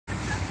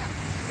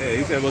Yeah,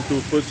 he said we'll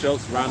do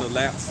push-ups, round the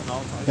laps, and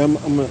all that. I'm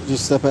gonna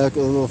just step back a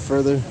little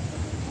further,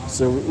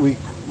 so we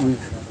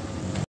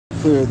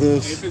clear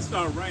this. If it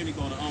starts raining,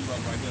 go on the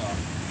umbrella right there.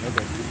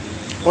 Okay.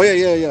 Oh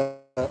yeah.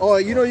 Oh,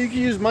 you know you can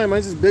use mine.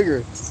 Mine's just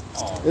bigger.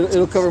 Oh.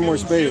 It'll cover more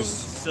space.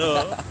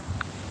 So.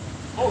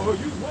 Oh, use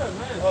mine,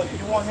 man. Oh,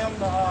 you want him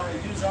to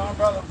use your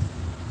umbrella?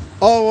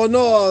 Oh well,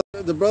 no.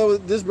 The brother,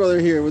 this brother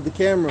here with the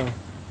camera,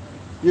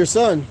 your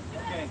son.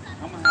 Okay,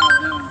 I'm gonna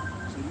have him.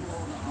 So you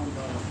hold the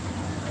umbrella.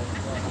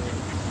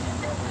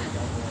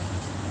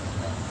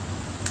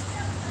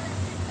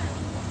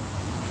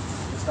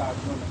 Start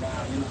coming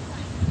down, you know.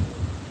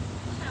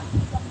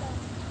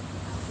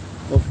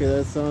 Okay,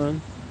 that's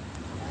on.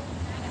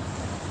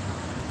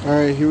 All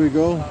right, here we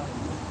go.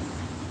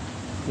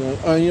 You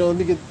know, let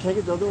me get. Can I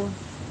get the other one?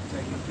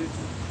 Taking a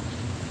picture.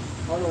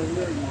 Hold on,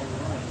 here you go.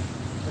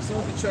 I see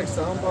if we check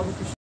sound, Bobby.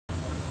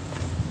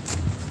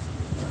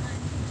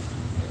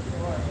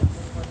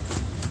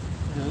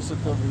 Yeah, this will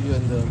cover you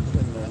in the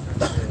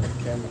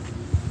camera.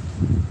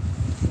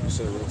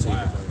 So rotate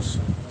device.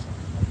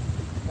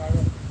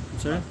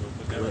 Sorry?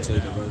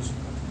 Rotate device.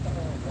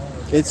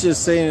 It's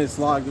just saying it's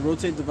locked. The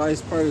rotate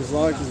device part is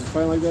locked. Is it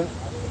fine like that?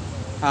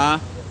 Huh?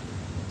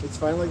 It's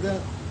fine like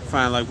that?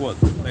 Fine like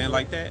what? Man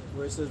like that?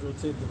 Where it says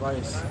rotate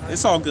device.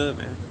 It's all good,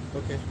 man.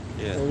 Okay.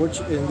 Yeah. And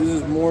this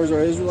is Moors or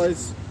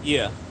Israelites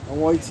Yeah. on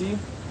YT?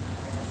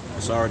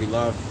 It's already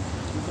live.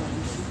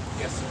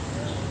 Yes, sir.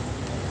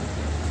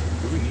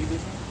 Do we need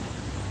this one?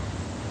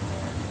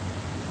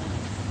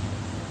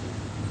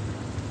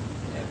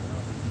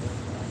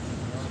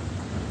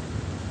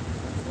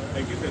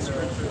 Hey, get that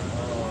scripture.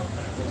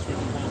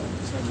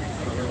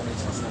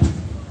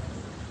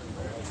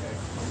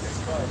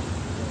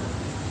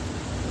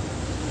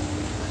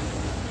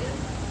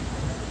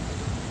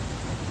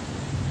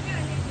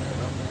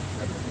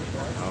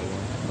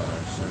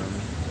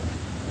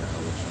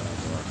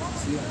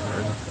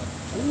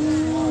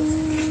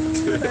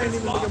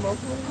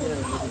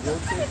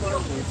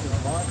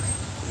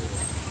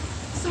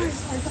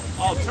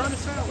 Oh, turn it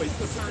sideways. You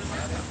can turn it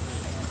like that.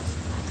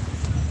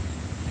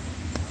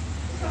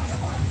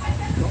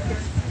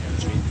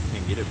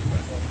 Can't get it.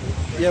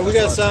 Yeah, we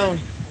got sound.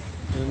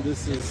 And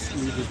this is,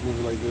 you just move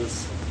it like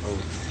this. Oh.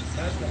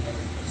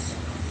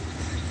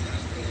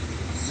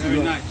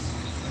 Very nice.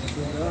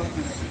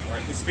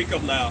 Speak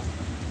up loud.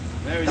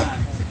 Very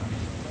nice.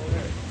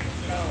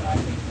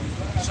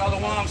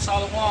 Shalom,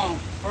 shalom.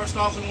 First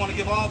off, we want to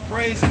give all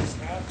praises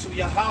to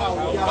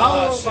Yahweh.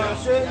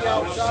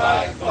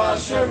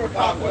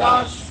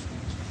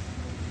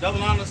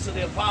 Double honors to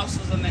the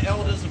apostles and the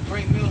elders of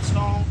Great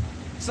Millstone.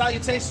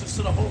 Salutations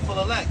to the hopeful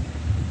elect.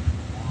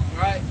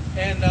 All right,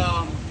 and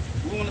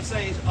we want to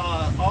say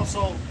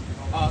also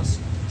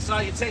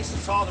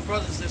salutations to all the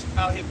brothers that's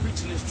out here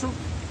preaching this truth.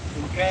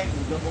 Okay.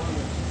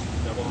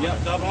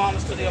 Double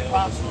honors to the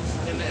apostles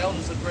and the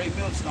elders of Great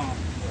Millstone.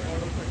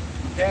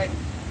 Okay.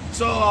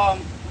 So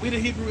we the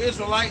Hebrew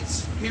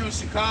Israelites here in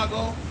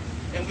Chicago,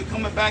 and we're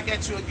coming back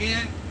at you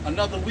again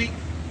another week,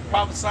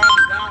 prophesying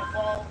the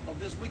downfall of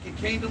this wicked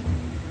kingdom.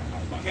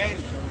 Okay.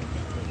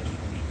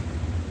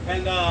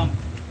 And I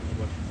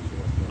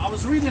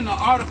was reading an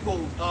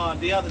article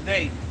the other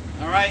day.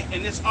 All right,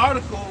 and this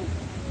article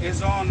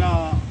is on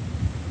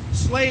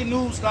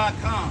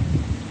slavenews.com.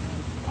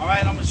 All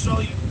right, I'm gonna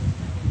show you.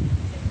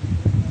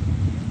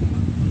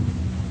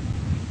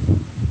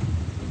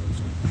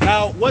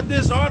 Now, what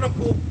this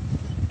article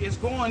is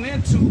going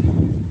into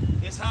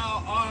is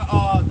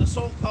how the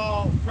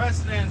so-called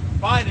President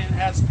Biden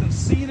has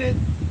conceded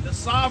the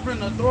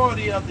sovereign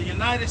authority of the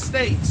United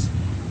States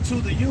to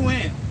the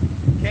UN.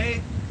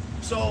 Okay,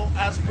 so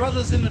as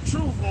brothers in the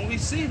truth, when we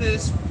see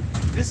this,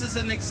 this is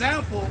an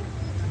example,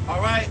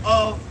 all right,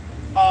 of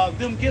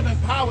them giving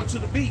power to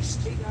the beast.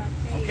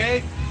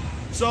 Okay,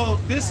 so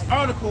this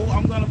article,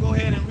 I'm going to go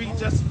ahead and read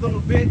just a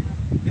little bit.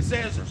 It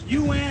says,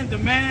 UN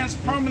demands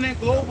permanent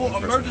global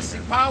emergency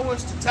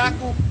powers to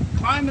tackle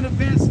climate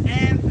events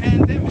and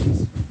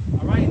pandemics.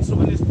 All right, so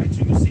in this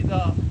picture you see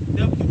the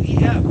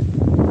WEF,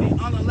 the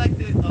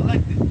unelected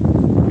elected.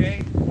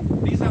 Okay,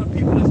 these are the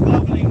people that's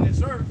governing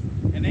this earth,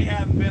 and they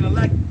haven't been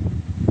elected.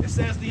 It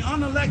says the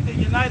unelected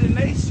United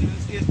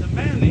Nations is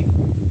demanding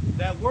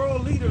that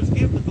world leaders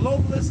give the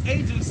globalist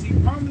agency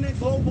permanent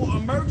global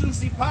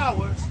emergency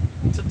powers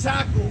to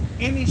tackle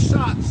any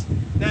shocks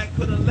that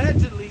could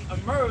allegedly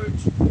emerge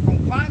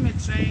from climate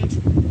change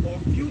or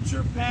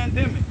future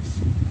pandemics.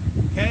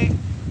 Okay,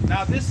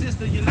 now this is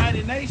the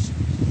United Nations.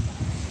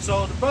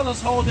 So the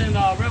brother's holding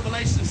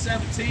Revelation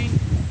 17.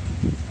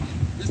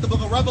 This is the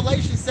book of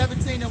Revelation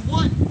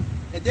 17:1.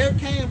 And there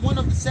came one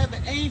of the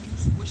seven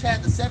angels which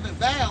had the seven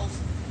vials,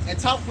 and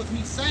talked with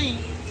me,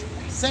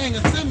 saying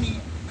unto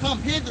me,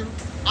 Come hither,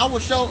 I will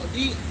show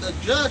thee the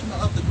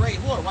judgment of the great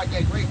whore. Right,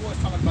 that great whore is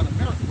talking about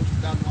America, which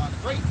is down the line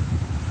of great,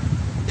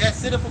 that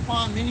sitteth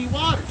upon many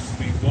waters. I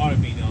mean, water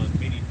means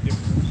many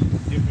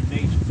different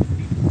nations of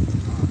people.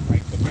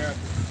 Right?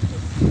 Americans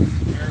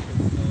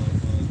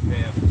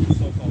have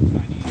so-called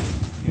Chinese,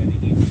 you have the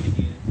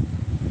Indians,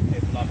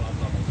 and blah, blah,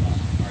 blah, blah, blah.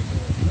 Right,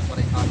 That's why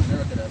they call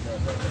America the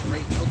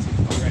great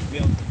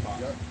melting pot.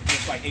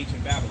 Just like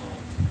ancient Babylon.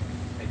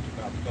 Ancient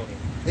Babylon. Go ahead.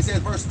 It says,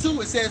 verse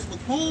 2, it says,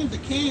 with whom the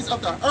kings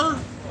of the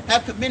earth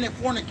have committed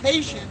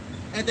fornication,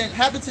 and the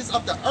inhabitants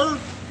of the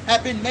earth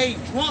have been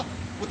made drunk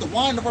with the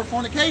wine of her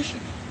fornication.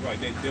 Right,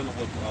 they're dealing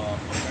with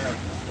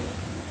American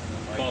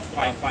stuff.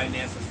 Right?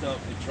 Finance and stuff,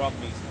 the drug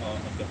means of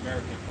the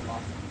American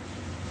philosophy.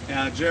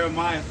 Now,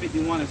 Jeremiah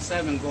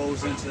 51:7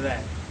 goes into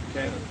that.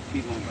 Okay,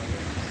 keep on.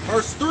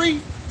 Verse 3,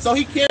 so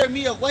he carried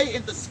me away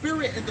in the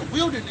spirit in the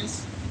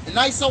wilderness, and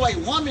I saw a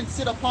woman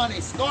sit upon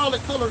a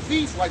scarlet-colored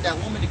beast. Right, that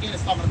woman again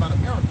is talking about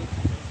America.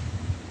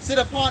 Sit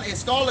upon a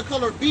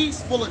scarlet-colored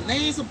beast full of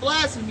names of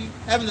blasphemy,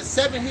 having the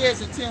 7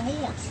 heads and 10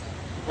 horns.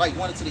 Right,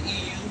 one into the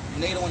EU,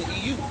 NATO and the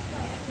EU.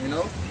 You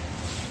know?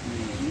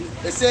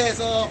 It says,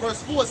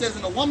 verse 4, it says,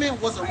 and the woman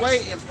was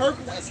arrayed in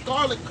purple and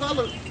scarlet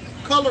color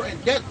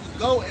and decked with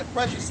gold and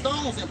precious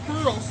stones and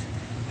pearls,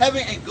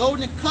 having a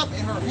golden cup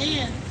in her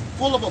hand,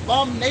 full of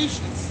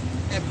abominations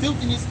and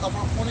filthiness of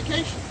her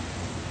fornication.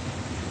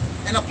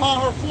 And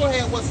upon her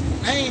forehead was a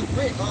name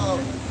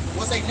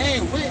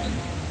written,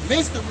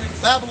 Mystery,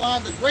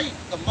 Babylon the Great,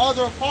 the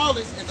mother of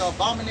harlots and the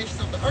abominations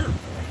of the earth.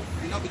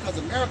 You know, because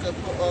America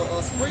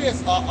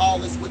spreads all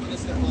this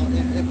wickedness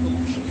and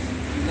pollution.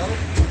 You know,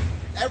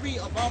 every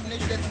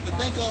abomination that you could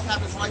think of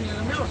happens right here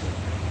in America.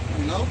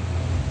 You know,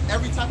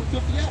 every type of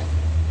filthy act.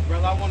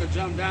 Brother, I want to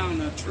jump down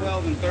to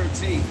 12 and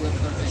 13. 12 and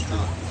 13.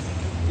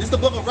 This is the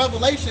book of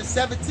Revelation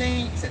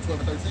 17. You said 12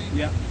 and 13?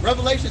 Yeah.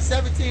 Revelation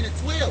 17 and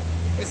 12.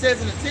 It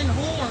says, in the 10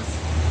 horns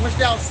which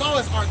thou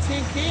sawest are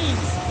 10 kings,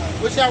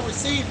 which shall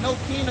receive no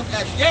kingdom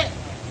as yet,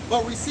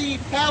 but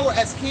receive power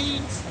as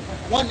kings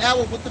 1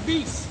 hour with the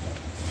beast.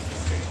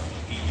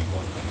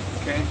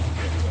 Okay.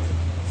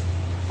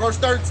 Verse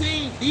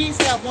 13, these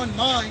have one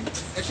mind,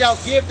 and shall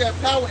give their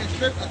power and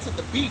strength unto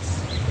the beast.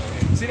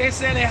 See, they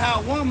say they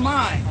have one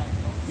mind.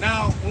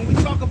 Now, when we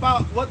talk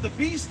about what the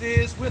beast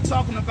is, we're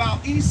talking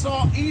about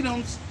Esau,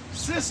 Edom's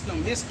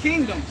system, his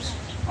kingdoms.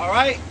 All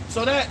right.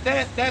 So that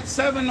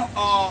 7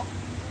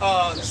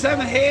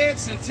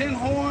 heads and 10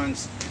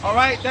 horns. All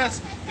right.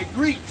 That's the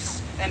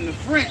Greeks and the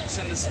French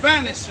and the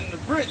Spanish and the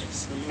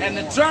British and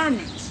the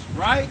Germans.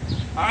 Right.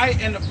 All right.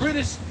 And the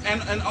British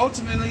and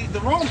ultimately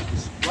the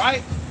Romans.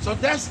 Right. So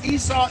that's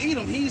Esau,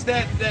 Edom. He's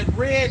that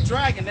red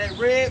dragon, that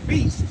red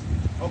beast.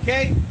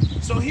 Okay.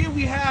 So here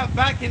we have,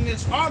 back in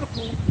this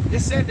article, it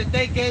said that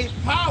they gave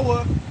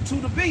power to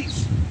the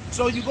beast.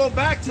 So you go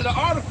back to the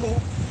article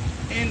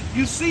and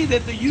you see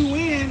that the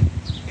UN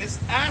is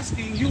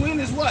asking, UN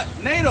is what?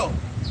 NATO.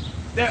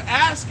 They're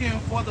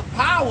asking for the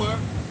power,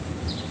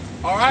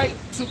 all right,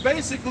 to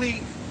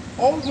basically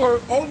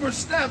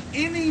overstep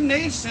any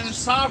nation's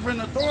sovereign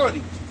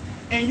authority.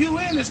 And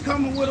UN is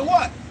coming with a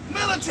what?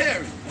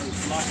 Military.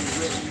 It's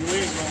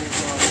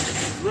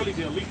really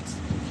the elites.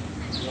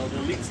 You know, the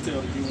elites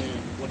tell the UN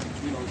what,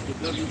 you know, the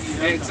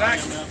WEF,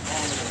 Exactly. the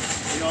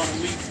IMF, they all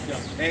elites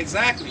together.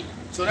 Exactly.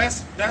 So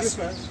that's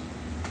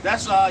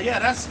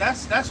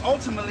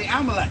ultimately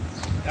Amalek.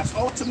 That's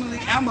ultimately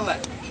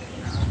Amalek.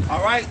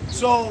 All right.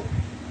 So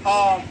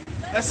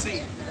let's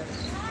see.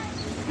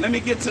 Let me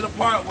get to the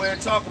part where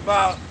it talk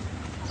about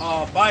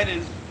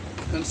Biden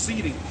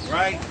conceding,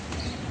 right?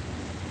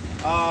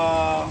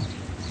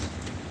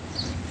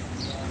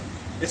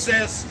 It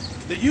says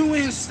the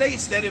UN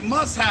states that it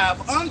must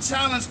have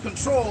unchallenged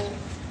control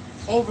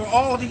over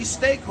all these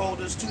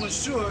stakeholders to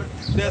ensure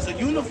there's a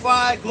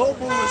unified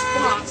global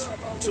response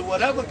to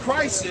whatever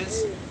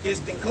crisis is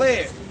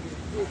declared.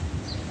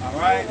 All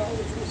right.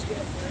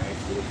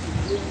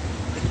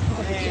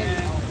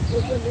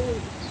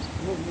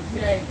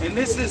 And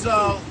this is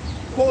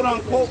quote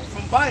unquote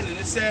from Biden.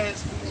 It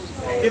says,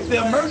 if the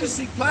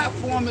emergency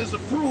platform is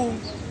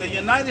approved, the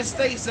United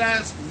States,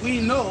 as we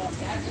know,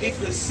 it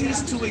could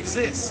cease to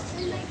exist.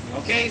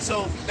 Okay,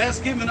 so that's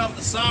giving up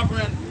the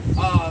sovereign,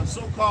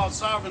 so-called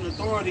sovereign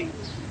authority,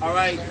 all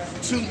right,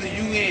 to the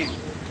UN.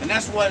 And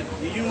that's what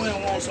the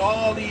UN wants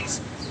all these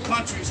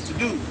countries to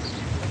do.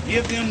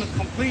 Give them the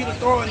complete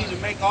authority to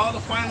make all the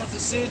final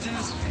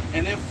decisions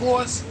and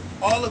enforce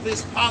all of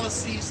its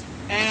policies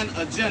and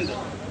agenda.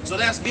 So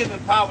that's giving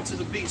power to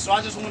the beast. So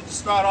I just wanted to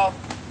start off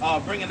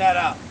bringing that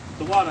out.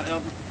 The water,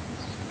 Elder.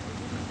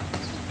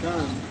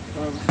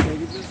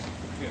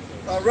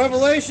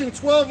 Revelation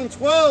 12 and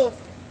 12.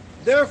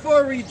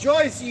 Therefore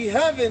rejoice, ye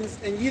heavens,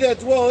 and ye that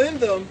dwell in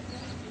them.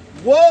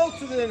 Woe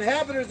to the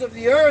inhabitants of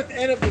the earth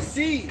and of the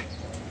sea.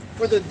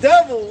 For the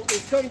devil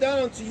is come down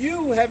unto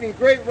you, having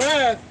great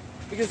wrath,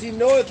 because he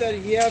knoweth that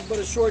he hath but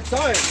a short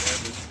time.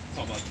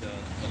 Talk about the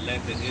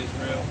elected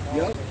Israel.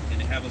 Yep. And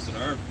the heavens and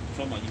the earth.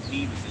 Talking about you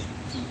heathens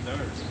in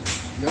 2/3.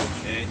 Yep.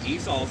 And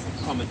Esau's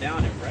coming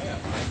down in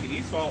wrath. Like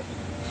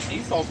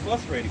Esau's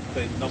frustrated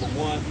because number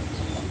one,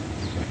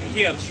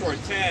 he had a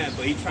short time,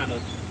 but he's trying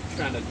to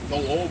go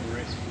over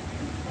it.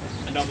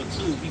 And number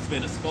two, he's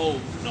been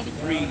exposed. Number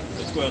three,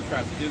 the 12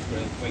 tribes of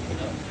Israel is waking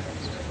up.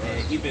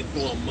 And he's been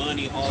throwing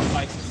money, all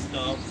types of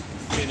stuff,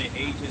 sending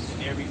agents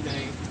and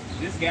everything.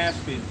 This guy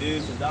spent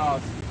billions of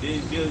dollars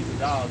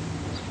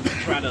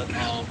trying to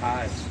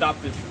stop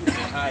the truth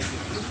and hide the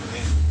truth.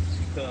 And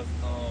because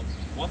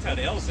one time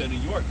the Ellis in New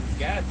York, this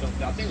guy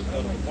jumped out. I think it was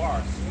Elder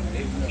Bar.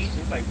 It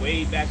was like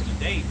way back in the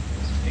day.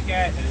 The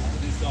guy,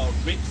 this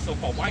rich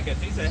so-called white guy,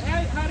 he said,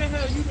 how the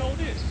hell you know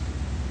this?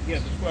 He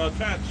has a 12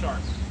 time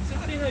chart. He said,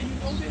 how the hell you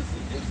know this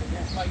and this and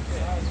that like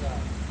that?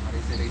 They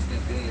say they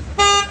spent billions of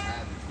dollars to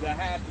have it. To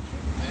have the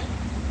truth, man.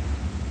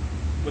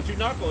 But you're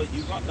not going to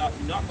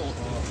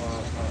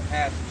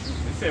have the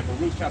truth. It said for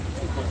Ruth chapter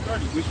 2 verse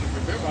 30, we should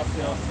remember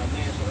ourselves in the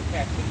land of the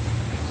captivity.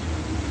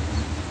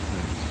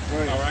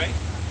 Right. All right.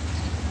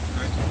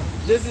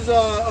 This is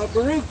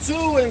Baruch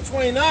 2 and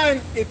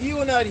 29. If you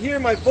will not hear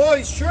my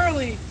voice,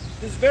 surely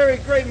this very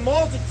great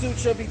multitude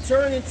shall be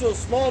turned into a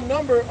small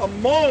number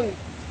among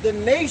the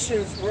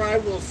nations where I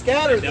will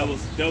scatter them.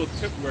 That was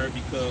temporary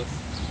because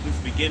this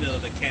beginning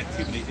of the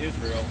captivity of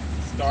Israel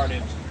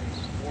started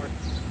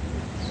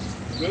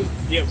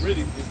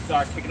really it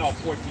started kicking off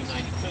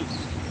 1492.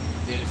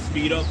 Then it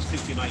speed up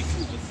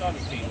 1692 with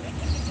Southern Kingdom.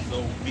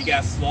 So we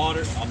got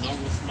slaughtered, our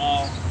number was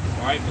small,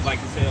 all right, but like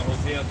I said,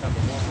 Hosea chapter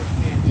 1 verse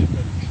 10, just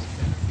because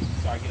we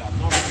started getting our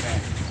numbers back.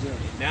 Yeah.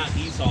 And now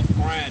Esau's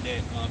crying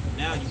that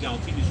now you got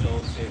on TV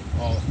shows that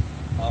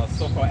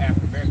so-called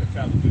African American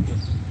travel people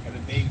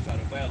having babies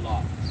out of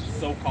wedlock.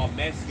 So-called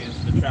Mexicans,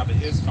 the travel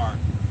Iscart,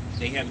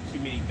 they having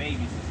too many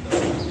babies and stuff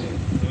like that.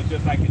 So it's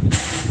just like in the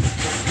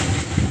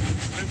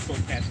physical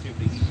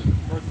captivity, even the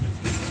first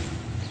physical,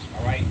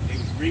 all right, they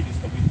was grievous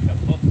because we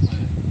kept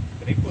multiplying.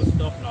 But they put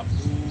stuff in our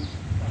food,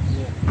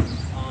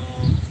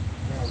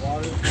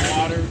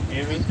 water,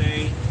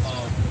 everything.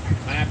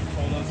 Mind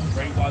control us,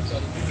 brainwash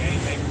us, the game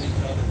making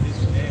each other, this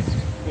and that.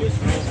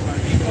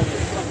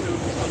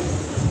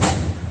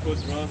 Put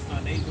drugs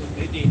on they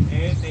did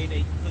everything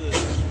they could to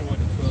destroy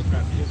the 12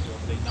 tribes of Israel.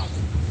 They knocked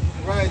them.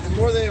 Right, the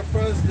more they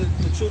oppress the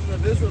children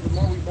of Israel, the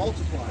more we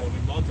multiply. The more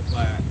we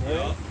multiply.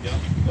 Right? Yep.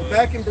 But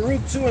back in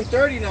Baruch 2 and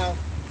 30 now,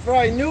 for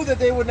I knew that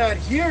they would not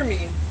hear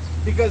me,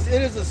 because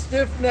it is a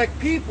stiff-necked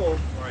people,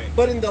 right.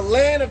 But in the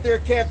land of their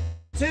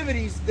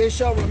captivities they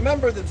shall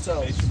remember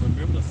themselves. They should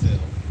remember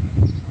themselves.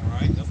 All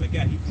right? That's like,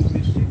 God, he blew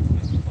this shit.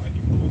 Like,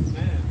 he blew his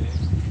mind, man.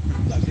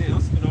 Like, man, I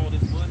spent all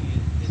this money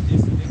and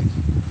this and that.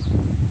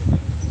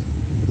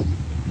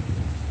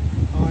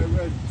 I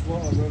read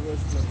 12,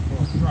 Revelation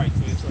 12. Right,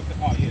 so it's like,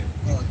 oh, yeah.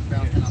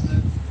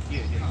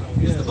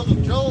 It's the book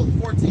of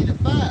Job 14 and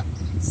 5.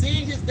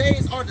 Seeing his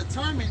days are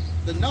determined,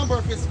 the number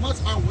of his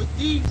months are with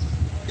thee.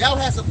 Thou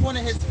hast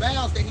appointed his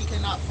bounds that he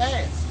cannot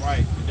pass. Right,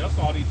 and that's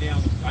all these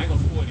down. I ain't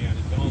gonna score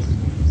Indiana Jones.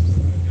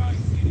 Y'all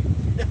ain't seen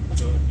it.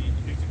 So,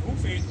 who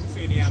seen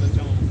Indiana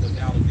Jones? The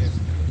Dallas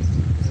Destiny?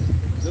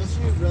 Just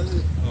you,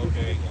 brother.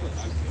 Okay,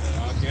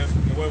 I guess.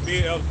 Well, me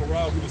and El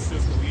Corral, we was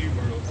Cisco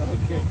Ebro.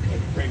 Okay.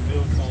 Great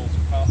Mill songs,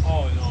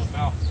 all in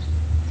Malcolm.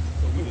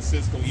 So we was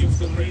Cisco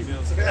Ebro, Great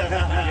Mill.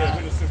 Yeah,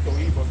 we was Cisco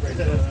Ebro, Great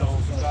Mill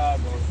songs,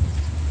 Chicago.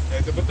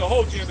 But the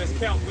whole GMS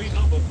Camp, we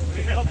number.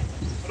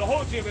 But the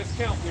whole GMS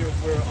Camp, we're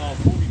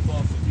movie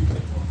buffs and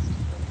music buffs.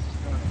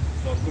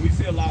 So when we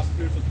see a lot of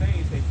spiritual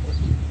things, they put.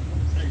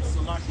 Hey,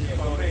 Salaki, if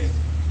I may,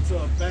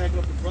 to bag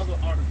up the brother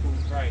article,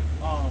 right?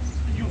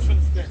 You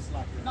finish that,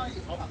 Salaki.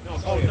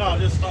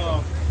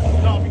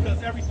 No,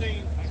 because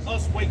everything,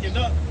 us waking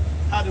up,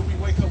 how did we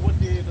wake up? What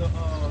did the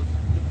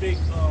big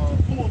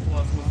pull for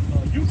us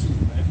was YouTube,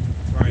 man.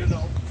 Right. You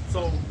know.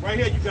 So right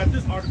here you got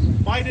this article.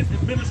 Biden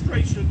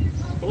administration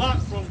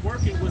blocked from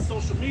working with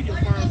social media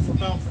firms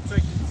about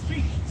protecting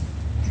speech.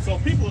 So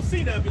people will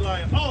see that and be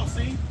like, oh,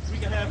 see, we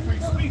can have free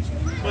speech.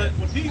 But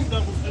what these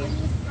devils do,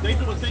 they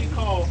do a thing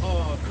called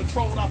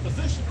controlled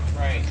opposition.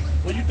 Right.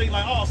 When you think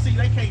like, oh, see,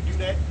 they can't do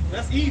that.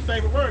 That's Eve's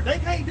favorite word. They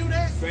can't do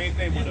that. Same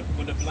thing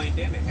when the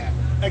pandemic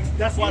happened.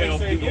 That's why they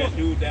say you had a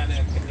dude down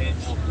there in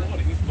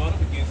Florida. He's butt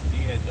up against it.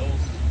 He had those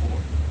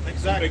support.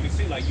 Exactly. So they can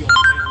see like you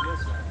on your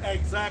side.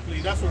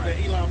 Exactly. That's what the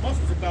Elon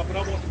Musk is about. But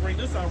I want to bring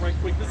this out right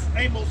quick. This is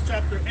Amos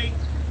chapter 8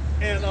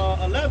 and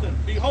 11.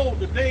 Behold,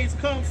 the days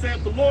come,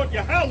 saith the Lord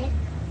Yahweh,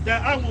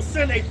 that I will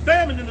send a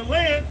famine in the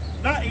land,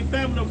 not a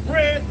famine of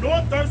bread,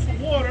 nor thirst for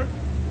water,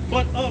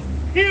 but of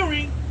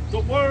hearing the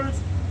words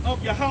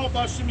of Yahweh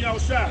B'Shem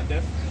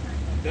Yahushua.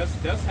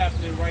 That's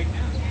happening right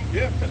now.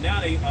 Yeah. Because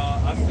now they,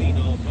 I seen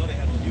a brother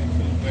had on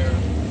YouTube where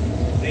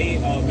they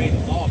made a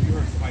law. You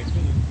heard somebody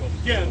too.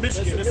 Yeah,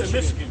 Michigan. It's in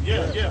Michigan.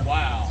 Yeah, yeah.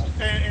 Wow.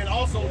 And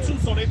also too,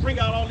 so they bring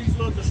out all these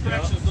little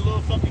distractions. The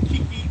little fucking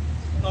Kiki,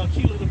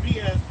 Keela the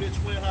B ass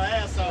bitch wearing her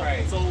ass out.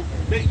 Right. So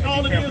they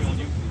all it is.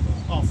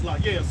 Oh,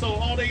 slide. Yeah. So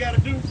all they gotta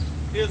do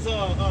is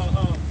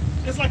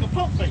it's like a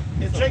pump fake.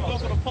 And Jake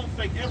goes for the pump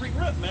fake every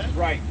rip, man.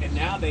 Right. And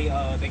now they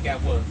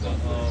got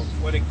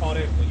what they call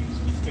it when you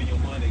spend your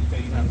money. They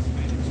tell you how to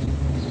spend it.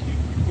 You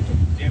put your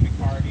debit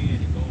card in,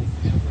 it goes.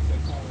 What's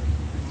that called?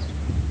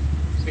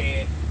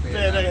 Fed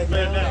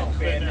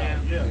now.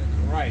 Yeah.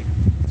 Right.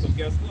 So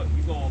guess what?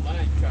 You go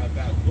online, you try to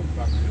buy a book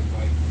about this,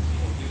 like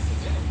this and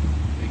that.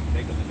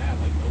 They gonna deny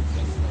like, nope,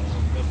 that's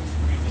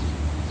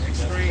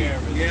extreme.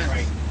 Yeah.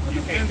 Right.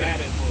 You can't buy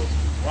that book.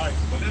 Right.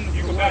 But then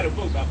you can buy the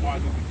book by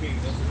Martin Luther King.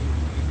 That's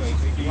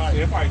what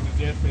they probably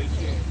suggest that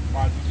shit.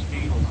 Martin Luther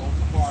King or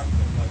Rosa Parks,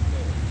 something like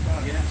that.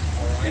 Yeah.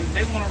 All right. And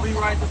they want to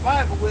rewrite the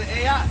Bible with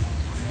AI.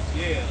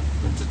 Yeah.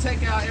 to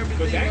take out But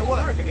everything that that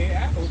what? work.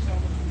 Apple tell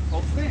them.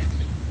 Offend.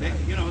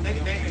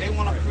 They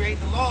want to create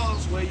the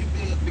laws where you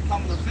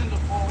become an offender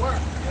for a word.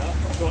 Yeah.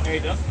 So hey,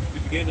 that's the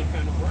beginning of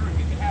kind of word.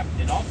 It can happen,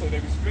 and also they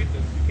restrict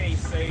us. You can't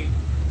say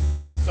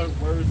certain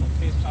words on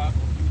TikTok,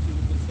 on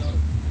YouTube, and stuff.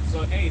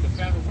 So hey, the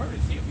family word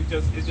is here.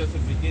 It's just a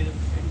beginning.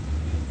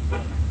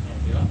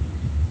 Yeah.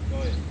 Go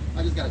ahead.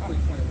 I just got a quick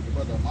point with the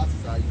brother Amasa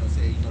side,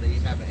 say, they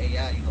have an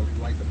AI,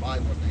 rewrite the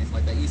Bible and things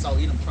like that. Esau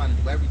Edom trying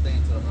to do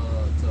everything to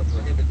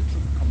prohibit the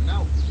truth from coming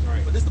out.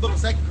 Right. But this is the book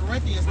of 2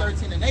 Corinthians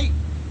 13:8.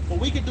 For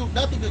we can do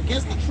nothing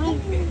against the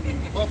truth,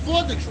 but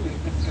for the truth.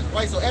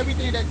 Right? So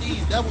everything that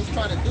these devils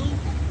try to do,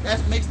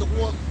 that makes the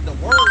word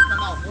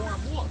come out more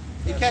and more.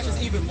 It catches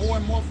even more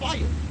and more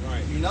fire.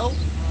 Right.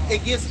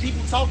 It gets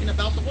people talking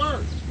about the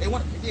word. Then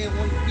when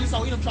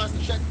Esau Edom tries to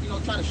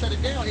try to shut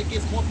it down, it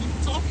gets more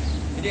people talking.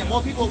 And then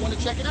more people want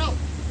to check it out.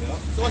 Yeah.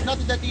 So it's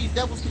nothing that these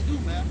devils can do,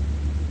 man.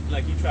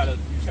 Like you try to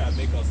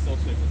make us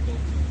social go to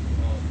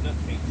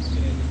nothing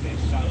that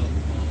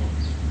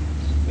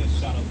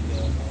shot up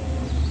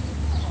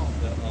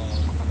the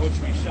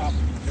butchery shop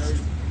in New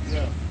Jersey.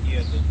 Yeah.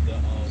 Yeah, the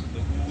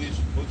Jewish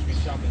butchery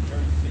shop in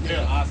Jersey.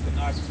 Yeah. Oscar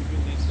Knox and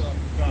stuff.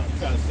 You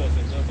try to suss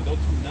it up, but those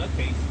two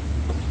nutcases,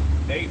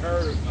 they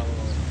heard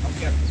I'm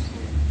Catholic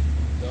school,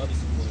 the other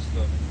school and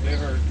stuff. They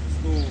heard the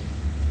school,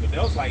 but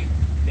that was like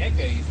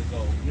decades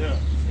ago. Yeah.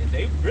 And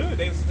they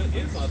is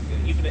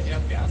something. Even the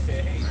FBI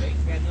said, hey, they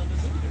ain't got nothing to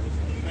do with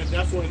it. And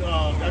that's what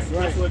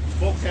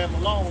vocab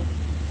Malone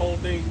whole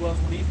thing was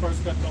when he first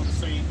stepped on the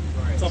scene.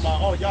 Right. Talking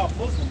about, oh, y'all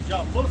Muslims.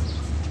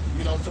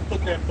 To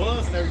put that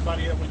buzz in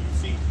everybody up when you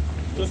see,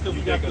 just because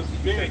we got this You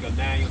big. think of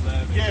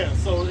 9/11. Yeah,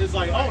 so it's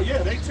like, oh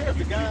yeah, they terrible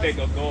You guys. think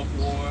of Gulf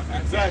War,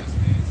 Exactly.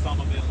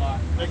 Osama bin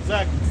Laden.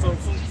 Exactly. So as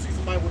soon as you see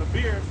somebody with a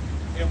beard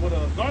and with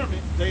a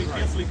garment, they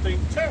Right. instantly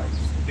think terrorists.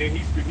 Then he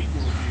grew a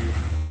beard.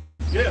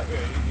 Yeah.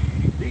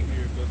 He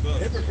grew a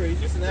beard. Hypocrite,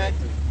 he's just an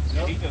actor.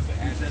 Yeah, he just an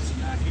actor.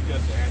 He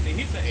just an actor.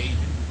 He's an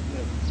agent.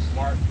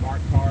 Mark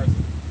Cars.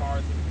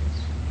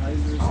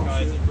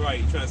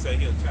 Right, trying to say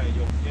he'll try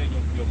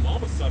your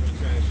mama suffering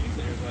trash. She's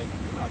there like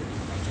you're not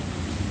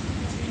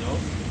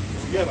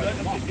Yeah, but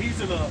he's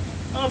in a.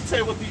 I'll tell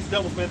you what these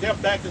devils, man, they're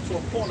backed into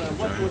a corner. And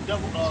what do an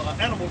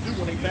animal do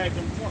when they back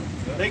in the corner?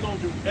 They gonna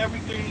do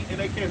everything and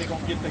they can. They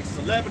gonna get their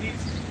celebrities,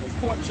 their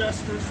court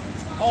gestures,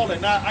 all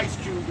that. Now Ice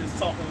Cube is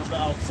talking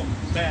about some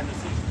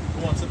madness. He's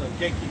going to the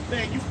gatekeep.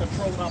 Man, you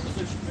controlling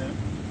opposition, man.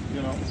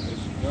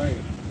 Right.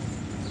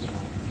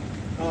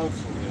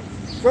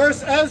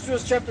 First Ezra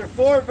chapter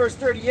 4 verse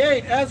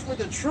 38. As for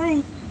the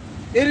truth,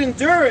 it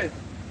endureth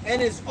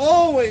and is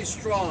always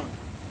strong.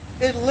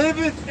 It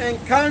liveth and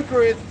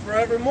conquereth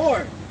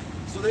forevermore.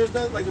 So there's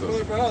nothing, like the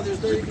brother brought out,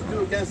 there's nothing you can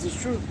do against this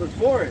truth but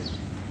for it.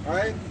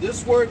 Alright?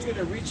 This word's going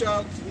to reach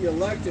out to the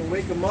elect and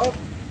wake them up,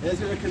 and it's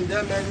going to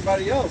condemn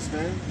everybody else,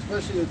 man.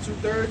 Especially the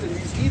 2/3 and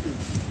these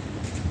heathens.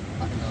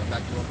 I can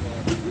back you up.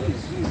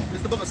 This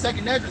is the book of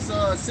 2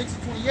 Ezra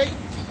 6:28.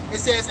 It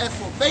says, as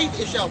for faith,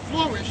 it shall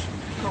flourish,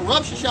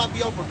 corruption shall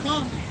be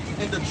overcome,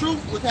 and the truth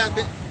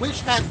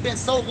which has been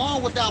so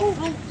long without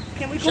fruit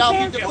shall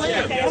be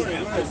declared.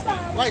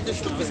 Right, the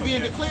truth is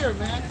being declared,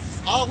 man.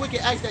 All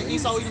wicked acts that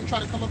Esau even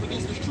trying to come up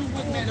against this truth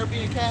with, man, they're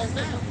being cast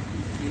down.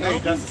 Hey,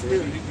 that's the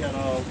spirit. You got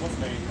what's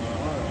his name?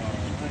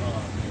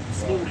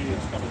 Smoothie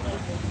is coming up.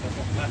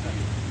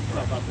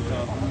 Talk about the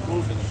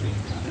moving shit.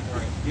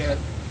 Yeah,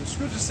 the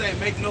scriptures say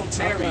make no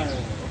tarrying.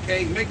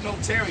 Okay, make no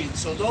tarrying.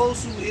 So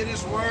those who hear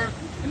this word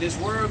and this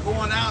word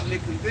going out and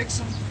it convicts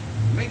them,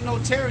 make no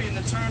tarrying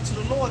to turn to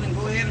the Lord and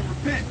go ahead and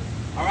repent.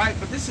 All right,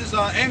 but this is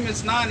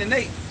Amos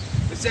 9:8.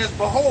 It says,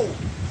 behold,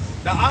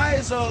 the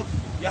eyes of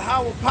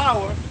Yahweh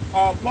power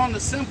are upon the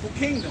sinful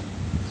kingdom,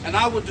 and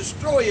I will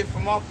destroy it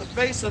from off the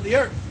face of the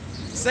earth,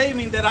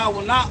 saving that I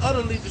will not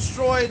utterly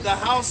destroy the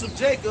house of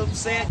Jacob,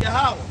 said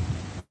Yahweh.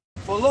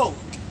 For lo,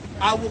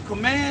 I will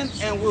command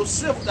and will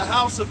sift the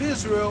house of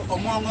Israel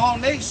among all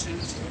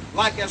nations,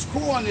 like as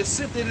corn is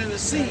sifted in the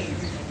seed,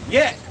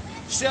 yet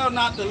shall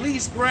not the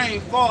least grain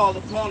fall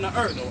upon the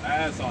earth. So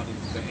as are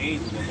the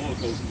angels, the Lord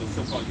goes to the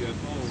so-called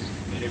UFOs,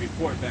 and they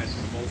report back to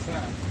the Most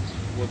High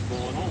what's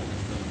going on.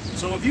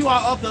 So if you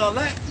are of the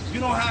elect, you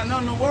don't have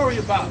nothing to worry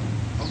about,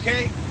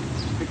 okay?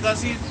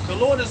 Because the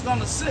Lord is going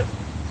to sift,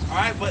 all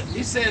right? But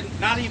he said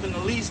not even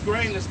the least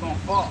grain is going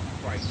to fall.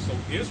 Right, so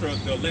Israel,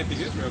 the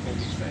elected Israel going to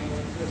be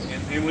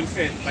saved. And when he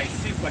said, like,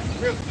 seems like a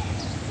river,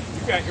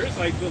 you got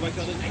Israelites look like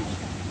other nations.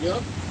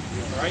 Yep.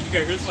 All right, you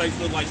got Israelites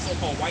look like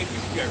so-called white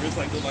people. You got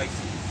Israelites look like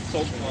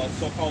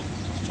so-called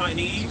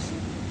Chinese,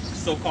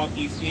 so-called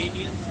East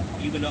Indians,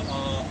 even you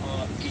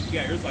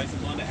got Israelites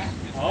among the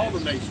Africans. All the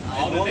nations.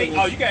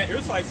 Oh, you got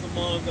Israelites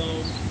among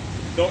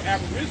the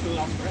Aboriginals in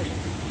Australia.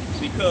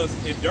 Because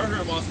in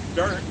Durham,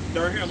 Australia,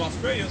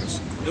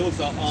 there was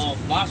a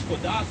logical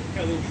doctrine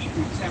because there were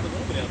Hebrews having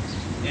over there,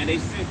 and they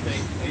sent a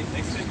minute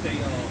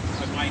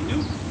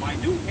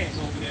cat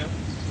over there,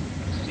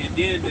 and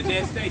then the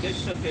next day they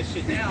shut that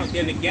shit down.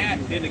 Then the guy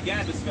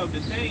discovered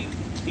the thing,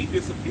 he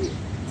disappeared.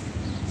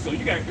 So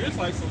you got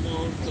Israelites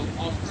among the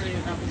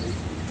Australian Aboriginals.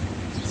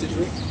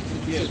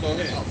 Yeah, go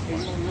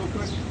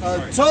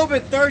ahead.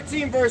 Tobit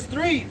 13 verse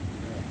 3.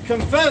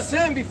 Confess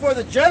him before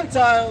the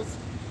Gentiles,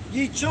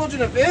 ye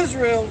children of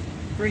Israel,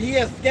 for he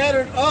hath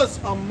scattered us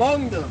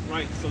among them.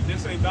 Right, so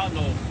this ain't about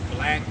no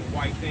black and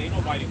white thing. Ain't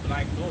nobody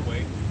black no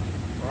way.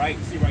 All right,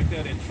 see right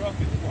there, that truck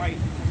is white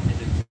and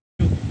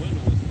the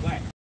window is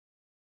black.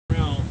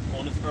 Around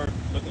on this earth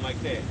looking like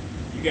that.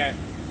 You got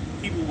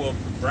people with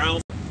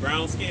brown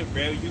skin,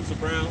 very used to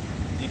brown.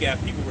 You got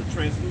people with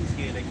translucent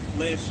skin, their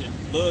flesh and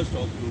blood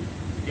show through.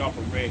 Y'all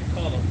from red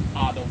color,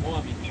 the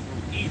one be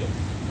Hebrew Edom,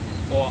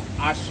 or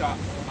Ashawa.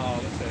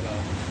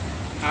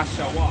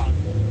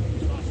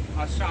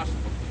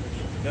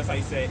 That's how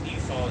you said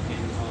Esau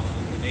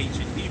in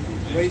ancient Hebrew.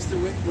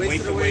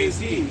 Wasted away is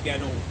he. You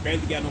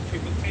barely got no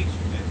pigmentation,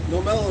 man.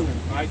 No melanin.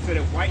 All right, so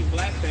that white and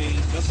black thing,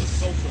 that's a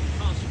social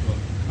construct.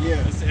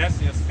 Yeah. That's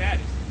their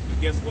status. But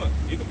guess what?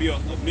 It could be a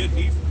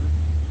Mideastern.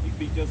 You could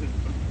be just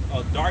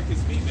as dark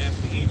as me, man,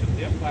 from Egypt.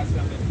 They're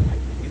classified as white.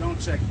 You don't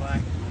check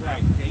black.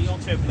 Right. Yeah, you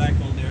don't check black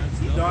on there.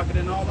 He's darker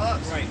than all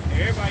us. Right.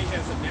 Everybody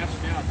has a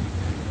nationality.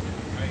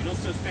 Right. No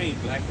such thing,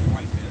 black and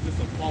white, man. It's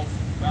just a false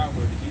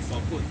word that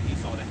Esau put.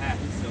 Esau to have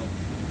himself.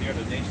 They're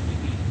the nation to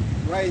eat.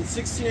 Right. In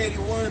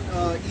 1681,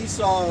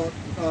 Esau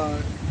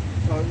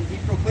he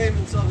proclaimed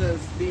himself as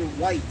being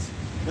white.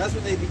 That's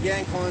when they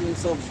began calling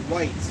themselves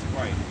white.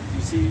 Right.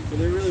 You see, but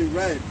they're really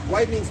red.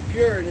 White means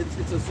pure, and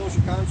it's a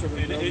social construct.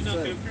 And there's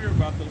nothing pure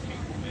about those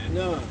people, man.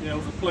 No. Yeah, it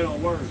was a play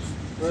on words.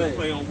 It's a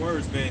play on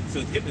words, man, to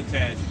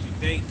hypnotize you. You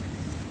think,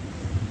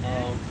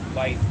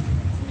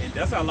 and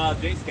that's how a lot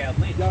of Jakes got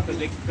linked,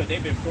 because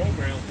they've been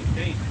programmed to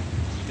think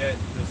that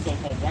the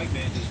so-called white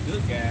man is a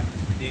good guy.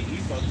 Then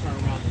Esau turn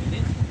around and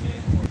lynch him,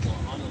 man, or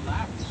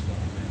unalive and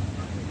stuff, man.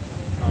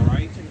 All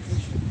right.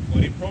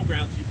 Well, they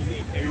programmed you to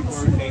believe every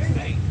word they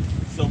say.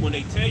 So when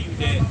they tell you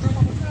that,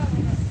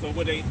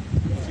 what you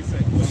say?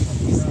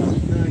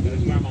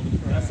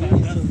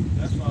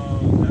 That's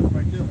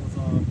right there was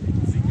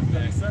Ezekiel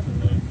 37,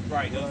 man.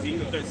 Right.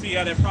 See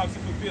how that prophecy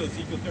fulfills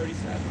Ezekiel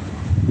 37.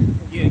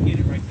 Yeah, get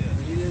it right there.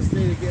 He didn't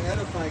stay to get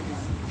edified.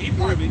 He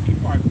probably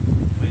planted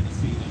the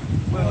seed.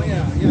 Well,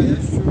 yeah,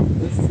 that's true.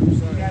 That's true.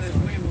 Sorry. He got his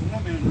way with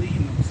woman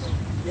leading him, so.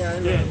 Yeah, I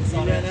know. He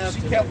ran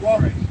after. She kept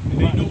walking. And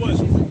you know what?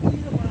 She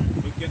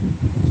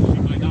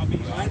might not be.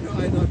 I know.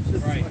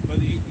 Right, but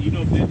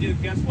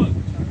guess what?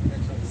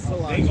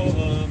 They go.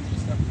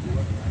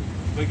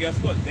 But guess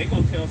what? They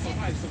gonna tell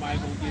somebody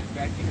gonna get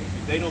back in.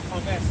 If they don't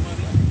come back,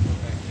 somebody else will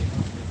come back in.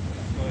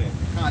 Go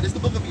ahead. This is the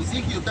book of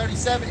Ezekiel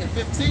 37 and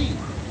 15.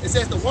 It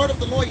says, the word of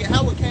the Lord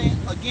Yahweh came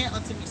again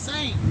unto me,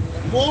 saying,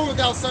 moreover,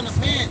 thou son of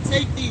man,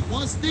 take thee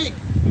one stick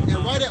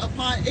and write it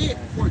upon it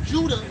for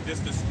Judah. And this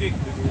the stick,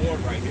 this word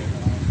right here.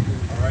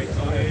 All right,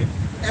 go ahead.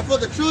 And for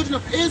the children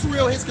of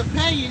Israel, his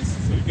companions.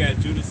 So you got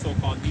Judah,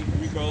 so-called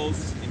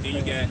Negroes, and then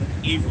you got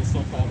Ephraim,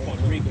 so-called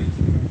Puerto Ricans.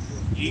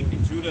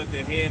 Judah,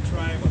 the head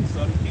tribe of the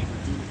southern kingdom,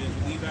 Judah, then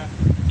Levi.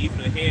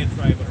 Ephraim, the head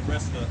tribe of the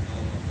rest of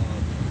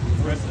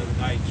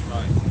the 9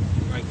 tribes.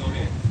 All right, go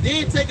ahead.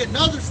 Then take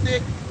another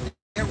stick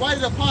and write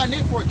it upon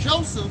it for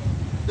Joseph,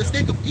 the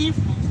stick of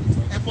Ephraim,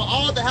 and for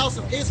all the house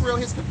of Israel,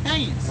 his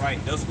companions.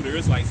 Right, that's what the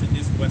Israelites in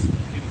this western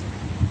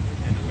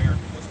hemisphere and America.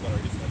 That's what our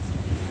Israelites.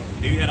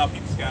 Then you had our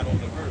people scattered over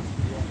the earth.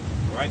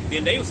 Right?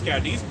 Then they were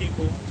scattered. These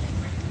people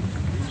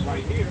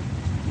right here,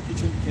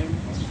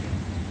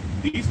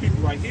 these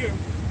people right here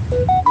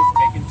was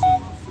taken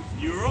to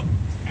Europe,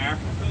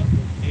 Africa,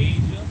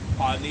 Asia,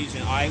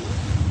 Polynesian Islands.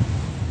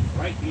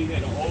 Right? You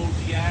had the whole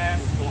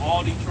GIs, so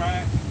all these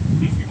tribes.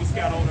 These people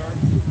scattered on the earth.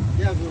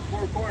 Yeah, the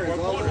 4 corners. Four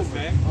all corners, over.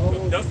 man.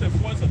 That's the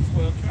importance of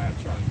 12 tribe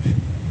chart, man.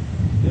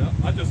 Yeah,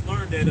 I just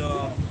learned that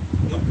a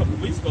couple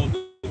of weeks ago, the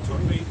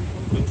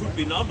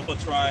Tupi Number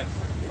tribe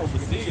from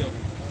Brazil,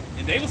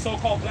 and they were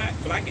so-called black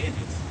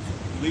Indians,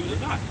 believe it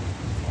or not.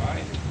 All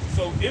right.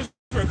 So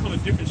Israel comes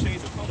in different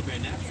shades of color, very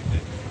natural,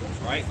 man.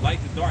 Right, light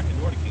to dark in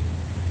Northern Kingdom.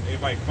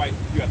 Everybody fight.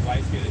 You got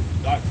light skin,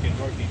 dark skin,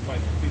 Northern Kingdom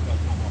fight. People are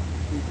talking about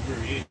who's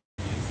very Indians.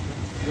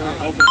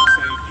 Both of the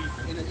same people.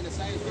 In the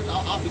same scripture,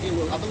 I'll begin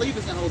with, I believe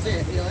it's in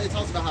Hosea. It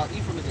talks about how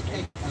Ephraim is a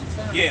king.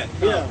 Yeah.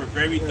 For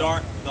very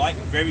dark,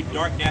 very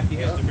dark, nasty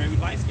hair to very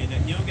light skin.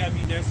 You don't gotta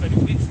be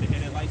necessarily mixed to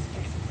have that light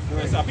skin.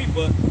 Right. That's how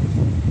people. But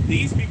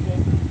these people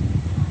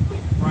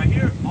right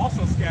here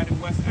also scattered in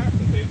West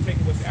Africa. They've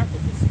taken West Africa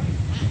for slaves.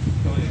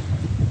 Go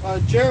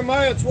ahead.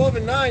 Jeremiah 12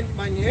 and 9.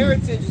 Mine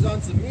heritage is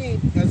unto me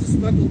as a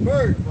speckled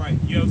bird. Right.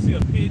 You ever see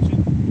a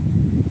pigeon?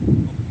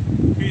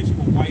 A pigeon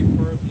with white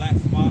fur, black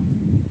spots,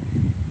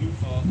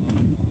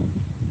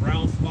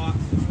 brown spots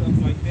and stuff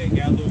like that.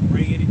 Got a little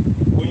gray in it.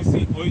 Or you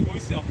see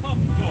a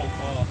puppy,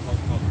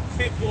 a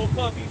pit bull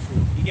puppy.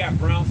 You got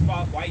brown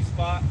spot, white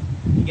spot.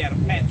 You got a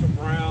patch of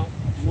brown.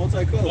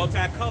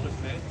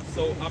 Multicolors, man.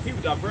 So our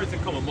people diverse. They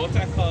come with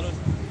multicolors.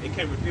 They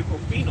came with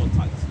different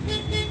phenotypes.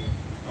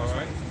 All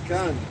right.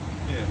 God.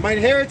 Yeah. Mine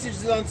heritage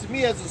is unto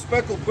me as a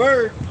speckled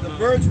bird. The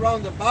birds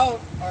round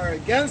about are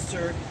against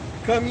her.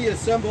 Come ye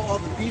assemble all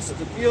the beasts of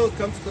the field,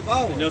 come to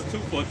devour. And there's 2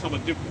 for talking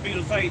about different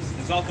phenotypes.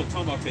 It's also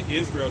talking about that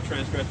Israel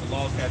transgressed the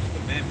laws, statutes,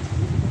 commandments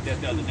that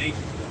the other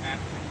nations will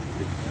after.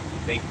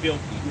 they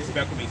filthy.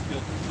 Speckled means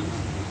filthy too.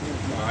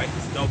 All right.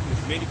 So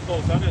there's many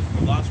clothes. I know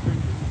a lot of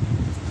scriptures.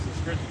 Some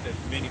scriptures that's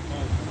many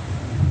clothes.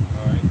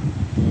 All right.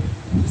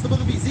 It's the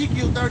book of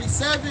Ezekiel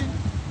 37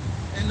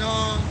 and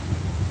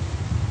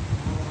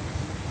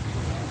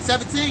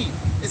 17.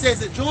 It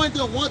says it joined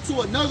them one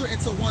to another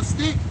into one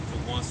stick. To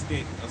one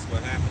stick. That's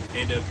what happened.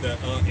 And the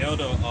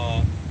elders,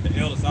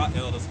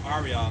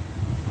 Ariah,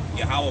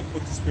 Yahweh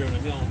put the spirit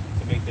in him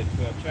to make that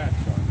 12 tribes.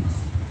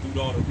 Do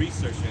all the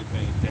research and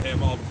things, to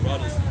have all the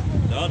brothers,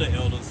 the other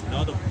elders, and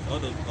other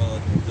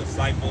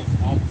disciples,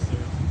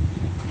 officers,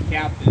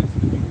 captains to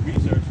do the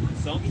research. And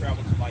some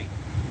travel to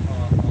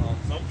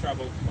some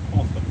travel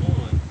across the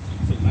pond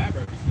to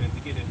libraries, man, to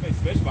get in face,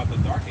 especially about the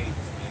dark ages,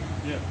 man.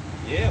 Yeah.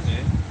 Yeah,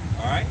 man.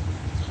 All right.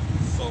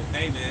 So,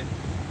 hey, man.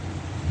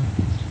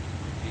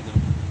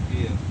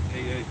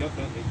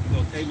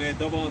 Hey, man,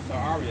 double on to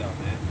Ariel,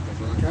 man.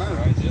 All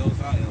right, the elders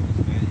are elders,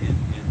 man. And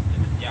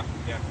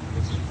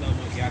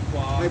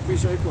Yaquab. I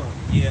appreciate it.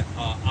 Yeah,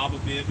 Abba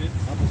Bivin.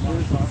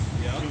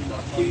 Yeah.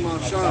 King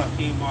Marshall.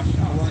 King Marshall.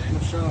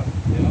 Marshall.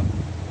 Yeah.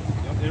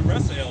 And the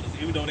rest of the elders,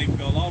 even though they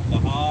fell off,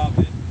 Lahab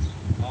and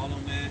all of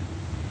them, man.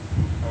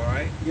 All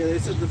right. Yeah, they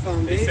set the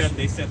foundation.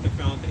 They set the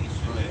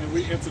foundation, man. And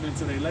we entered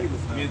into their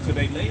labors now. Into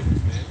their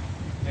labors, man.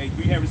 Hey,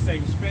 we have the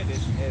same respect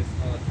as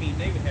King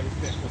David had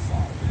respect for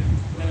Saul, man.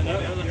 And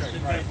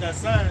that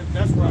sign,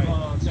 that's where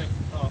that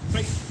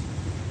faith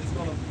is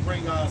going to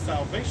bring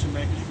salvation,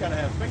 man. Because you got to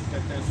have faith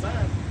that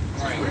sign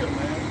is real,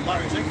 man. A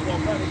lot of Jacob don't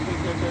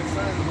think that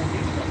sign is going to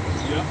get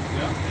something.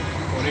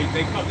 Yeah. Or they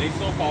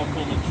so-called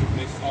come on truth,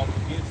 they talk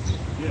against it.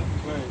 Yeah,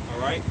 right.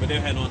 All right, but they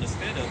had no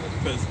understanding of it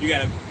because you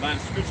got to line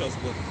the scriptures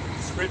with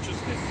the scriptures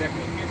and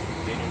secular history.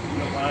 They don't do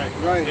that.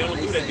 Right. They don't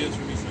do that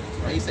digital research.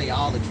 They say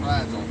all the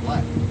tribes are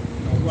black.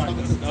 Right.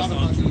 That's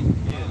not true.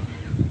 Yeah,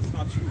 it's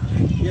not true.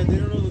 Yeah, they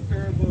don't know the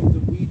parable of the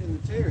wheat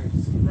and the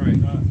tares. Right.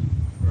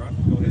 Right.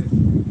 Go ahead.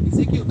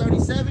 Ezekiel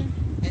 37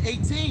 and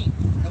 18.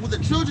 And when the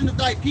children of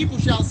thy people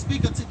shall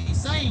speak unto thee,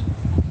 saying,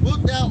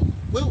 Wilt thou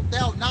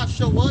not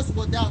show us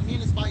what thou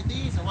meanest by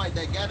these? And right,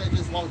 that guy that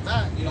just walked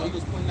by, he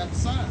was pointing at the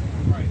sign.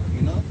 Right.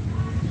 You know?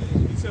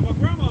 He said, "Well,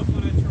 grandma's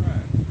on that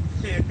tribe."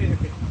 Yeah, man.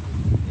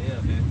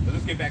 But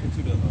let's get back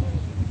into the.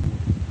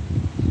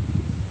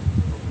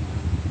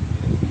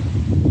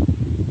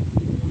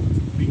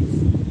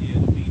 Beast. Yeah,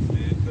 the beast,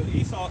 man. Because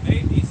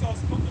Esau's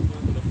coming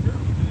with a fury,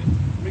 man.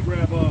 Let me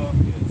grab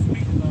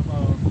speaking of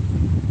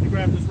let me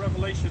grab this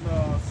Revelation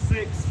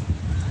 6.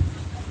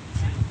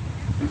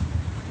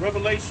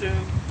 Revelation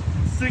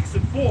 6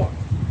 and 4.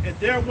 And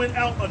there went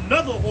out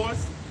another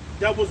horse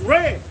that was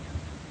red.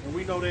 And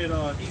we know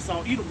that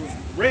Esau Edom was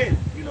red,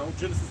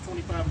 Genesis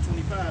 25 and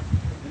 25.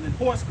 And then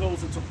horse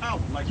goes into power,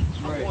 like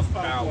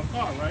horsepower for a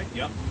car, right?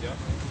 Yep.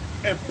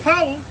 And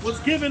power was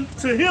given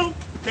to him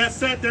that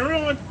sat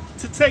thereon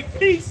to take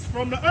peace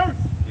from the earth.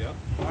 Yep.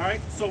 All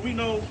right, so we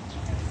know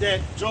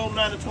that Job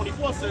 9 and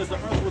 24 says the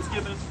earth was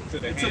given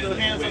into the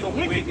hands of the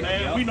wicked,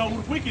 man. Yep. We know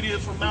who the wicked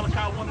is from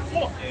Malachi 1 and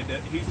 4. And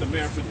he's the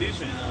man of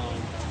perdition.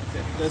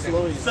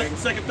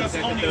 Second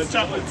Thessalonians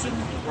chapter 2.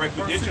 Right,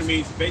 perdition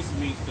basically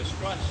means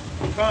destruction.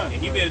 And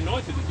he been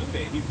anointed to do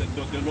that. He's the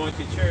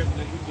anointed cherub. He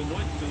was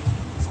anointed to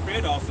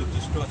spread also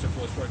destruction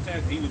for a short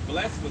time. He was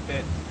blessed with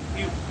that.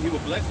 He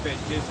was blessed with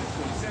that Genesis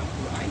 27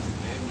 through Isaac,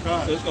 man.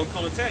 So it's going to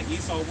come attack.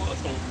 Esau was going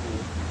to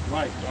rule.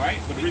 Right. All right.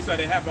 But the reason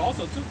that happened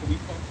also too, because we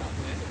fucked up,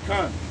 man.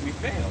 We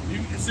failed.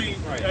 You see,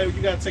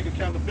 you got to take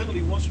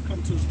accountability. Once you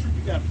come to the truth,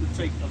 you got to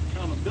take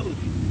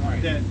accountability.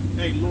 Right. That,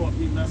 hey, Lord,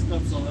 we messed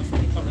up, so let's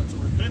come into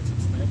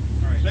repentance, man.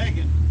 Right.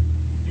 Begging,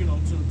 to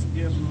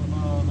be able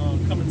to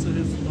come into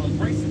His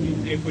grace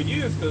again. And for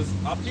years, because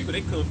our people,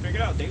 they couldn't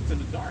figure out. They was in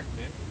the dark,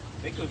 man.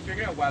 They couldn't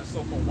figure out why the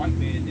so-called white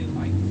man didn't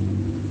like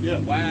them. Yeah.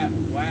 Why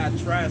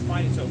tribes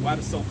fight each other? Why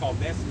the so-called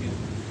Mexican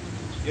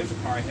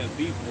Issachar had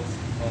beef with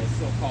a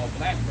so-called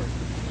black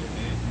person,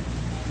 man?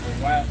 And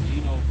why,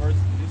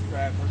 versus this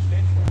tribe versus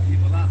that tribe?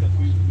 Because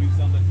we was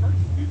under the curse.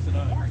 We was in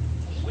the dark.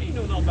 We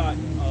didn't know about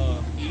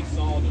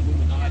Esau, the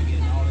Illuminati,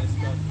 and all that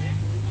stuff.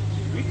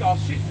 We thought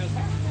shit just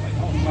happened. Like,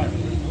 oh,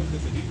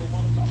 this is an evil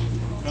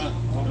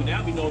motherfucker. But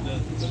now we know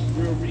the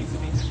real reason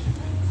behind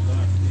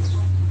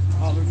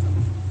it.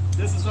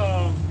 This is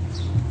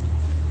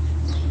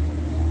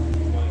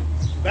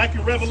back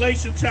in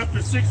Revelation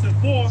chapter 6 and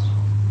 4,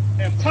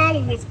 and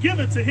power was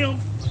given to him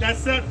that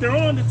sat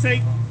thereon to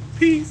take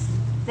peace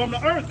from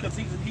the earth, because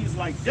he's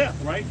like death,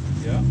 right?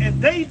 Yeah.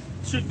 And they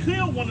should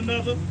kill one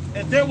another,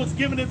 and there was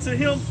given unto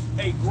him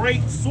a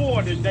great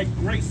sword, and that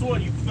great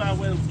sword you can find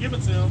where it was given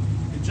to him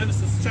in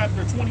Genesis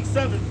chapter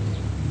 27,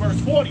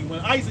 verse 40, when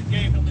Isaac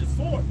gave him his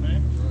sword,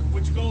 man,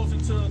 which goes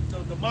into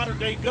the modern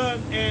day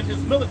gun and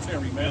his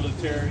military, man.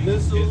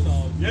 Missiles,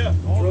 all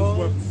drones, those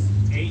weapons.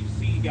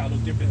 AC got those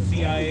different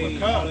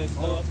CIA, all that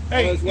stuff.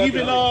 Hey,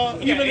 even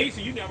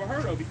AC you never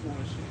heard of before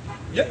and shit.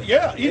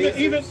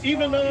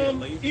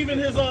 even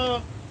his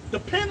the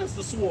pen is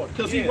the sword,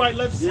 because he write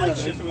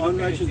legislation and all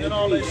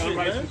that shit,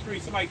 man.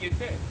 Somebody get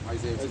that.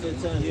 Isaiah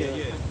 10.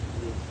 Yeah.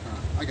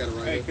 I got it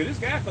right Hey, here. cause this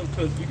guy,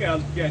 because you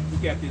got this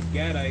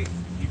guy that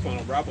he told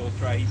him Robert was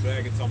try. He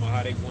bragging talking about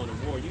how they won a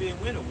war. You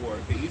didn't win a war.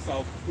 Because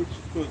Esau put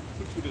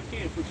you to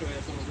 10, put your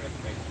ass on the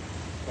resume.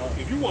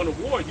 If you won a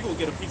war, you gonna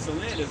get a piece of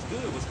land that's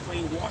good with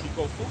clean water, you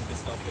grow food and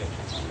stuff there.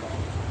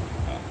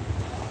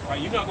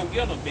 Right, you're not gonna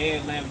get on a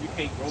bad land where you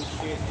can't grow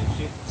shit and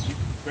shit. You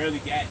barely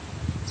got.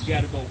 You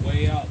got to go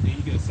way out. Then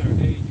you get a certain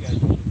age. You got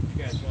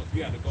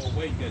to go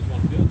away. You got to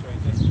join the military.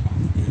 That's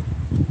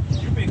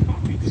impossible. You've been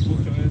conquered. Just put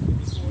your ass with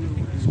the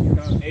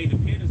sword. Hey, the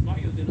pen is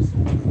mightier than the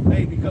sword.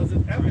 Hey, because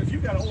if you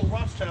got an old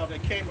Rothschild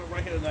that came up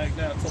right here like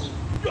now and told him,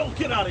 yo,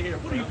 get out of here.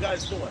 What are you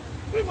guys doing?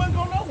 We wouldn't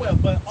go nowhere.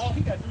 But all he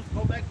got to do is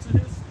go back to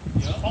his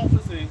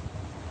office and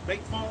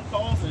make phone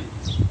calls and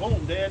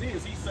boom, there it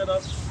is. He set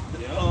up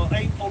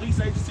 8 police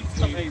agencies.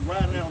 Hey,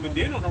 right around. But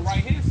then on the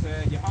right hand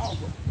side, Yahweh,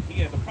 he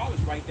had the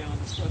prophets write down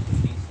the stuff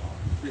that Esau.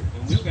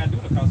 And we don't got to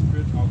do the cause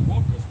spiritual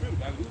warfare.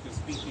 Spiritual, we just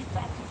speak these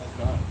prophecies.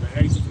 The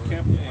Gms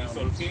Camp. So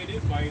the pen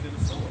is mightier than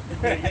the sword.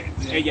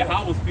 And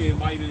Yahweh's pen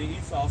mightier than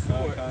Esau's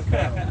sword.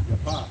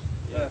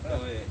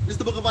 This is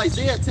the book of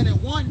Isaiah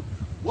 10:1.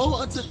 Woe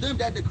unto them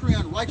that decree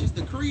unrighteous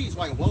decrees.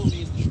 Right, woe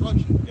means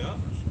destruction. Yeah.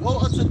 Woe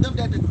unto them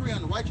that decree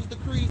unrighteous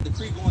decrees,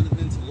 decree going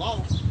into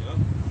law.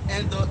 Yeah.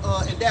 And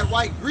that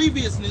right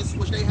grievousness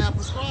which they have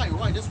prescribed.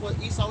 Right, that's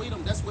what Esau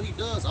Edom, that's what he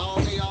does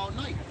all day, all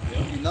night.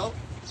 Yeah. You know,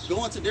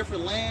 go into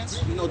different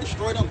lands, you know,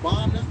 destroy them,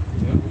 bomb them,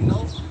 you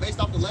know, based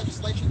off the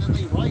legislation that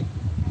they write.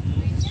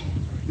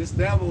 This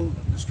devil,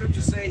 the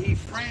scriptures say he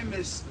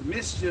frameth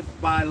mischief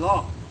by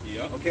law.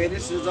 Yep. Okay,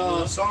 this is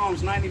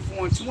Psalms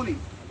 94:20.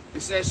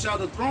 It says, shall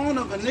the throne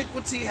of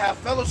iniquity have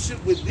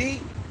fellowship with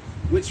thee,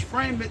 which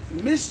frameth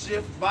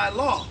mischief by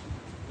law?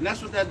 And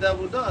that's what that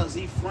devil does.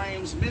 He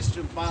frames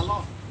mischief by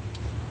law.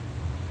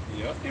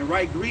 Yep. And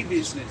right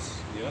grievousness.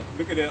 Yeah.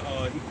 Look at that.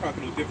 He's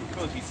talking to different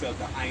countries. He sells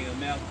the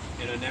IMF,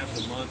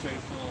 International Monetary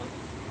Fund.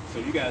 So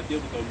you got to deal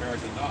with the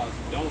American dollars.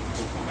 You don't,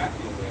 you come back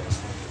to your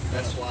ass.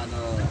 That's why,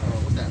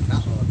 what's that,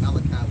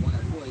 Malachi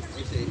 1:4,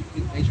 they say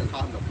they should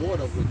call him the board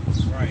of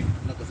wickedness. Right. You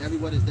know, because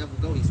everywhere this devil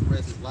go, he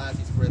spreads his lies,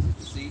 he spreads his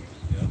deceit.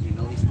 Yeah. You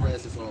know, he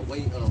spreads his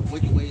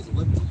wicked ways of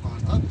living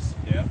upon others.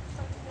 Yeah.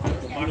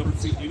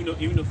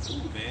 Even the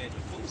food, man.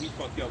 The food, he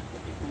fucked up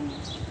with the food.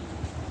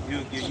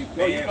 He'll give you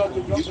bad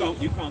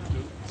food. You come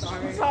through.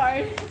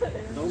 Sorry.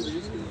 You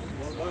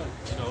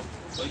know.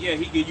 But yeah,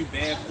 he give you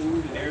bad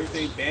food and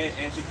everything, bad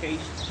education.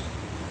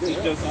 He's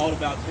just all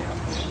about that, man.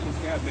 This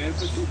guy, man,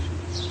 for you.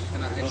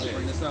 And I actually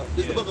bring this up.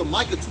 This is the book of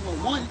Micah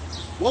 2:1.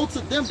 Woe to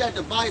them that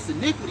devise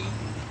iniquity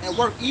and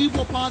work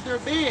evil upon their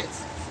beds.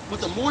 When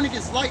the morning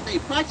is light, they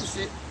practice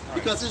it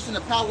because it's in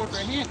the power of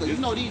their hand. Because you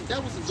know these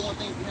devils is doing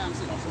things behind the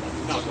scenes.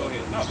 No, go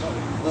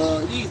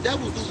ahead. These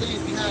devils do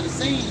things behind the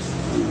scenes.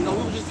 You know,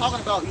 we were just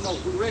talking about, you know,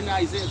 we read in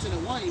Isaiah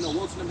 10:1, you know,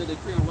 woe to them that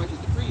decree unrighteous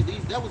decrees.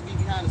 These devils be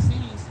behind the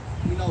scenes,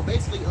 you know,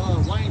 basically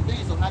writing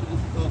things on how to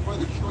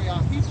further destroy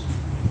our people.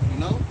 You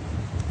know?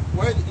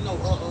 Where, you know,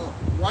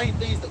 writing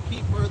things that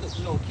keep further,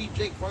 you know, keep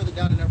Jake further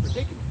down in their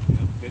predicament.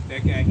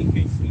 That guy, he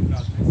can't sleep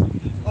out there.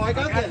 Oh, I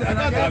got that.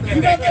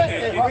 You got that.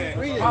 Hey,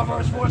 read it.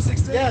 Proverbs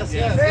 4:16. Yes.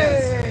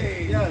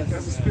 Yes.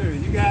 That's the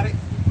spirit. You got it.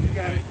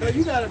 No,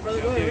 you got it, brother.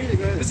 Go ahead, read it.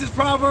 Go ahead. This is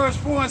Proverbs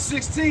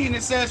 4:16.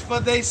 It says, for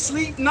they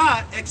sleep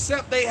not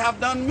except they have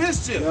done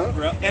mischief.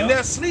 Yeah. And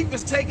their sleep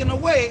is taken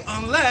away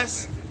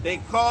unless they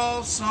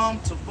cause some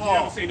to You fall.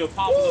 ever seen the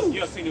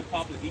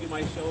popular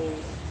Edomite shows?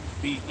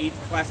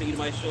 Classic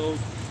Edomite shows?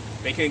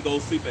 They can't go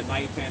sleep at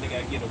night time. They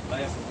gotta get a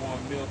glass of warm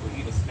milk or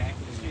eat a snack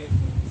and shit.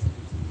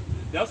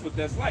 That's what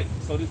that's like.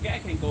 So this guy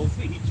can't go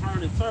sleep. He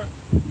turned and turned.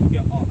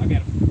 Yeah, I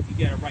got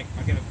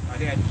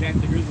Jack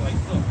the Israelite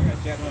stuff. I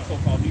got Jack the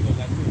so-called Negro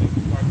like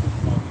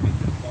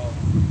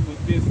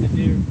with this and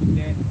there, with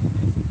that.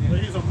 But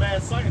he's a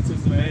mad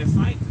scientist, man. Mad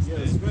scientist. Yeah,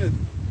 man. Smith.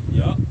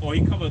 Yeah. Or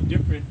he come with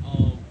different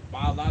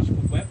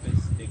biological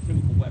weapons and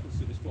chemical weapons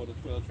to destroy the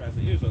 12 tribes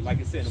of Israel. Like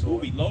I said in the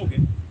movie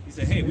Logan, he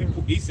said, hey,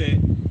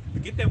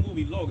 forget that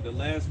movie Logan, the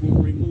last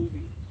Wolverine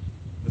movie,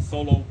 the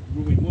solo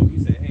Wolverine movie.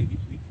 He said, hey,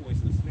 we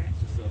poison the snatch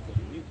and stuff for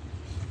the mutants.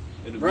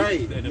 And the Right,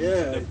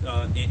 mutants,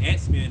 and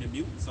X-Men and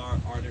mutants are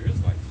the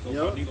Israelites. So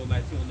Yep. Negro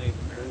Latino Native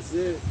Americans. That's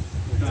it.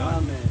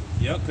 Man.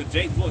 Yeah, because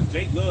Jake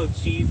loves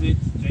Cheez-Its,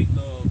 Jake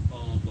loves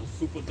those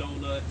super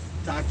donuts,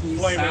 Takis.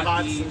 Flaming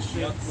Hots Takis, and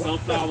shit. yep,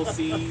 sunflower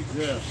seeds,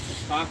 Yeah.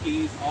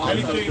 Takis, all that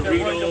stuff, Anything that run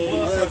your Doritos,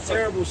 blood. All that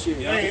terrible shit.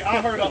 yeah. Hey,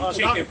 I heard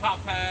chicken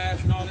pot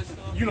pies and all that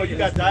stuff. you know, you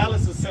got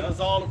dialysis centers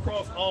all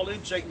across, all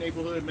in Jake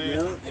neighborhood,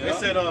 man. Yeah. They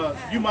said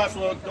you might as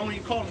well don't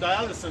even call them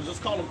dialysis centers,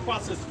 just call them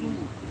processed food.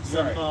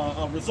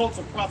 Right. Results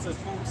of processed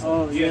food.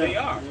 Oh, Yeah, yeah. they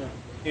are. Yeah.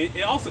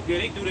 It also,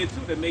 they do that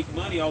too. They make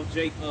money off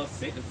Jake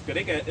sickness. Cause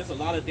there's a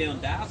lot of damn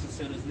dialysis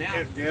centers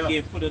now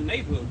getting put in the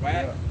neighborhood,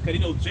 right? Yeah. Cause you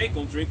know Jake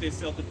gonna drink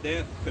themselves to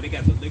death. Cause they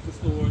got the liquor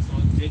stores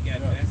on. Jake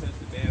got access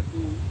to bad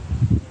food,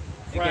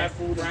 they Fried got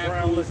food and fried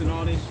brown foods and liquor.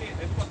 all that shit.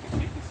 That fucking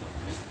shit is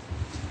something.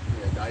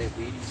 Yeah,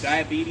 diabetes.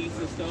 Diabetes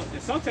and stuff.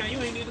 And sometimes you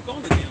ain't need to go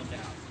to damn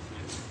dialysis,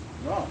 man.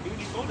 No. Even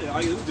if you go there,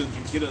 all you do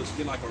is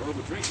get like a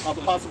herbal drink.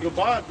 Apostle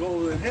Goodbye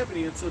goes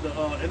heavily into the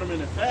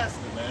intermittent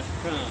fasting, man.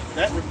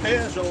 That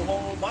repairs your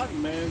whole body,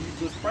 man. You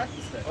just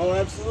practice that. Oh,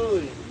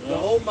 absolutely. The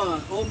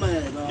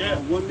OMAD, Yeah.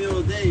 1 meal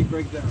a day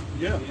breakdown.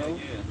 Yeah.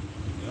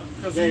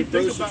 Because Yeah, you brothers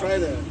think should about try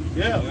that.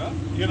 Yeah.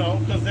 You know,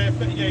 because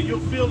you'll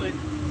feel it.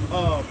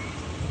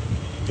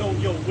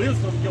 Your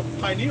wisdom, your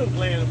pineal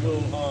gland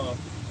will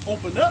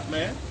open up,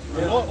 man.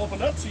 The Lord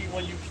open up to you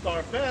when you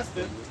start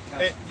fasting.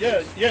 And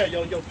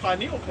your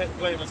pineal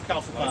gland is Like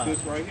calcified.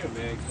 this right here,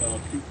 man.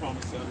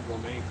 Cucumber, celery,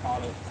 romaine,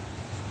 collard,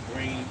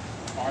 greens,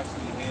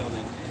 parsley, hell,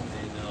 and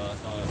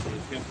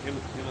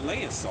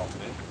Himalayan salt,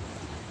 man.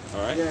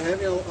 All right. Yeah,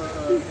 having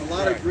a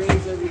lot of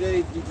greens every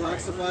day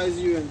detoxifies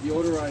you and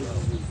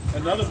deodorizes you.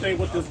 Another thing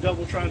what this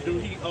devil trying to do,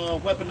 he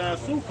weaponized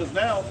food, because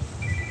now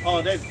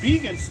that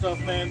vegan stuff,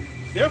 man,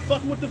 they're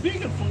fucking with the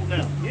vegan food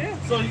now. Yeah.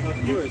 So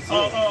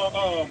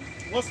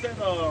what's that?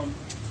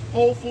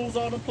 Whole Foods,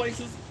 all them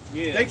places.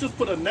 Yeah. They just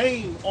put a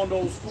name on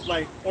those food,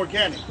 like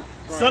organic.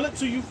 Right. Sell it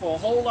to you for a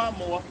whole lot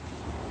more,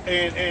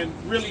 and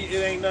really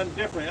it ain't nothing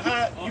different.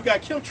 You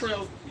got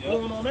chemtrails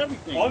going on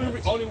everything.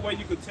 Only way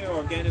you could tell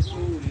organic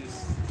food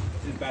is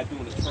by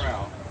doing a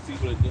trial. See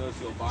what it does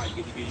to your body.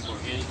 Give you more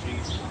energy.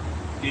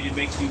 Did it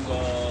make you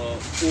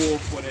full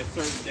for that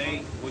certain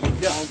day when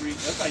you're hungry?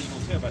 That's how you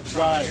gonna tell about the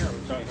trial and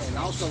error. And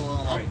also,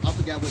 I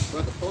forgot which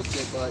brother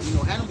posted, but you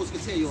know, animals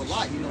can tell you a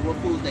lot. You know what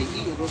foods they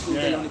eat and what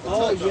foods they don't even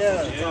touch. You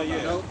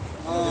know,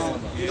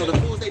 you know the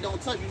foods they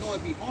don't touch. You know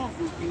it'd be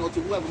harmful. You know to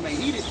whoever may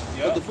eat it.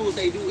 But the foods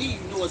they do eat,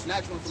 you know it's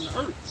natural from the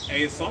earth.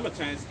 Hey, in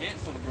summertime, it's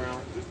ants on the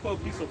ground. Just put a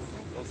piece of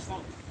fruit or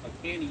something, a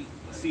candy.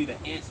 See the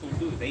ants gonna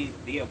do it.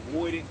 They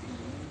avoid it.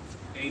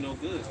 Ain't no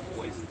good. It's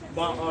poison.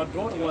 My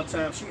daughter one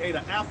time, she ate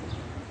an apple.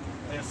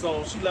 And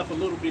so she left a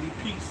little bitty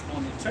piece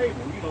on the table,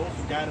 you know,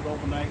 forgot it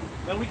overnight.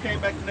 Then we came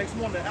back the next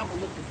morning, the apple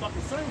looked the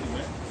fucking same,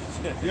 man.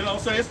 You know what I'm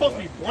saying? It's supposed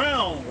to be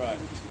brown,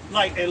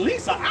 like at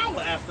least an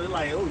hour after,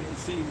 like, oh, you can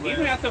see.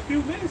 Even after a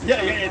few minutes.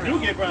 Yeah, it do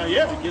get brown.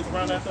 Yeah, it gets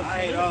brown after a few I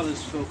ate minutes. all this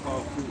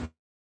so-called food.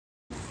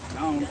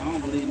 I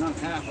don't believe not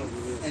half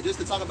of it. And just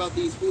to talk about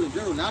these food in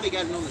general, now they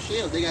got it on the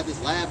shelves. They got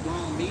this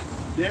lab-grown meat.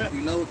 Yeah.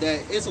 You know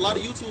that it's a lot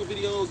of YouTube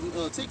videos,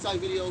 TikTok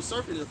videos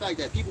surfing the fact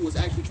that people was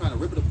actually trying to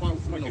rip it apart.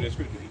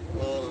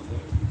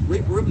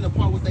 Ripping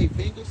apart with their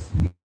fingers.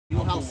 You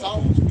know how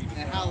soft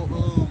and how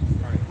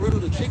brittle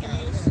the chicken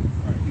is.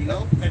 You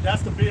know. And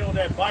that's the bill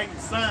that Biden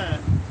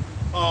signed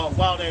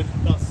while that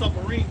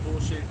submarine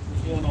bullshit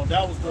was going on.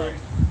 That was the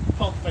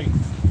pump fake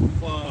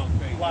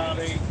while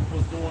they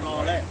was doing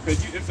all that.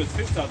 Because it's a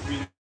TikTok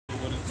video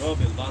when his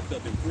brother is locked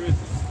up in prison.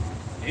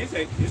 And it's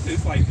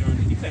like during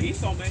he said he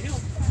saw man him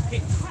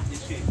getting hot and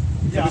shit.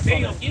 Yeah, the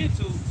thing I'm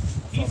into,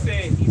 he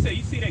said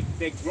you see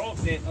that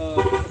growth that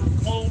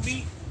clone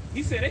meat.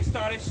 He said they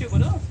started shit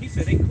with us. He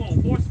said they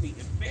clone horse meat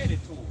and fed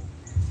it to them.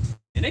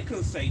 And they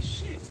couldn't say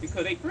shit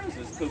because they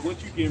prisoners. Because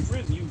once you get in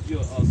prison,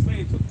 you're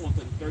slave to the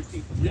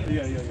 13th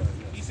amendment. Yeah.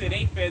 He said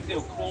they fed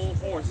them clone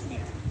horse meat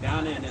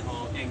down in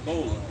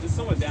Angola. Just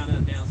somewhere down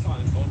south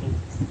Angola.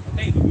 I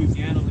think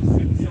Louisiana,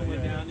 Mississippi, somewhere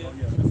down there.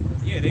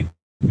 Yeah, they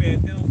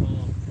fed them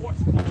clone horse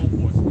meat.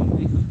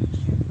 They couldn't do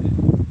shit with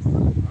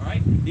that. All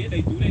right? Then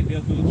they do that.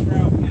 They'll do a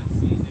trial for them,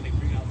 and then they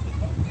bring out the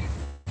public.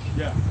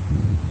 Yeah.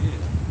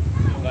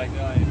 Like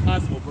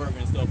Impossible Burger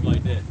and stuff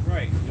like that.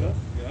 Right.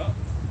 Yeah.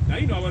 Now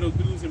you know why those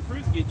dudes in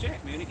prison get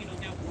jacked, man. They get no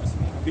damn horse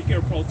meat. Be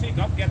careful, protein.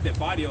 I forgot that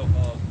body of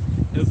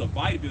there's a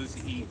bodybuilder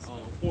he eat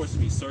horse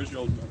meat. Serge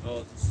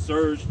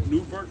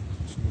Newbert.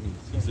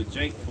 He's a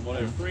Jake from one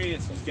of their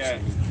friends. He's got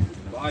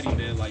body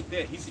man like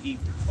that. He used to eat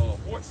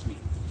horse meat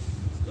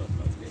stuff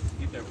like that.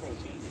 Get that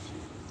protein and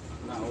shit.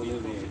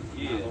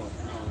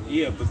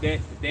 Yeah, but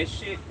that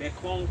shit, that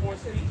clone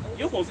horse meat,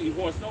 you're supposed to eat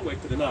horse no way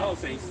because the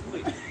house ain't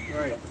split.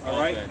 Right. All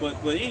right.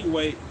 But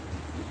anyway,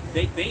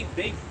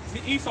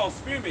 Esau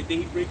experiment. Then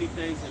he bring these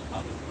things in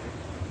public.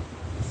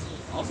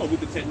 Also with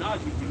the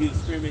technology, he'll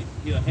experiment.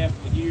 He'll have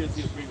for years.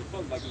 He'll bring it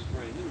public like it's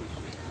brand new.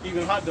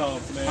 Even hot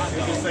dogs, man. They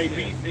can say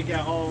beef. They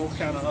got all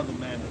kind of other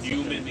manners.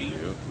 Human meat.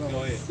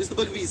 Go ahead. This is the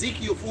book of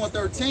Ezekiel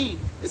 4:13.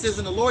 It says,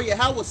 "And the Lord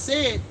Yahweh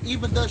said,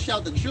 even thus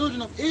shall the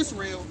children of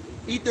Israel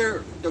eat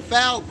the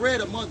foul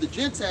bread among the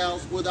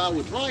Gentiles, whether I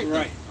would dry them."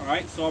 Right. All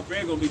right. So our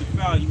bread gonna be the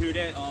foul. You hear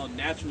that?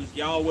 Naturals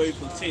Yahweh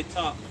from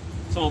TikTok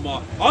talking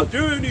about. I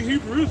dare any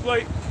Hebrew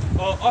Israelite.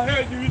 I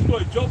had the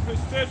Israelite jump in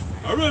statue.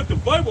 I read the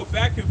Bible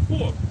back and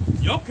forth.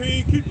 Y'all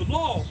can't keep the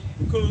law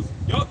because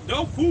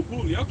y'all food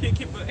bully. Y'all can't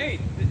keep it. Hey,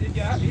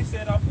 he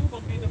said our food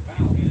gonna be the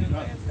foul in the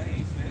last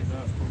days, man.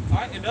 All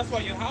right, and that's why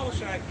Yahweh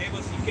gave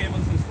us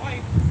his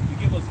life to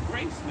give us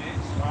grace, man.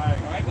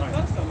 Right.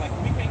 Because stuff like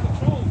we can't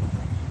control.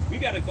 We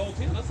gotta go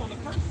to him. That's on the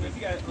curse. If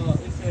you got it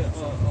said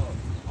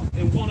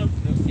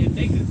in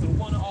Nathan,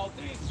 one of all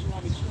things,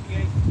 Deuteronomy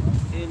 28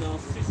 and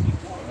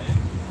 64, man.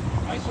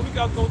 All right, so we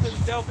gotta go to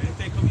the devil and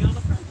they come on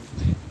the curse,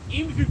 man.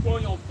 Even if you grow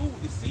your own food,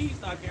 the seed's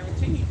not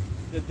guaranteed.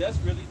 That's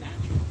really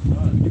natural.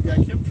 You got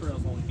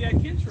chemtrails on it. You got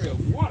chemtrails,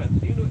 water.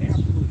 You know,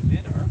 absolutely,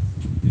 man. The earth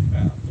is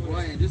foul.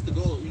 Right, and just to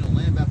go,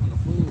 land back on the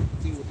food,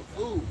 continue with the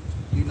food,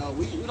 we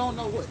don't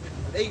know what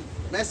they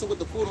messing with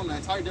the food on an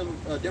entirely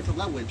different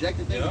level,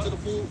 injecting things Yeah. into the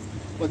food.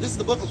 But this is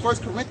the book of 1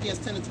 Corinthians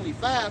 10 and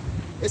 25.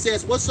 It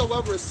says,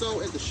 whatsoever is so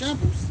in the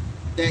shambles,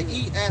 that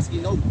eat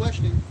asking no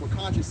question for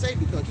conscience sake,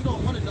 because you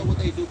don't want to know what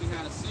they do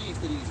behind the scenes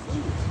to these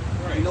foods.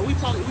 Right. You know, we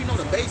know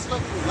the base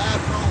level, lab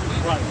grown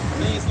meat, Right.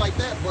 things like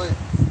that, but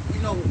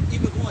you know,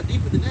 even going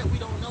deeper than that, we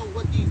don't know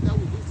what these that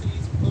will do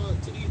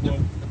to these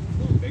different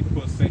foods. They could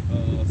put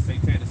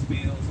satanic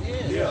spells on Yeah.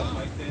 it, Yeah. stuff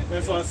like that.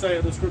 That's why I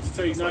say the scripture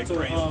tell you It's not like to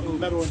brain food.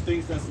 meddle in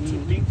things that's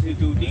too deep. It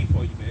do deep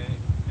for you, man.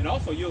 And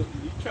also, you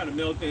trying to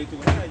melt things to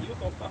high, you'll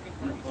go fucking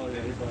crazy. Oh, yeah, man.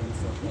 everybody and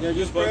stuff. Yeah,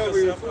 just Fuck pray over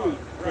your yourself food.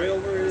 up. Pray Right.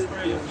 over Just it.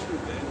 pray your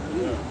food,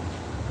 man.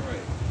 Yeah.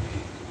 Right.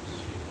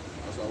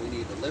 That's why we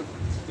need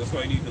deliverance. That's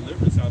why you need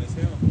deliverance out of this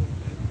hell, man.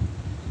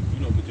 You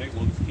know, but Jake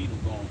wants his kingdom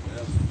going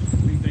forever.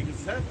 We think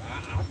it's heaven.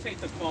 I'll take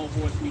the clone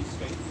horse meat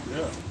steak.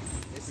 Yeah.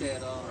 It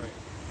said,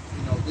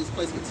 you know, this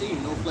place continue,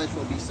 no flesh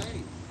will be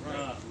saved.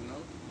 Right. You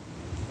know?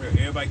 Where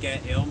everybody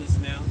got ailments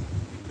now,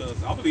 because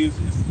I believe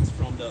it's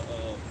from the,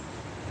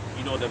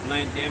 you know, the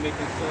pandemic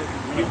and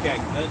stuff. People got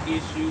gut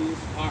issues,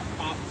 heart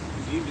pops,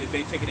 even if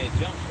they taking that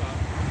jump shot.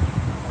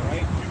 All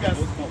right? You got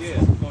Yeah,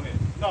 go ahead.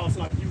 No, it's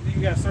like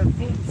you got certain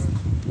foods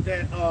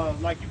that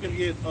like you can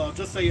get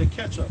just say a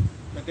ketchup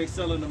that they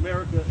sell in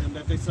America and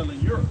that they sell in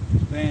Europe.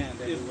 Banned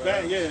It's everywhere.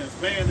 banned, yeah, it's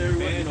banned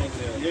everywhere. Man over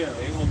there. Yeah.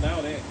 They ain't gonna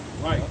allow that.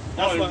 Right. Oh,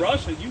 That's in why-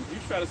 Russia, you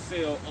try to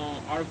sell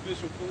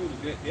artificial food,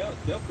 they'll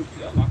lock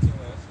your ass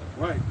up.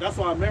 Right. That's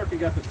why America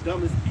got the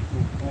dumbest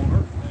people on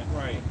earth, man.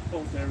 Right.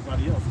 Opposed to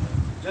everybody else,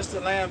 man. Just to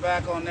land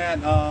back on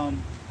that,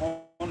 on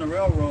the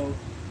railroad,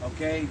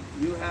 okay,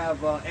 you have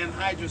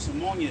anhydrous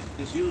ammonia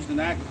that's used in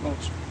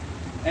agriculture.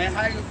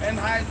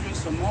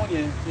 Anhydrous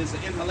ammonia is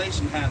an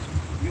inhalation hazard.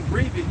 You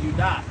breathe it, you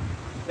die.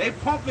 They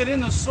pump it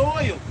in the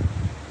soil.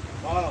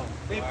 Wow.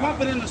 They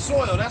pump it in the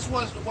soil. That's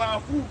where our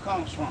food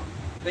comes from.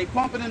 They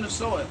pump it in the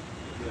soil.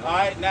 All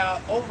right,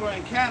 now over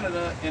in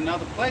Canada and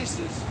other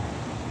places,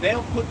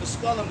 they'll put the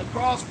skull and the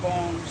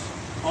crossbones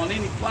on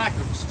any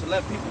placards to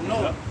let people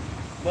know. Yep.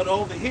 But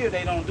over here,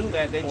 they don't do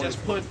that. They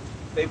just put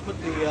the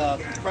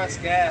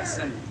compressed gas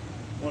and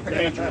Well,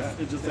 dangerous.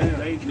 It's just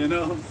dangerous. you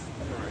know.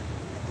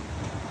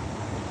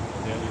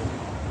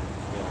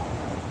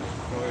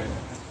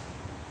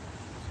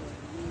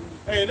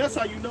 Hey, and that's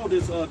how you know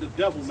this the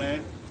devil,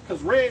 man.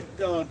 Because red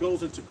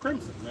goes into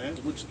crimson, man,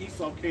 which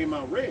Esau came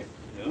out red.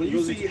 Yeah, When it you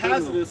goes see into criminal.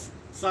 hazardous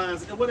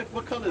signs, and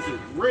what color is it?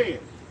 Red.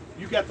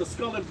 You got the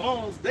skull and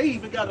bones. They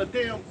even got a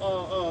damn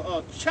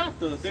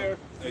chapter there,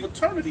 Hey,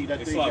 fraternity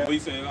that It's they like got. we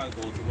say I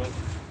go to what?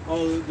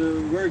 Oh,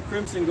 the word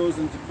crimson goes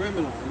into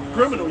criminal. You know,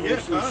 Criminal, so yeah,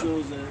 it huh?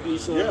 shows that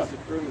Esau Yeah. is a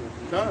criminal.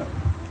 Huh.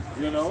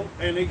 You know,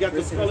 and they got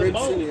the skull and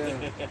Crimson,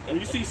 bones. yeah. When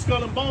you see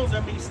skull and bones,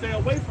 that means stay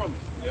away from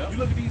it. Yeah. You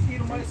look at these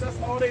Edomites, that's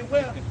all they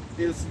wear.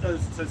 Is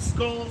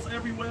skulls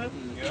everywhere,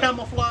 Yeah.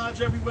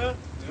 camouflage everywhere.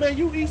 Man,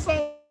 you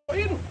Esau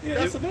Edom. Yeah,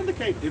 That's an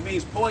indicator. It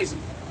means poison.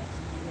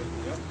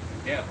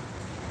 Yeah.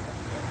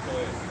 Go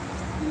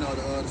ahead. You know,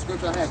 the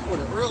scripture I had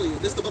quoted earlier,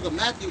 this is the book of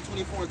Matthew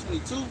 24 and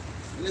 22.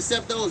 And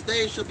except those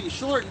days should be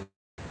shortened,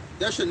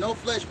 there should no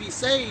flesh be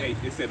saved. Hey,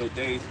 they said those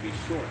days be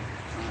short.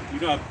 You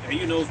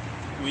know,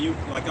 when you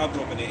like I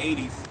grew up in the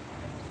 '80s,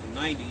 the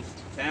 '90s,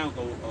 town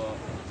go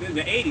in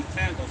the '80s,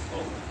 town goes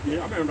slow. Yeah.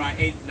 I remember around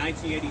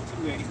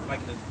 1982, 80, like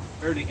the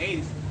early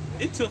 '80s.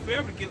 It took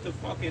forever to get the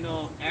fucking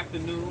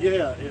afternoon.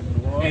 Yeah, it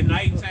was. At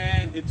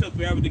nighttime, it took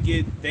forever to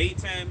get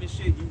daytime and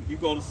shit. You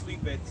go to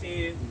sleep at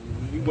 10,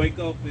 you wake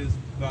up is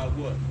about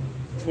what?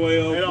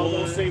 12. It 1.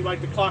 almost seemed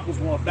like the clock was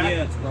going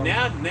Yeah, backwards, bro.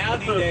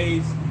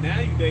 nowadays,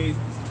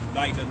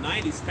 like the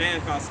 90s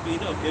time got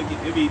speed up.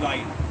 It'd be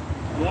like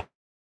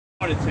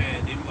morning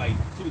time, then like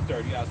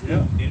 2:30 out school,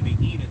 Yeah. then it'd be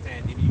evening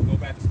time, then you go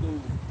back to school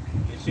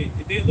and shit.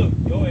 And then look,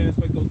 your ass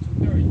wake up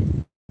 2:30,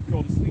 you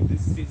go to sleep at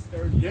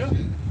 6:30. Yeah,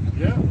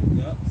 yeah.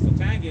 Yep. So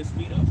time gets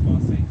speed up for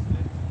our sakes,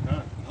 man.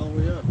 Huh. Oh,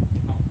 yeah.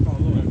 Oh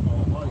Lord.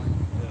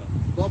 Yeah.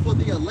 But for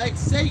the elect's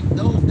sake,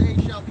 those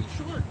days shall be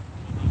short.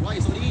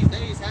 Right, so these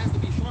days has to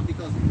be short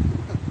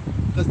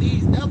because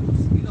these devils,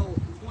 you know,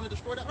 is going to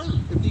destroy the earth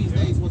if these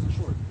days wasn't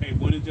short. Hey,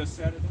 when is just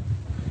Saturday?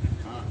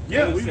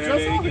 Yeah, Now we Saturday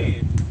just saw that.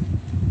 again.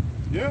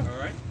 Yeah. All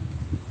right.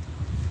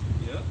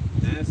 Yep.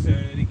 Now it's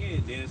Saturday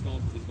again. Then it's gonna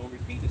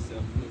repeat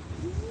itself.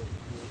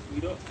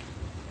 Speed up.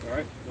 All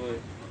right. Go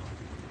ahead.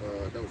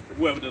 That was pretty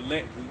Whoever the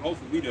elect,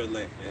 hopefully we the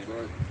elect.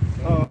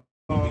 Man.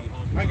 right.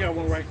 I got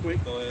one right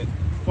quick. Go ahead.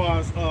 As far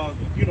as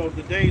you know,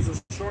 the days are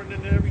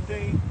shortening and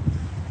everything.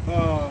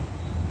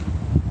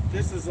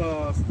 This is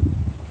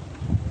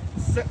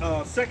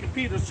 2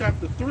 Peter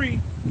chapter 3,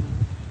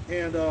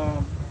 and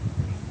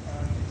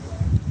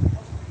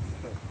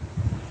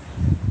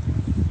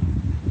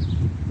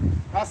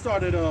I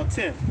started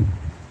 10.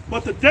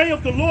 But the day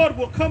of the Lord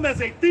will come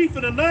as a thief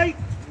in the night,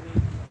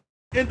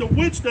 in the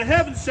which the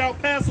heavens shall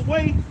pass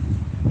away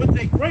with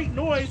a great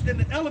noise, and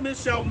the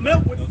elements shall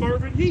melt with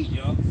fervent heat.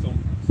 Yeah. So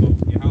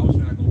your house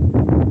should I go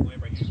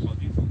right here? Because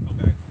Jesus will come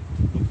back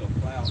with the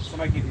cloud.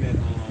 Somebody get that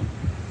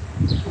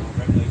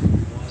Revelation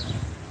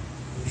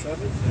 1.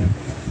 7?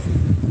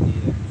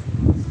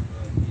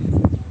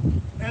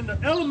 And the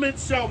elements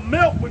elements shall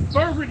melt with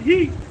fervent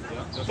heat.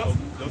 Yeah,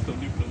 that's the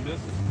nuclear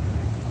missiles.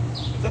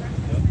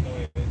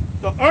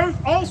 The earth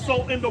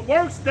also and the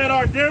works that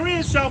are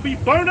therein shall be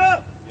burnt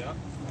up. Yeah.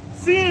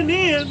 Seeing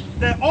then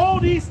that all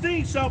these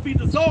things shall be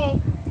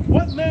dissolved,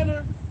 what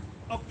manner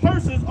of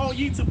persons ought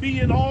ye to be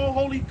in all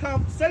holy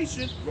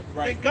conversation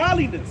and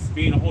godliness?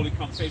 Be in a holy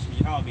conversation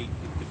with Yahweh,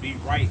 to be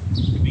right,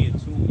 to be in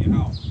tune with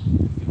Yahweh,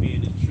 to be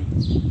in the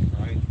truth,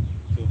 right?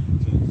 To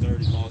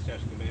observe the law,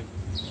 statutes,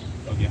 commandments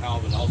of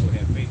Yahweh, and also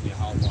have faith in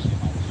Yahweh and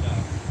Yahweh Shah.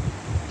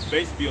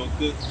 Basically on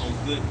good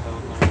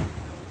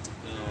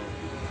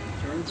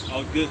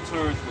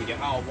terms with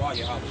Yahweh,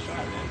 Yahweh Shah,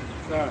 man.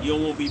 Right. You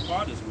don't want to be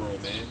part of this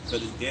world, man,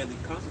 because it's deadly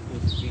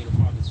consequences of being a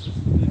part of this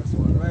system, man. That's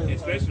right.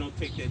 Especially don't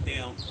take that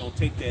down, don't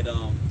take that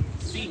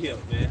C-hip,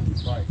 man.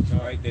 Right. All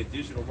right, that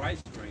digital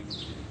rights string.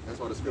 That's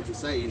why the scriptures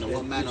say, you know,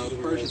 what manner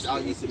of persons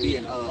ought ye to be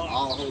in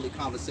all holy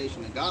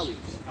conversation and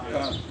godliness.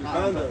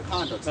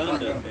 Conduct,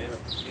 man.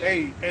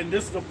 Hey, and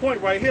this is the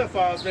point right here,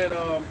 fathers, that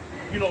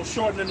you know,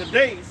 shortening the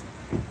days,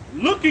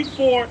 looking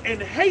for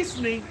and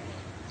hastening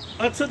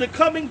unto the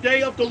coming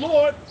day of the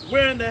Lord,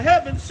 wherein the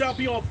heavens shall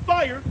be on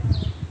fire,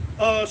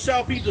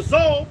 shall be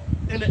dissolved,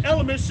 and the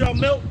elements shall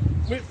melt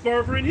with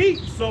fervent heat.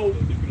 So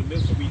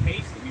we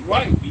hasten,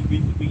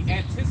 we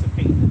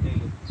anticipate the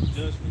day of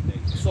judgment day.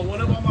 So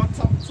whenever I'm out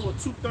talking to a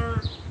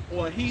two-third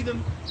or a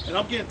heathen, and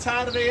I'm getting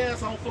tired of their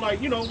ass, I don't feel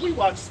like, you know, we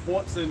watch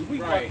sports and we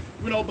watch,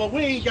 you know, but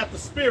we ain't got the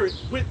spirit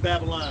with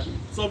Babylon.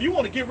 So if you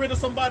want to get rid of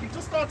somebody,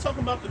 just start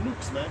talking about the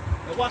nukes, man,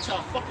 and watch how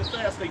fucking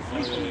fast they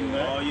flee from you,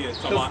 man. Oh yeah,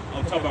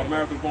 I'm talking about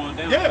America going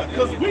down. Yeah,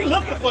 because we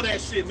looking for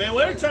that shit, man.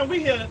 Well, every time we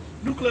hear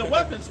nuclear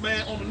weapons,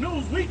 man, on the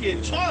news, we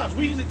get charged.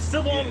 We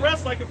civil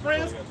unrest like in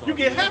France. You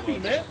get happy,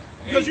 man.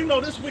 Because you know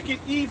this wicked,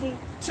 evil,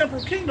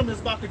 temporal kingdom is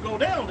about to go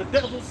down. The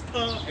devil's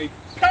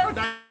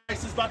paradise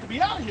is about to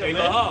be out here,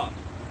 man.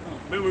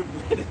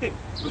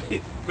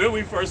 When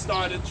we first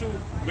started, too,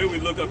 when we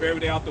look up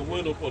every day out the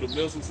window for the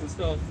missiles and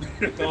stuff,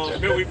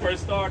 when we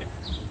first started,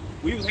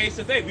 we was hating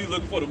today. We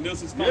looking for the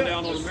missiles come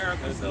down on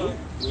America and stuff.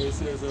 Where it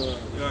says,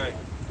 Right.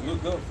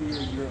 look up for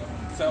your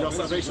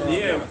salvation.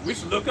 Yeah, we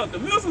should look up the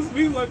missiles.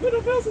 We like, what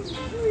the missiles?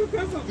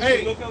 We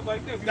should look up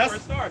like that. We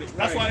first started.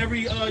 That's why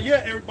every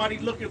year everybody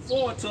looking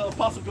forward to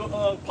Apostle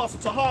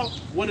Tahar.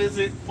 What is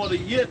it for the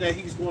year that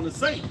he's going to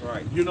say?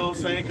 Right. You know what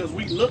I'm saying? Because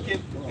we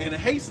looking and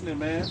hastening,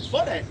 man,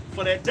 for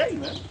that day,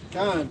 man.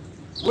 God.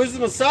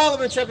 Wisdom of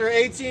Solomon, chapter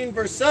 18,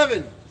 verse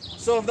 7.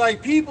 So of thy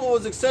people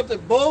was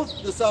accepted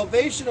both the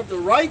salvation of the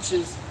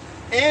righteous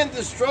and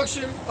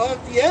destruction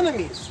of the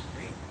enemies.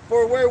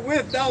 For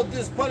wherewith thou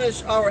didst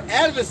punish our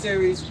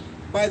adversaries,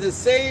 by the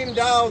same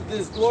thou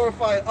didst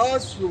glorify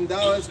us whom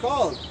thou hast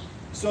called.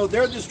 So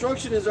their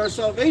destruction is our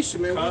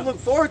salvation, man. We look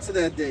forward to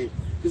that day.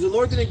 Because the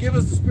Lord didn't give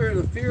us the spirit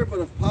of fear, but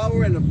of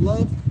power and of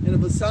love and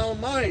of a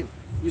sound mind.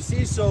 You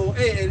see, so,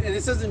 hey, and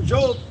it says in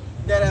Job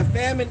that at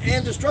famine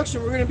and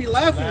destruction, we're going to be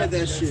laughing at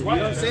that shit. Right,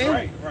 you know what I'm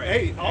saying? Right.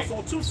 Hey,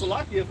 also too,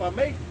 Salaki, if I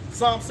may,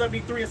 Psalm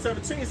 73 and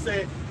 17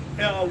 said,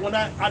 when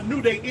I knew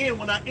they end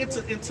when I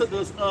entered into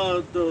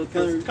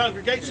the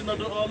congregation of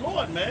the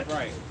Lord, man.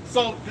 Right.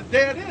 So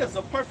there it is,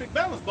 a perfect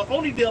balance. But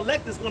only the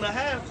elect is going to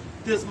have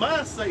this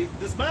mind state,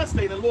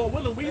 and Lord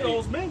willing, we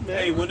those men, man.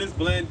 Hey, when this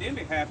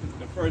pandemic happened,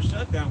 the first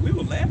shutdown, we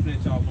were laughing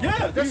at y'all.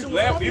 Yeah, that shit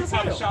was funny we as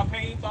popping hell.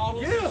 champagne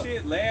bottles and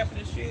shit, laughing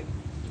and shit.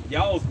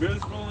 Y'all was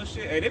miserable and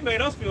shit. Hey, they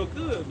made us feel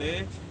good,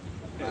 man.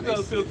 They made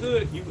us feel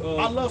good.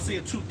 I love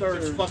seeing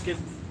two-thirds fucking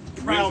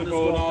proudness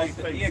on their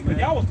face, yeah, because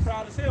y'all was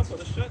proud as hell for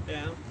the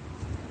shutdown.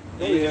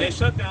 That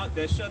shutdown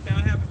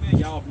happened, man.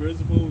 Y'all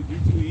miserable. You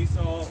two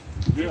Esau.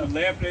 We were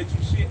laughing at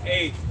you shit.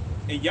 Hey,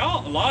 and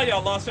y'all, a lot of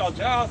y'all lost y'all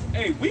jobs.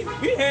 Hey, we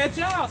had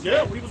jobs.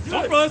 Yeah, man. we was good.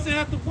 Some brothers didn't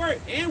have to work,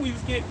 and we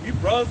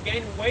brothers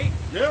gaining weight.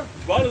 Yeah.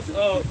 Brothers,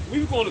 we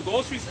were going to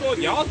grocery store.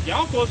 Y'all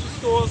grocery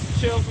stores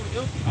shelves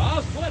were empty.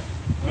 Ours what?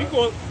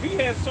 We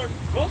had certain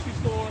grocery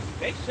stores.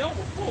 They shelves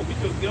were full. We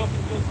just get up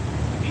and just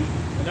eat.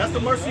 And that's the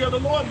mercy of the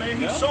Lord, man.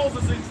 He shows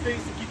us these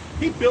things.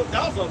 He built,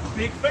 that was a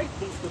big faith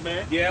booster,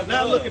 man. Yeah.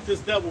 Now look at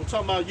this devil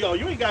talking about, yo,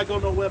 you ain't gotta go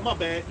nowhere, my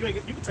bad. You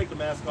can take the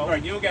mask off.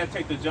 Right, you don't gotta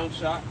take the jump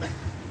shot.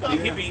 The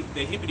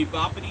hippity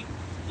boppity.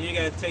 You ain't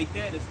gotta take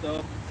that and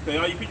stuff. Cause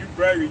all you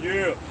bragging,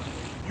 you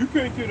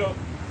can't get no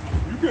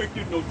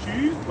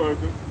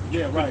cheeseburger.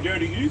 Yeah, right.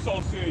 Dirty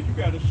Esau said you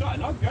got a shot,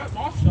 and I got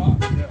my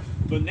shot. Yeah.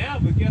 But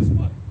guess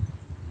what?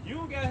 You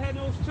don't gotta have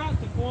no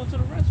shots to go into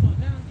the restaurant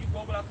now. You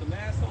go without the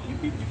mask on. You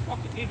people, you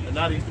fucking idiots. And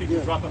now these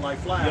people dropping like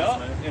flies,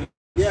 man. And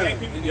same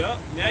people,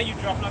 now you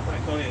dropping like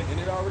flies. Go ahead. And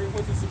it already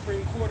went to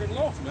Supreme Court and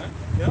lost, man.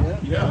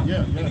 Yeah.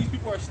 And these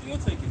people are still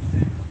taking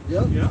it.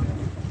 Yeah.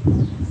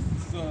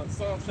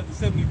 Psalm chapter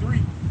 73,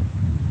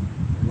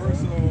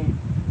 verse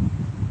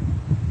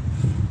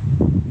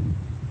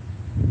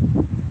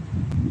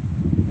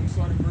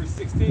verse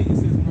 16. It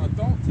says, when I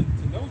thought to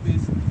know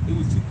this, it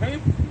was too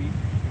painful for me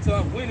until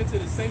I went into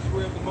the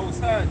sanctuary of the Most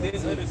High. Then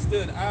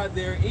understood I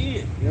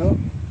therein. Yep.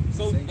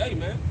 So, hey,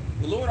 man,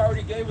 the Lord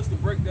already gave us the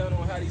breakdown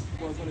on how these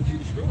people are going to be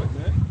destroyed,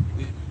 man.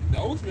 The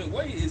ultimate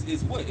way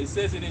is what? It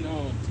says it in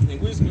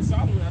Wisdom of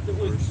Solomon, I think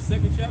it was the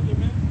 2nd chapter,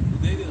 man.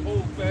 They that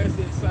hold fast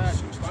inside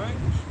you find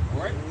you,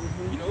 right?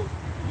 You know,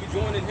 you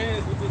joining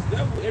hands with this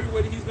devil,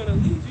 everywhere that he's gonna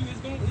lead you,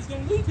 it's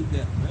gonna lead to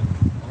death, man.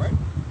 All right?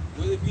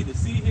 Whether it be to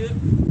see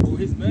him or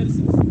his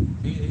medicines.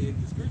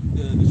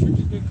 And the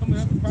scripture's been coming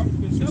out, the prophet's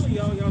been telling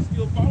y'all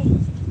still following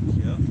this.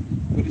 Yeah.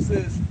 But it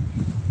says,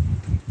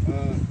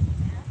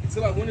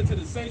 until I went into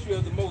the sanctuary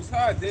of the Most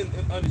High, then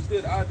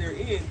understood I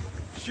therein,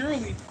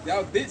 surely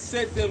thou didst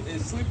set them in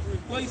slippery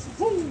places.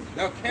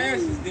 Thou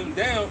castest them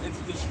down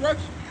into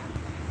destruction.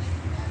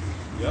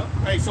 Yeah.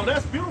 Hey, so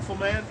that's beautiful,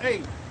 man.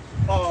 Hey,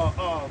 damn,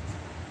 what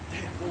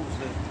was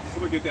that?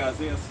 So we get to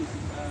Isaiah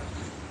 65.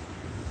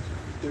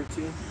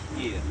 13.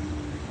 Yeah.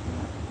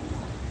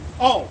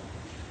 Oh,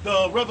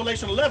 the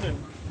Revelation 11,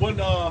 when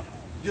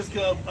just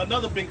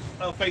another big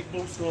faith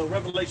boost,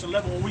 Revelation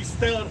 11, when we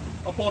stood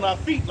upon our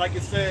feet, like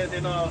it said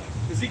in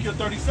Ezekiel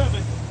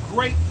 37,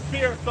 great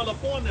fear fell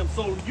upon them.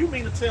 So you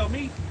mean to tell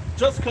me,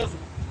 just because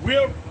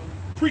we're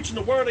preaching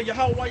the word of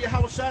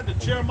Yahweh Shai, the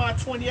Jeremiah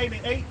 28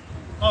 and 8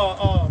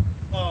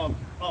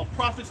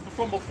 prophets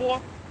from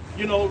before,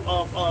 you know,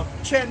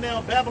 chanting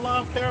down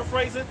Babylon,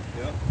 paraphrasing,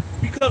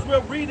 because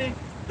we're reading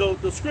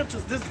the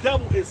scriptures, this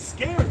devil is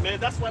scared, man.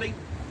 That's why they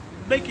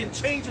making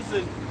changes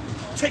and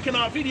taking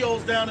our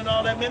videos down and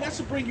all that, man. That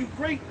should bring you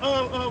great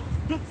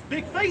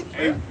big faith,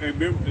 man. And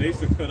remember, they used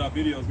to cut our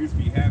videos, we used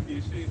to be happy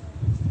and shit.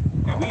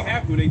 And we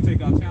happy when they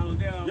take our channel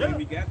down when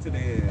we got to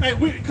there. Hey,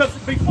 because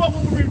before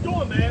what we were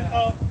doing,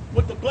 man,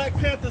 with the Black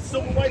Panthers,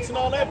 civil rights and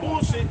all that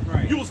bullshit,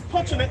 you was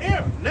punching the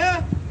air.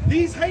 Now,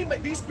 these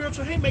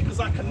spiritual haymakers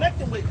are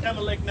connecting with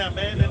Amalek now,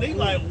 man, and they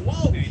like,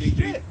 whoa,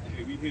 shit.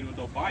 We hit with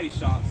no body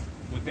shots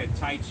with that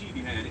Tai Chi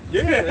behind it.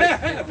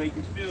 Yeah. Make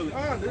you feel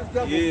it. This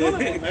devil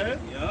feeling it, man.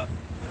 Yeah.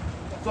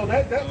 So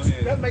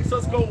that makes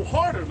us go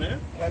harder,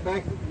 man. Right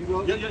back, you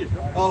go. Yeah.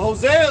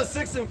 Hosea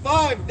 6 and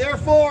 5.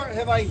 Therefore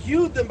have I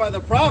hewed them by the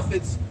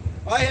prophets.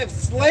 I have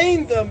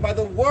slain them by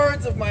the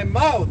words of my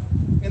mouth.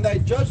 And thy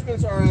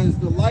judgments are as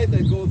the light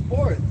that goeth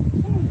forth.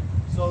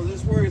 So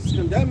this word is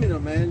condemning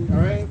them, man. All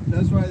right.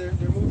 That's why they're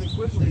moving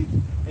quickly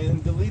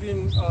and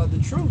deleting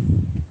the truth.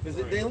 Because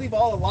they leave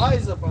all the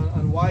lies up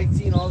on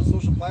YT and all the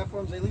social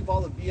platforms. They leave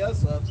all the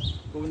BS up.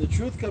 But when the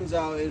truth comes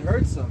out, it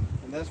hurts them.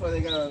 And that's why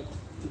they got to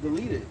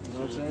delete it. You know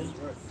what I'm saying?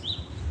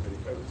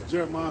 Right.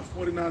 Jeremiah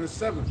 49 and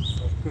 7.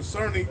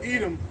 Concerning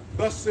Edom,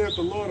 thus saith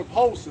the Lord of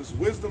hosts, is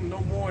wisdom no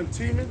more in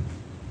Teman?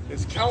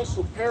 Is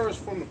counsel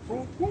perished from the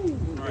proof?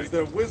 Is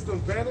their wisdom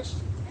vanished?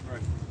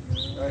 Right.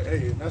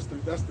 Hey, and that's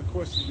the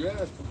question you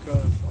ask,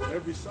 because on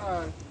every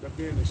side they're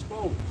being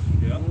exposed.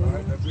 Yeah.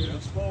 Right? They're being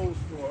exposed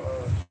for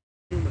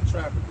human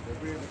trafficking.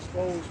 They're being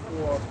exposed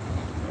for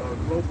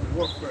global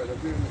warfare. They're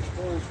being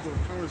exposed for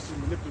currency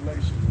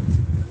manipulation,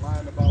 and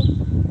lying about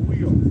who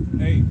we are.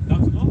 Hey, not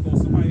too long ago,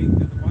 somebody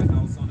at the White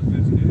House on the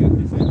bench,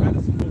 they said, I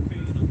had some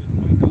cocaine up in the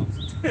White House.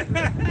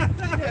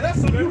 Yeah, that's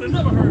something you would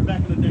have never heard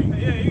back in the day.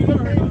 Yeah, you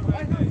never heard of the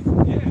White House.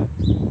 Yeah.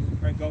 All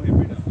right, go ahead,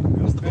 read that.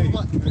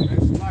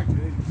 It's like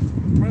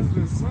the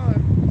president's son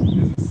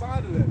is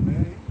inside of that,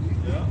 man. He's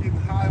getting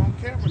high on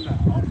camera now,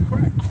 off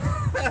crack.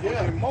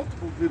 In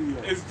multiple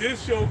videos. Is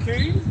this show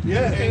king?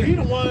 Yeah, and he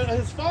the one,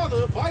 his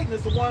father, Biden,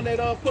 is the one that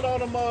put all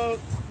them,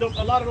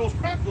 a lot of those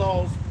crack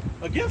laws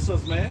against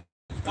us, man.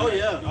 Oh,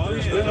 yeah. Oh,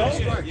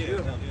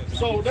 yeah.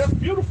 So that's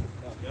beautiful.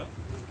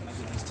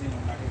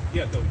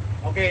 Yeah, go.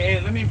 Okay,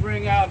 hey, let me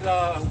bring out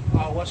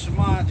what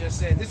Shaman just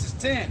said. This is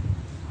 10.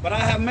 But I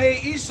have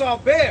made Esau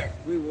bare.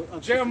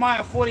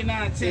 Jeremiah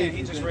 49 and 10.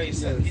 He just read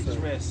 7. He just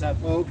read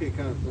 7. Oh, okay,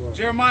 kind of.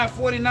 Jeremiah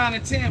 49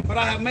 and 10. But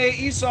I have made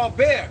Esau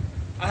bare.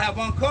 I have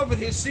uncovered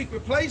his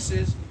secret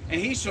places, and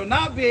he shall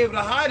not be able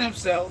to hide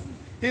himself.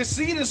 His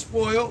seed is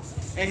spoiled,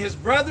 and his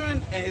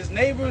brethren and his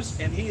neighbors,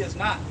 and he is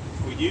not.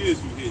 For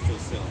years you hid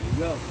yourself.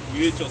 You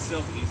hid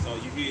yourself, Esau.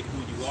 You hid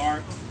who you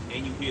are,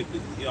 and you hid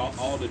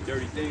all the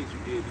dirty things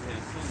you did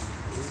behind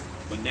sin.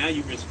 But now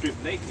you've been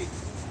stripped naked,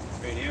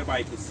 and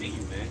everybody can see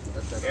you, man.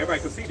 Everybody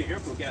can see the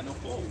emperor got no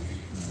clothes.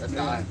 That's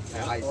not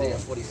Isaiah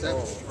 47.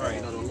 Right.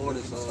 You know, the Lord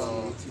is,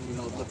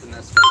 lifting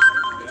that space,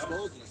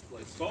 exposing this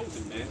place.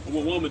 Exposing, man. And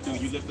what woman do?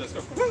 You lift that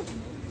skirt.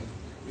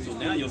 So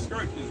now your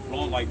skirt is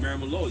blown like Mary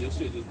Malone. Your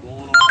shit is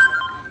blowing off.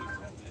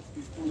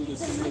 The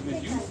sin of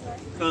his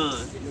youth.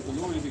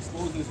 The Lord is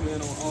exposing this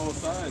man on all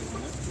sides,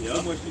 man. Yeah.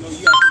 So much, you got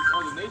these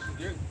other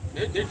nations,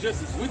 they're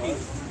just as wicked,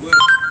 but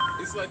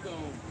it's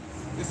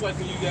like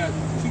when you got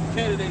two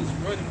candidates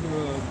running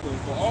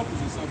for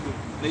office or something,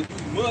 they do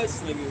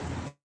mudslinging,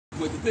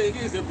 but the thing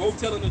is, they're both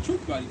telling the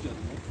truth about each other,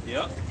 man.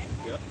 Yeah.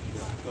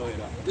 Go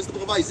ahead. This is the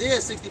book of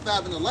Isaiah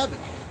 65 and 11.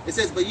 It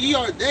says, but ye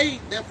are they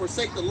that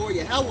forsake the Lord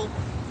Yahweh,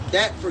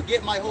 that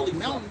forget my holy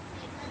mountain,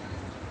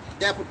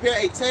 that prepare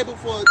a table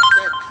for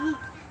that truth,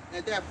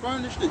 and that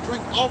furnish the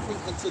drink offering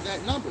unto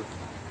that number.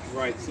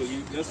 Right, so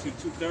that's your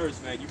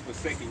 2/3, man. You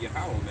forsaking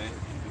Yahweh, man.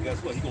 And guess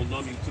what? He's gonna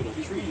numb you to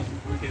those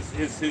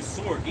troops. His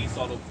sword,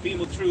 Esau, the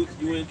FEMA troops,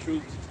 UN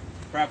troops,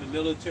 private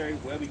military,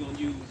 whatever you're gonna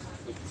use,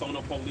 the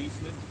sonar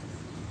policemen,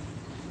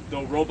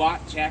 the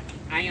robot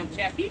I am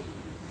Chappie,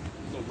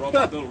 the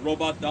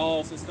robot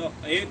dolls and stuff.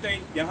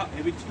 Everything,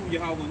 every tool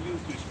Yahweh gonna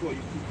use to destroy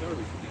your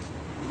 2/3.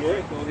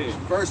 Yeah, go ahead.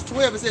 Verse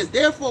 12, it says,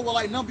 therefore will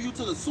I number you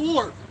to the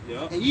sword,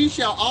 Yep. and ye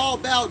shall all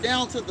bow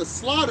down to the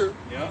slaughter,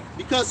 Yep.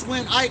 because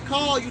when I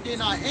called, you did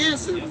not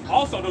answer. Yep.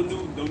 Also, the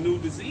new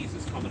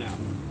diseases coming out,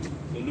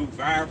 the new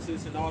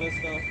viruses and all that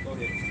stuff. Go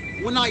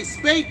ahead. When I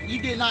spake,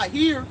 you did not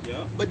hear,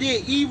 Yep. but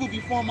did evil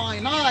before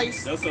mine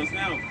eyes. That's us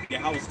now.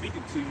 Yeah, I was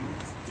speaking to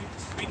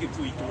you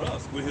through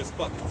us with his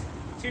puppets.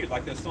 Tears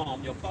like that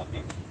song, your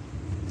puppet.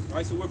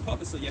 Right, so we're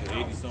puppets of your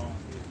house. song.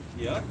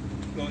 Yeah.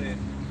 Go ahead.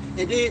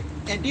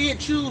 And did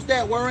choose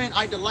that wherein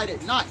I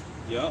delighted not.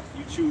 Yep.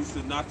 You choose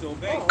to not to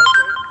obey. Oh, okay.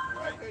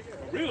 Right. Okay,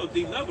 yeah. For real,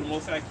 deep level, the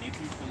Most High keep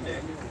you from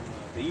that.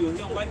 He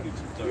don't like you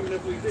too Even thorough.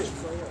 if we did.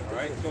 So, yeah. All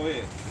right, go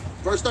ahead.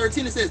 Verse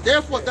 13, it says,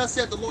 therefore thus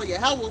saith the Lord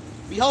Yahweh,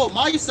 behold,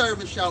 my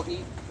servants shall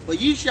eat, but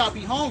ye shall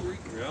be hungry.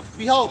 Yeah.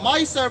 Behold,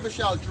 my servants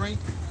shall drink,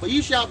 but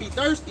ye shall be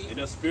thirsty. And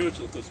that's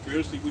spiritual, because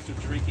spiritually we should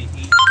drink and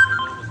eat and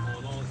know what's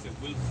going on.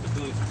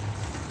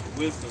 It's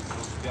wisdom,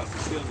 we got some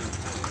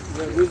feelings.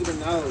 Yeah, wisdom and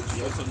knowledge.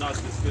 You also not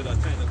just feel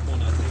that kind of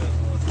point out there,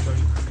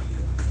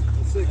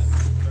 33, 6.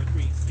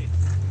 33, 6.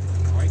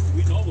 All right, so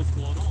we know what's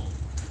going on.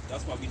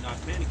 That's why we're not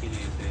panicking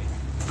anything.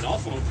 And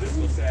also on the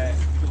physical side,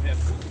 we don't have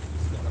food.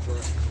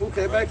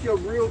 Okay, back here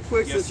real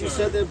quick Yes, since you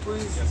sir. said that,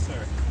 please. Yes,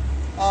 sir.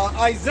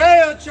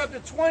 Isaiah chapter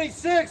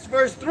 26,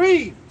 verse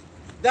 3.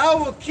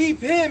 Thou wilt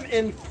keep him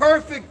in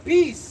perfect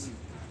peace,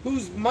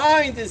 whose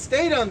mind is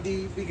stayed on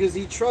thee, because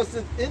he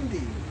trusteth in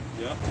thee.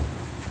 Yep.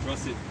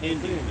 Trusted in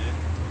him, man.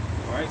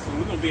 All right, so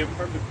we're going to be in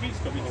perfect peace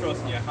because we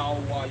trust in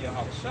Yahweh, Yahweh.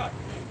 All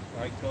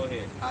right, go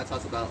ahead. I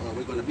talks about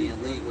we're going to be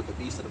in league with the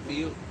beasts of the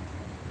field.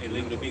 And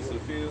leave the beast of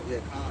the field. Yeah,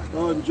 kind.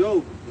 Oh, and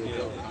Job.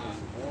 Yeah.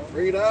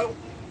 Bring it out.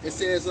 It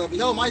says,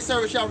 behold, my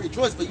servant shall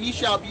rejoice, but ye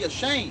shall be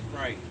ashamed.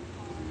 Right.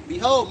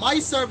 Behold, my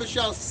servant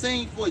shall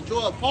sing for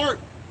joy of heart,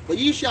 but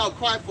ye shall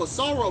cry for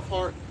sorrow of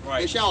heart,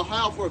 Right. and shall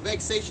howl for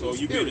vexation So of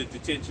you be in a spirit.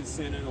 detention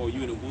center or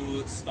you in the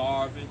woods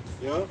starving.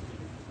 Yeah.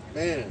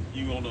 Man.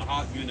 You on the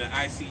you in the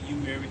ICU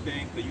and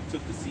everything because you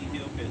took the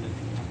C-hip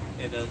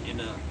in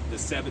the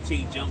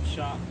 17 jump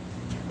shot.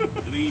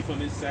 Bleed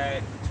from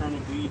inside, internal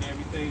bleed and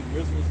everything.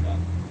 Miserable stuff.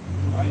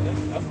 All right,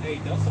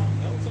 that's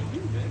on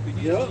you, man. We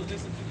need Yeah. to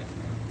listen to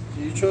that.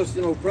 So you trust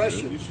in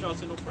oppression. You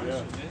trust in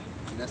oppression, man.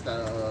 And that's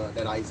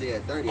that Isaiah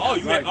 30. Oh,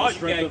 you Right, got the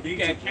strength of you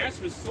got Egypt.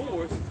 cancerous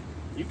sores.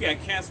 You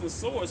got cancerous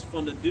sores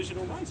from the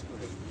digital rice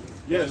bread.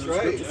 Yeah, That's the right.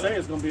 scripture Yeah. says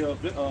it's going to be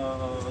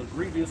a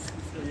grievous,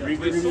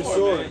 Grievous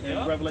sword, in man.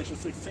 Yeah. Revelation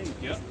 16.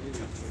 Yeah.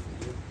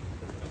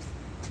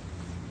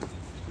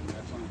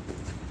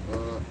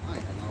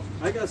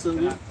 I got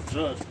something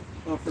Judge.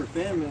 for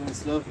famine and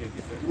stuff.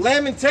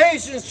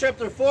 Lamentations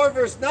chapter 4,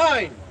 verse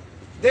 9.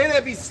 They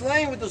that be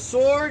slain with the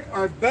sword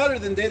are better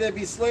than they that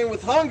be slain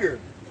with hunger.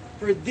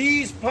 For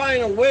these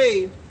pine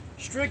away,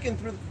 stricken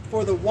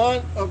for the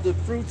want of the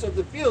fruits of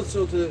the field.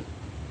 So to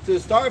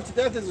starve to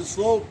death is a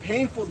slow,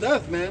 painful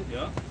death, man.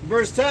 Yeah.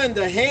 Verse 10,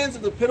 the hands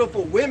of the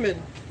pitiful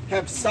women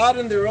have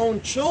sodden their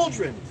own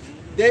children.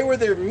 They were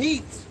their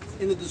meat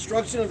in the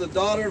destruction of the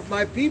daughter of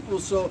my people.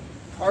 So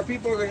our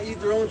people are going to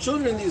eat their own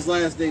children in these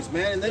last days,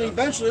 man. And then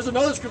eventually, there's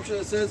another scripture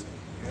that says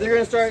they're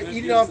going to start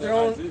eating off their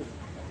own,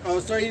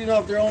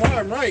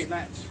 arm, right?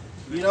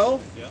 You know?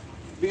 Yeah.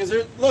 Because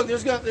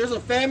there's a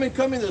famine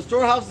coming. The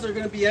storehouses are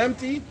going to be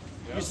empty.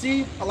 Yeah. You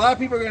see, a lot of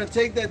people are going to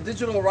take that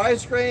digital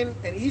rice grain,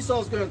 and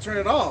Esau's going to turn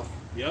it off.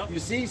 Yeah. You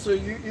see, so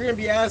you're going to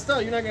be asked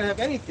out. You're not going to have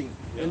anything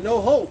Yeah. and no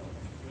hope.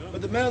 Yeah.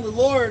 But the men of the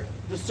Lord,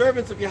 the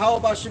servants of Yahweh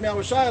Bashem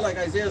Yahushai, like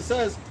Isaiah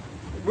says,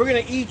 we're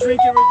going to eat, drink,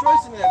 and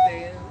rejoice in that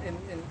day. And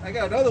I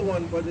got another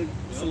one, but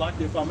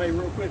Salaki, if I may,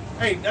 real quick.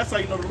 Hey, that's how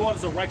you know the Lord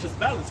is a righteous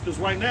balance. Because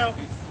right now,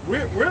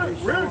 we're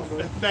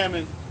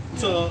famine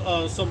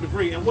to some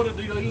degree. And what are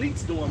the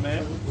elites doing,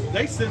 man?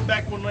 They sit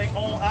back on their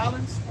own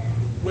islands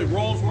with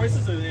Rolls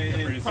Royces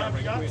and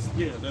private yachts.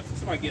 Yeah, that's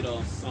Somebody get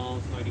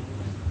Psalms 90.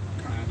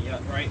 Yeah,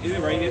 right. Is it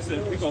right here?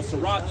 So we go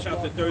Sirach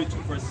chapter 32,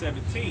 verse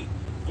 17.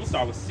 We'll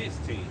start with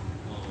 16.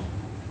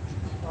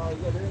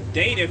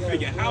 They that fear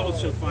Yahweh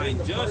shall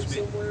find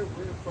judgment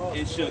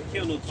and shall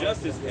kindle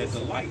justice as a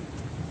light.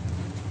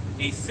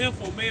 A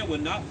sinful man will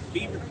not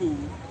be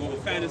reproved, but will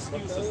find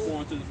excuses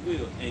foreign to his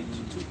will. And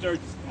 2/3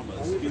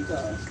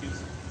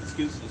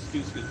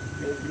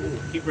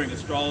 excuses. He bringing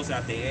straws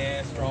out the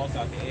ass, straw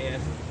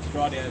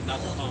that is not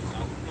to come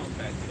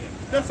back to them.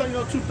 That's how you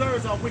know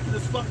 2/3 are wicked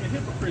as fucking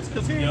hypocrites.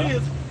 Because here Yeah. it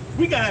is,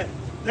 we got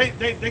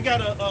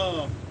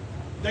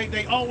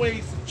they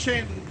always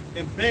chanting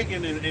and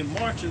begging and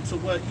marching to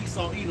what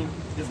Esau Edom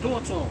is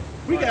doing to them.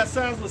 We got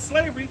signs with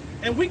slavery,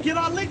 and we get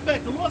our lick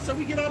back. The Lord said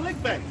we get our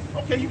lick back.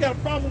 Okay, you got a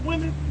problem with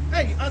women?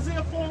 Hey,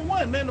 Isaiah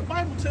 4:1, man, the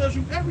Bible tells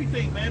you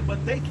everything, man,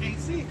 but they can't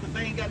see it because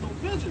they ain't got no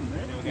vision,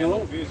 man. They don't got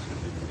no vision.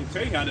 It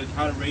tell you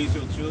how to raise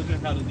your children,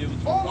 how to deal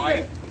with your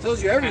wife, it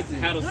tells you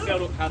everything. how to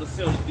settle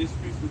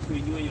disputes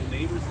between you and your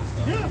neighbors and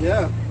stuff. Yeah.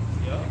 Yeah.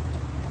 Yeah.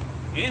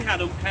 And how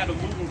to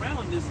move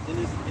around in this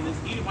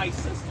Edomite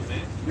system,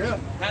 man. Yeah.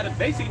 How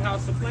to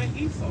supplant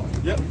Esau.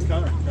 Yep.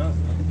 Yeah.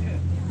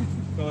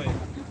 Go ahead.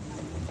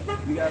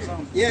 You got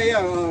something?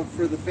 Yeah,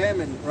 for the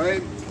famine,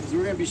 right? Because we're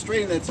going to be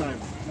straight in that time.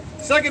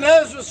 2nd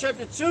Ezra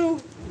chapter 2,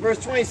 Verse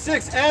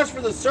 26, as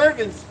for the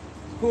servants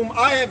whom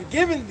I have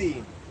given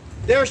thee,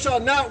 there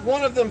shall not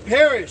one of them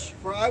perish,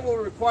 for I will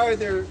require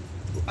them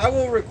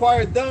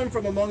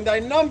from among thy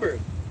number.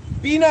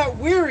 Be not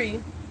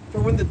weary, for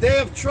when the day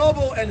of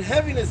trouble and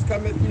heaviness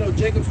cometh,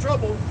 Jacob's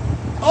trouble,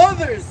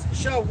 others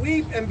shall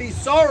weep and be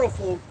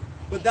sorrowful,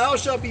 but thou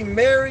shalt be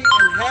merry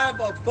and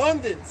have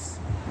abundance.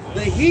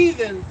 The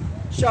heathen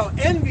shall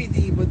envy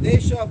thee, but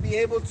they shall be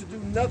able to do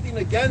nothing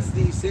against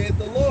thee, saith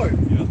the Lord.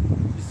 Yeah.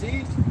 You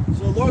see?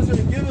 So the Lord's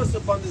going to give us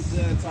abundance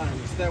at that time.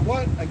 It's that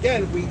what?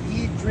 Again, we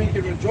eat, drink,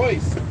 and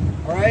rejoice.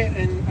 All right?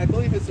 And I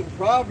believe it's in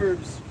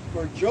Proverbs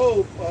for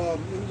Job. Let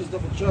me just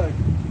double check.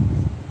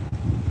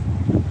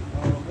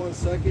 1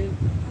 second.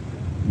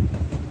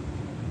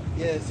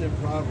 Yeah, it's in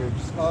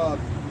Proverbs.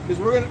 Because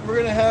we're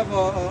gonna have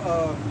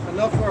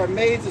enough for our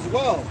maids as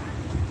well.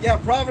 Yeah,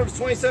 Proverbs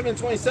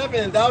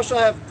 27:27. And thou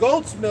shalt have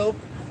goat's milk,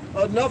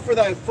 enough for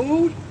thy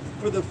food,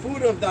 for the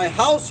food of thy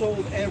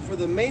household, and for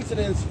the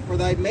maintenance for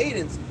thy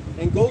maidens.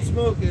 And goat's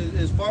milk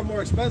is far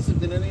more expensive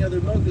than any other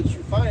milk that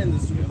you find in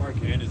the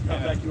supermarket. And it's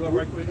Come back you up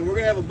right quick. And we're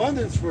gonna have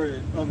abundance of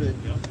it.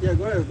 Yeah,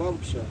 go ahead, Bible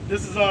Shop.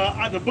 This is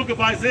the book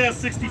of Isaiah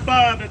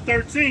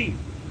 65:13.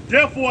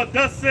 Therefore,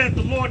 thus said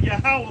the Lord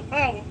Yahweh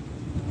power,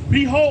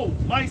 behold,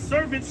 my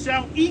servants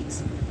shall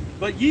eat,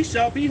 but ye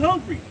shall be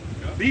hungry.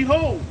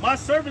 Behold, my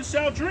servants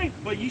shall drink,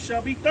 but ye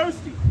shall be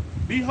thirsty.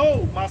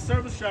 Behold, my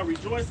servants shall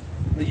rejoice,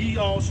 but ye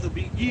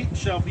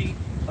shall be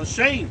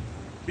ashamed.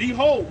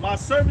 Behold, my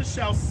servants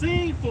shall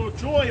sing for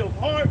joy of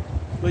heart,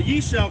 but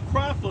ye shall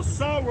cry for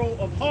sorrow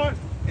of heart,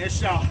 and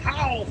shall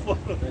howl for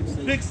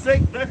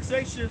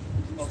vexation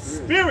of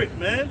spirit,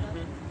 man.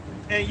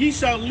 And ye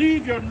shall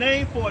leave your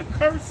name for a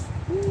curse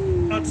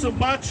unto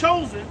my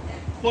chosen,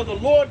 for the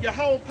Lord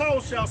Yahweh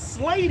power shall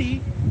slay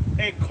thee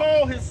and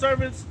call his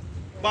servants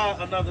by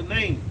another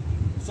name.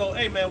 So,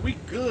 hey, man, we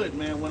good,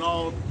 man, when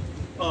all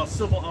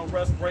civil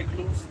unrest break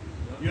loose.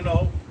 When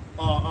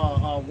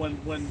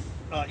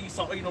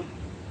Esau,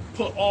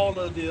 put all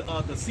of the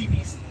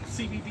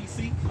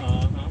CBDC.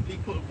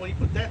 When he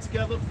put that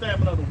together,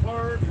 famine of the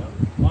word.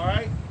 All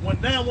right. When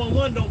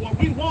 911 don't work,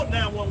 we want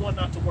 911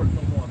 not to work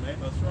no more, man.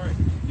 That's right.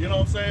 You know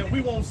what I'm saying?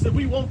 We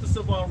want the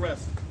civil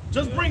unrest.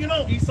 Just bring it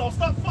on, Esau.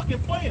 Stop fucking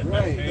playing,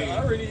 right, man. The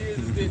irony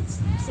is that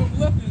some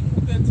left is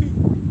with that too.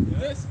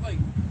 That's like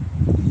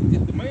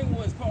the main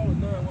ones calling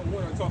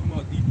 911 are talking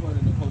about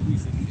defunding the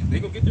police, and they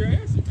gonna get their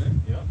answer,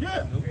 man.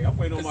 Yeah. Hey, I'm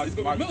waiting on It's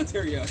gonna be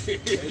military out here.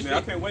 Hey, man,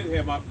 I can't wait to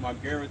have my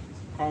Garrett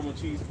caramel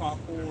cheese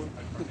popcorn,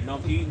 and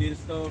I'm eating this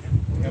stuff.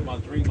 Have my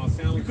drink, my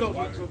sandwich,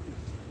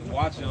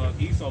 watching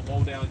Esau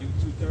mow down you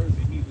 2/3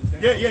 and he was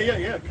down.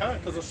 Yeah.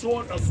 Because a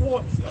sword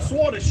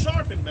is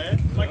sharpened, man.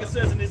 Like it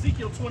says in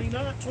Ezekiel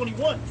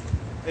 21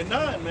 and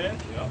 9, man.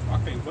 Yeah, I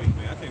can't wait,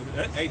 man.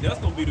 Hey, that's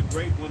gonna be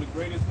one of the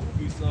greatest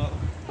movies.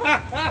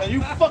 And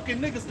you fucking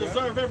niggas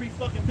deserve every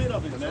fucking bit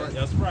of it, man.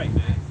 That's right,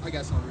 man. I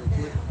got something real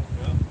quick.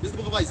 Yeah. This is the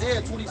book of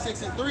Isaiah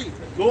 26:3.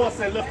 Lord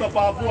said, lift up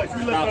our voice.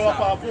 We lift up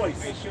our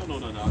voice. Hey, she'll no.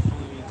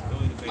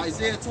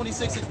 Isaiah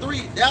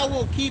 26:3. Thou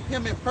wilt keep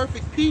him in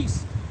perfect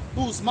peace,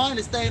 whose mind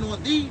is staying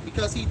on thee,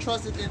 because he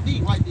trusted in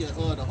thee. Right there,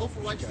 the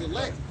hopeful righteous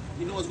elect,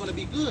 it's going to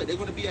be good. They're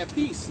going to be at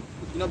peace.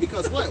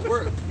 Because what?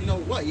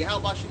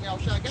 Yahweh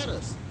Shai got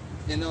us.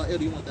 And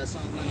do you want that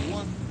Psalm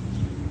 91?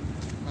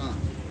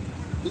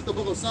 This is the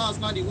book of Psalms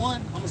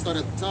 91. I'm going to start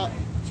at the top.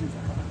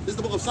 This is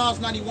the book of Psalms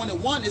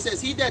 91:1. It says,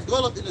 he that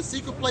dwelleth in the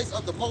secret place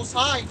of the Most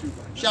High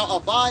shall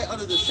abide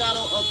under the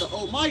shadow of the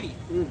Almighty.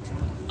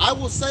 I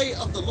will say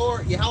of the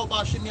Lord,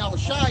 Yahweh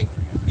Shai,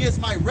 he is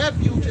my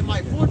refuge and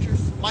my fortress,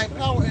 my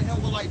power, in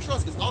him will I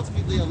trust. Because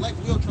ultimately, the elect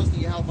will trust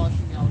in Yahweh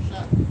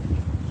Shai.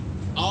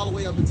 All the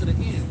way up into the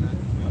end, man.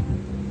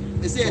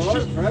 It says,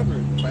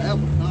 forever.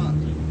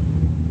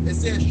 It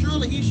says,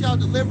 surely he shall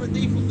deliver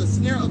thee from the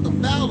snare of the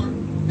fowler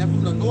and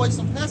from the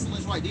noisome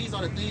pestilence. Right, these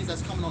are the things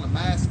that's coming on a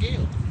mass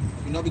scale.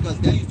 Because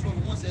Daniel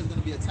 12:1 says it's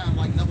going to be a time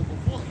like never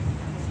before.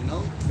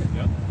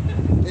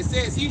 It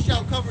says, he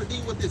shall cover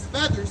thee with his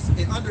feathers,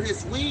 and under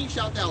his wings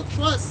shalt thou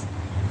trust.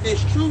 His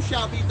truth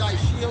shall be thy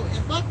shield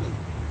and buckler.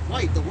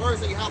 Right, the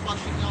words that Yahweh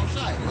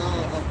Shai.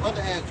 A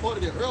brother had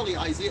quoted it earlier.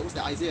 Isaiah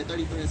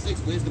 33:6.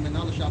 Wisdom and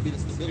knowledge shall be the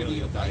stability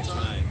of thy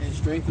time. And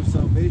strength of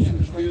salvation.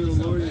 The fear of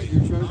the Lord is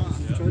your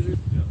treasure.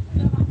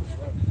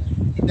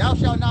 Thou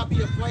shalt not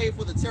be afraid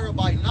for the terror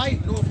by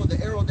night, nor for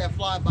the arrow that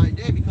fly by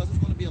day, because it's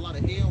going to be a lot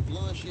of hell,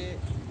 bloodshed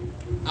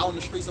out in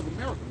the streets of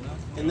America.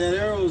 And that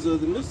arrows are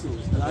the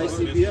missiles, the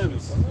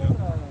ICBMs.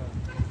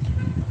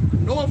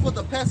 Nor for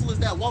the pestilence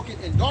that walketh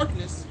in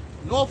darkness,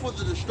 nor for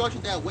the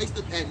destruction that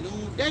wasteth at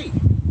noonday.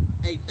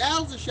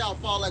 1,000 shall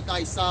fall at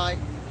thy side,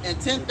 and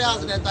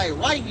 10,000 at thy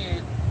right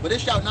hand, but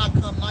it shall not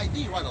come nigh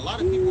thee. Right, a lot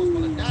of people is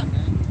going to die,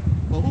 man.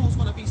 But who's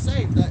going to be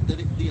saved?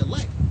 The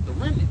elect, the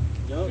remnant.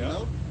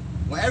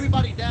 When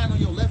everybody dying on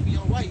your left and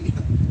your right,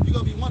 you're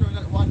going to be wondering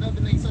why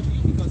nothing ain't touching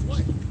you, because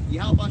what?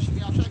 Yahweh Shai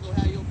gonna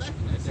have your back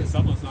in that day.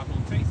 Someone's not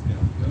going to taste that.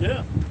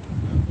 Yeah.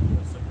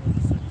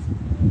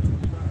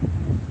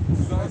 This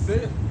is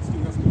Isaiah.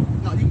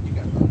 No, you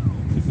got that.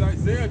 This is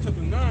Isaiah chapter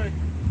 9,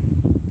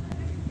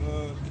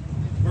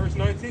 verse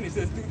 19, it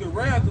says, through the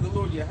wrath of the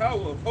Lord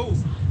Yahweh of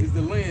hosts is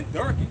the land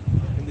darkened,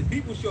 and the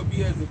people shall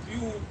be as the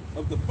fuel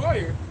of the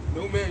fire,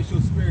 no man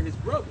shall spare his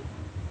brother.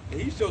 And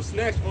he shall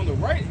snatch on the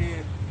right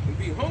hand and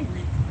be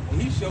hungry,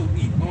 and he shall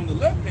eat on the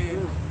left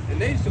hand,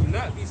 and they shall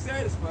not be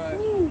satisfied.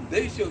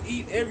 They shall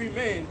eat every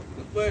man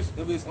the flesh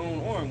of his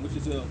own arm, which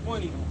is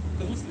funny,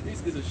 because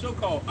this is a show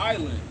called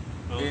Island.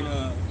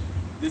 And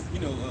this,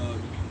 you know,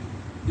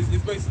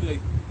 it's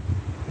basically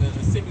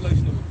a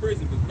simulation of a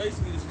prison, but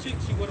basically this chick,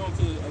 she went on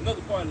to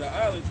another part of the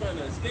island trying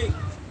to escape,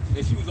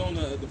 and she was on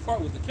the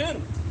part with the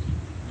cannibals,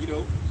 you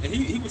know, and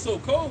he was so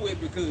cold with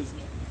it because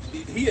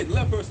he had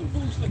left her some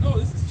food. She's like, oh,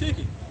 this is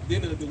chicken.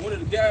 Then one of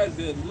the guys,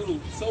 the little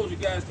soldier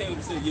guys came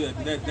and said, yeah,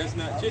 that's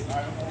not chicken.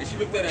 And she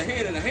looked at her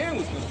hand, and her hand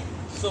was gone.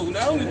 So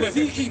not only was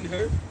he eating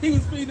her, he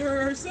was feeding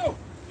her herself.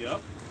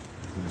 Yep.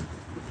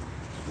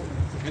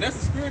 And that's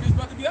the spirit that's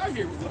about to be out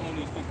here on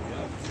these people.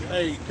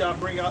 Hey, can I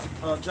bring out,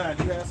 John,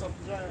 you have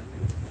something, John?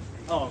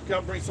 Oh, can I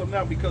bring something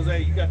out? Because,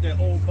 hey, you got that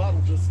old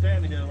bottle just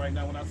standing here right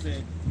now when I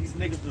said these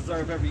niggas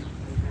deserve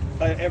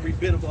every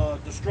bit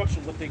of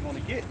destruction what they're going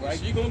to get,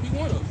 right? You're going to be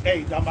one of them.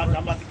 Hey, I'm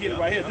about to get it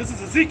right here. This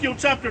is Ezekiel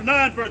chapter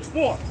 9, verse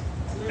 4.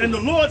 And the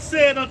Lord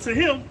said unto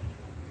him,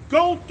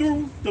 go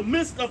through the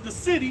midst of the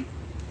city.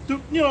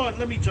 You know what,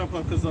 let me jump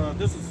up because I'll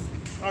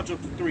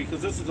jump to 3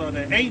 because this is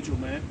an angel,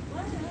 man.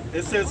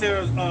 It says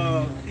here,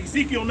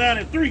 Ezekiel 9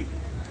 and 3.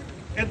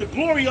 And the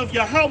glory of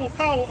Yahweh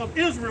power of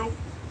Israel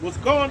was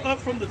gone up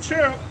from the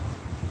cherub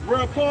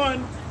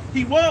whereupon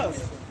he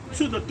was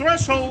to the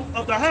threshold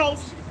of the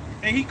house,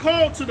 and he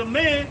called to the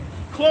man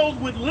clothed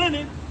with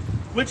linen,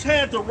 which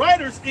had the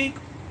writer's ink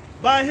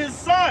by his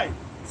side.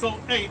 So,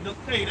 hey,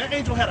 that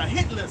angel had a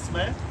hit list,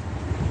 man.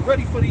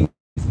 Ready for these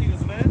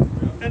niggas,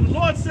 man. And the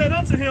Lord said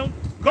unto him,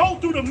 go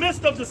through the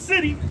midst of the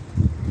city,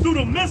 through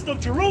the midst of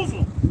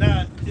Jerusalem.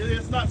 Now,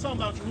 it's not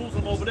talking about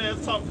Jerusalem over there.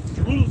 It's talking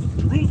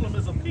Jerusalem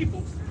is a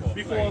people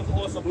before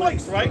it's a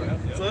place, right?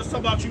 So it's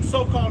talking about you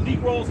so-called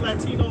Negroes,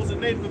 Latinos, and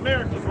Native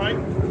Americans, right?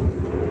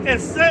 And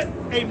set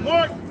a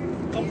mark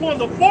upon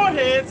the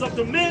foreheads of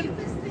the men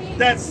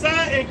that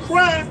sigh and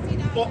cry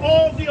for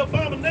all the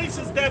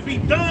abominations that be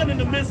done in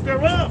the midst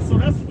thereof. So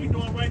that's what we're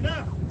doing right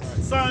now.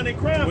 Sighing and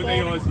crying for all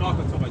they always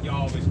talking about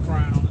y'all always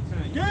crying all the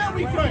time. Yeah,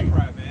 we cry,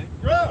 man.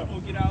 Yeah. I'm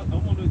gonna get out. I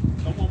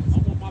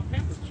want my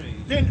Pampers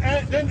changed.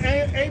 Then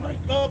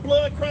Abel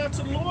blood cried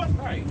to the Lord.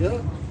 Right.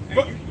 Yeah.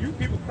 But you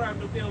people crying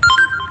no damn.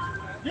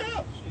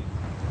 Yeah.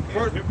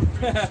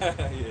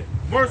 Yeah.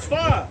 Verse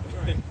 5.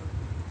 Right.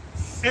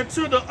 And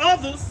to the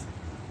others,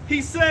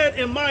 he said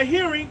in my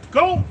hearing,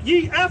 go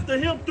ye after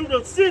him through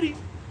the city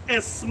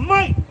and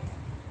smite.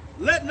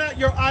 Let not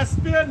your eye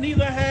spare,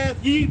 neither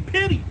have ye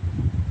pity.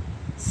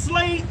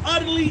 Slay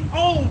utterly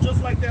old,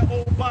 just like that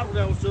old bottle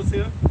that was just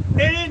here,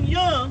 and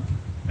young.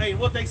 Hey,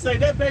 what they say,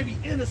 that baby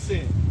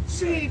innocent.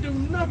 She ain't do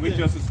nothing. We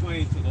just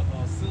explained to the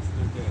sister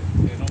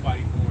that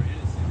nobody more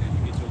innocent, and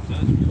you get your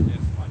judgment.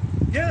 That's like,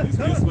 yeah,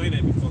 we explained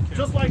that before.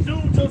 Just like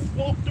dude just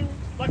walked through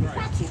like a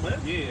pretzel, man.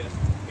 Yeah.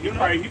 He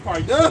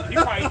probably,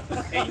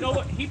 and you know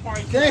what? He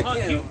probably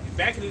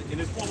back in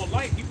his former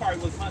life, he probably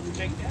was hunting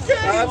Jake down.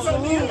 Yeah,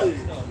 absolutely.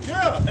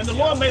 Yeah, and the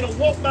Lord made him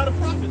walk by the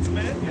prophets,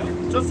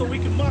 man, just so we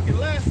can mock and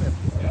laugh at him.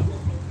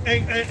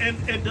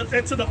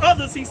 And to the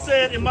others he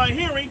said in my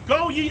hearing,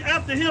 go ye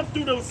after him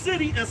through the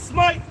city and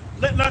smite.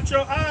 Let not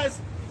your eyes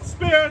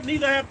spare,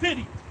 neither have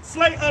pity.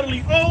 Slay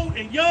utterly old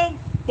and young,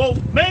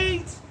 both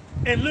maids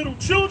and little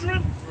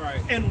children,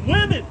 and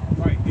women.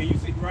 Right, and you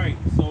see, right.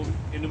 So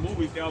in the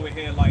movies, they always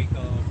had like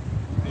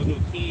the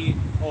little kid.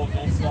 Oh,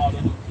 don't slaughter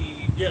the little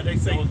kid. Yeah, they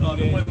say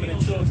the women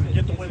and children.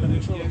 Get the women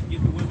and children.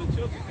 Get the women and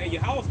children. Hey,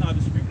 your house not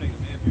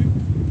discriminating,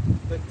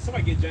 man.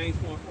 Somebody get James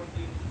 1:14.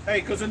 Hey,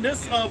 because in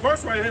this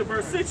verse right here,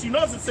 verse 6, you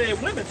notice it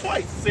said women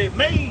twice. It said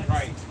maids,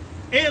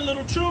 and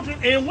little children,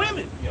 and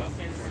women. Yeah.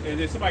 And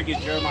then somebody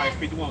get Jeremiah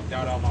 51,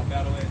 doubt all my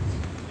battle axe.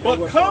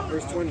 But come,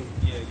 verse 20.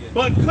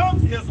 But come,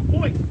 here's the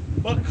point.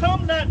 But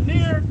come not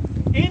near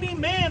any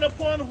man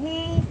upon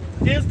whom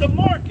is the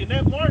mark. And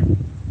that mark,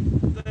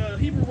 the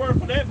Hebrew word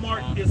for that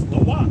mark is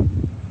tawah.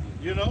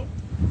 You know?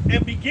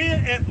 And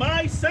begin at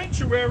my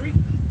sanctuary,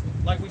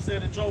 like we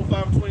said in Job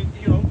 5:20,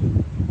 you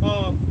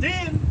know,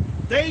 then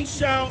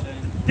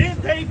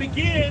they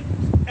begin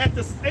at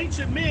the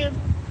ancient men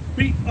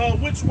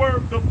which were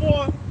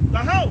before the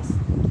house.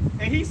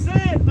 And he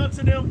said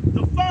unto them,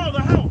 defile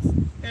the house,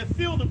 and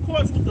fill the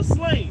courts with the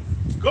slain.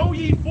 Go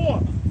ye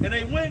forth. And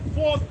they went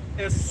forth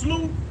and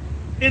slew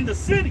in the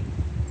city.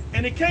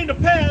 And it came to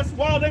pass,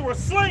 while they were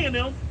slaying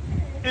them,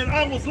 and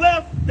I was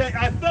left, that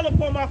I fell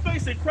upon my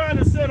face and cried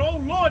and said, O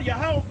Lord,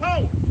 Yahweh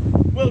power,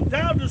 wilt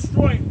thou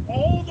destroy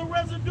all the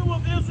residue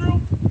of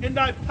Israel in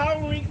thy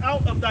pouring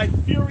out of thy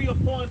fury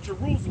upon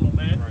Jerusalem,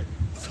 man? Right.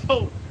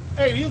 So,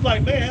 hey, he was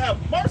like, man, have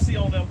mercy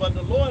on them. But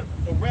the Lord,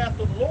 the wrath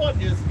of the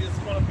Lord is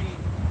going to be,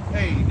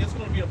 hey, it's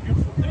going to be a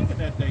beautiful thing in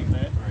that day,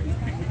 man. Right. These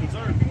people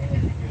deserve it.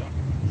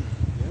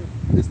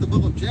 Yeah. It's the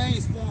book of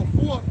James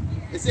 4:4.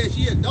 It says,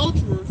 ye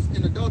adulterers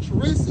and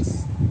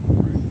adulteresses,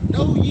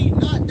 know ye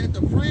not that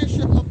the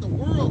friendship of the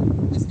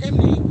world is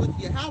enmity with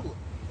Yahweh?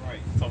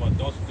 Right. Talk about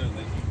adultery.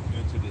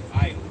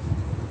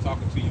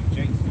 talking to you,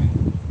 Jakes, man.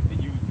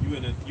 And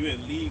you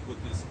in league with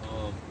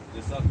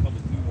this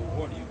upcoming new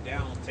world order. You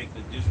down take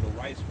the digital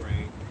rights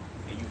grain,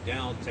 and you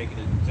down taking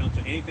the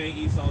junction. Anything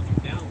Esau's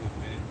you down with,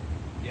 man.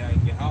 Yeah,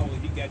 Howard,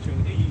 he got you.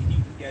 He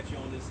got you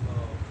on this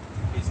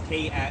his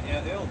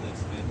KILL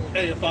list, man.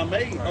 Hey, if I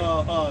may,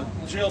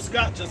 Jill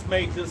Scott just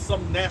made this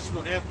some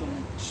national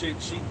anthem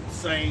shit. She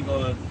sang,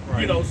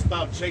 you know, it's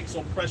about Jake's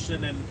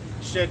oppression and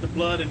shed the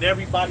blood, and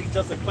everybody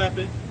just a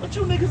clapping. But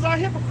you niggas are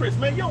hypocrites,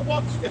 man. You don't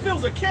walk. If it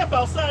was a camp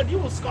outside, you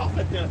would scoff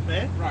at them,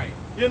 man. Right.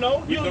 You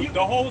know,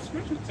 the whole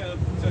scripture tell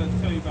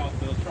you about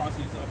the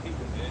atrocities of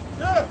people, man.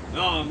 Yeah.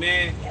 No,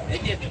 man, they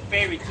just a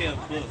fairy tale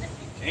book.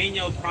 Ain't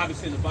no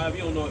prophecy in the Bible.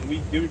 You don't know.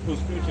 We put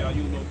scripture out.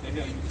 You don't know what the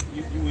hell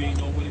you ain't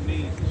know what it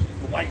means.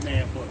 The white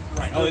man book.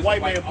 Right. The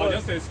white man book. Oh,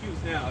 that's an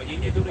excuse now. You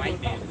need the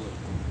white man book.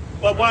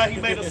 But why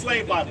he made a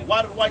slave Bible?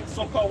 Why did the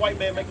so-called white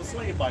man make a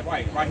slave Bible?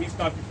 Right. He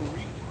stopped you from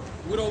reading.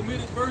 With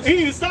omitted verses. He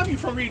didn't stop you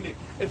from reading it.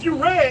 If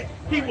you read,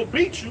 he will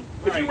beat you.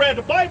 If you read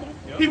the Bible,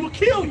 he will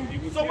kill you.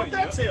 So what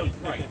that tell you?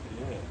 Right.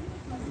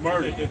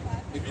 Murder.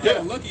 If you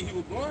got lucky, he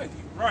would blind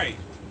you. Right.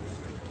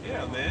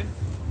 Yeah, man.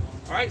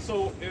 All right.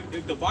 So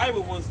if the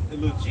Bible was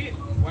legit,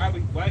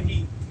 why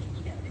he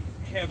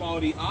have all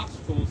the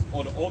obstacles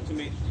or the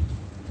ultimate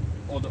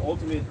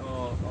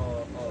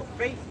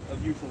faith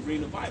of you from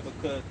reading the Bible?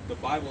 Because the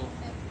Bible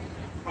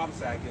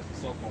prophesied against the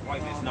so-called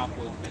white man. It's not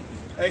for his business.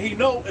 And he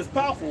know it's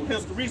powerful.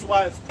 Here's the reason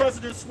why his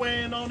president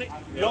swearing on it.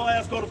 Your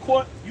ass go to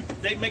court.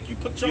 They make you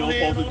put your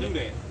hand on it. Do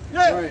that.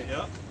 Yeah. Right.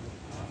 Yeah.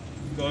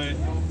 Go ahead.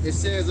 It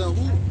says,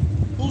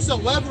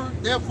 whosoever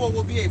therefore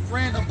will be a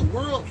friend of the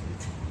world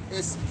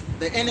is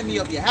the enemy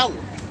of Yahweh.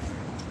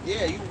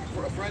 Yeah, you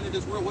a friend of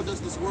this world. What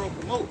does this world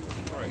promote?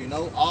 Right. You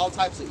know, all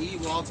types of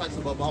evil, all types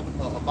of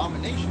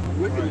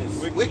abomination,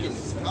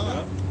 wickedness.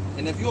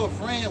 And if you're a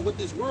friend with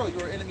this world,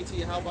 you're an enemy to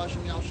Yahweh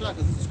Shem Yahushua.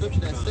 Because it's a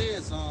scripture that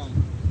says,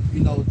 you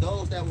know,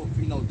 those that will,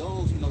 you know,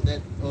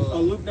 that.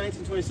 Luke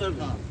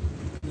 19:27.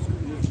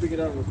 Let's pick it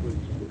out real quick.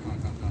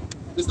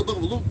 This is the book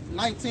of Luke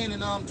 19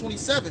 and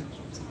 27.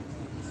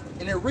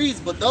 And it reads,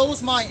 but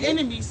those my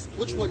enemies,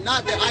 which would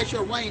not that I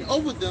shall reign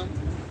over them,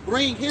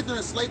 bring hither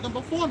and slay them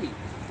before me.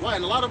 Right,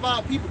 and a lot of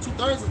our people,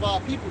 2/3 of our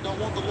people don't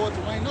want the Lord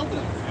to reign over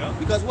them. Yeah.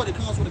 Because what? It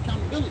comes with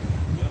accountability.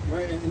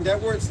 Right, and that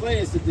word slay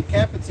is to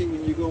decapitate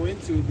when you go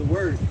into the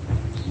word.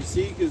 You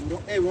see, because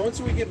hey,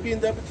 once we get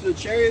beamed up into the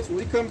chariots, when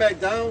we come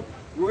back down,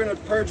 we're going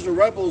to purge the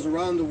rebels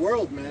around the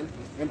world, man,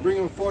 and bring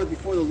them forth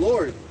before the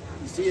Lord.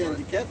 You see, and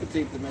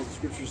decapitate them, as the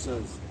scripture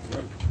says.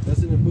 Right.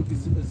 That's in the book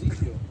of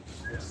Ezekiel.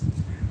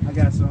 I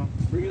got some.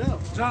 Bring it out.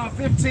 John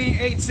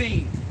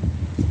 15:18.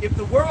 If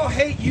the world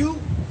hate you,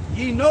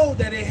 ye know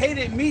that it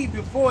hated me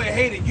before it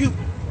hated you.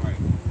 Right.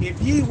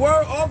 If ye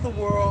were of the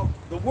world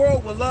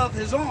would love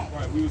his own.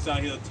 Right. We was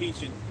out here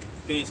teaching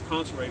things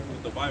contrary to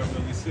what the Bible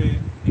really said.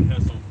 They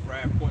had some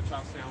fried pork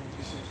chop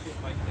sandwiches and shit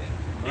like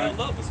that. They don't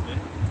love us, man.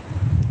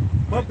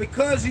 But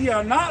because ye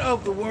are not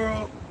of the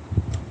world,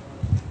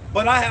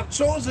 but I have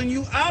chosen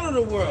you out of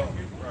the world,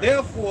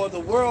 therefore the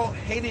world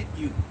hated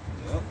you.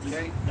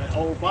 Okay. That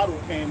old bottle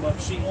came up.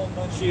 She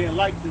didn't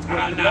like this.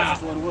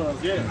 That's what it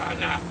was.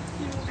 Yeah.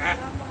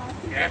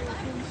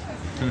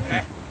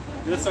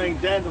 This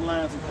ain't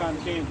dandelions and cotton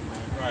candy, man.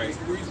 Right. That's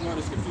the reason why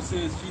the scripture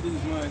says she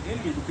is my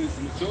enemy, because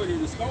the majority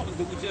of the scholars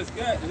that we just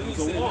got, and then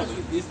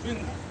it's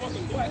been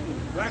fucking black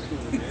women,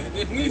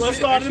 man. Let's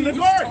start in the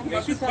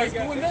garden. She probably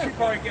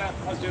got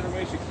her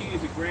generation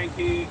kids and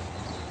grandkids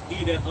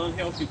eat that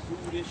unhealthy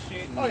food and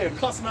shit. Oh yeah,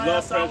 cussing my Blood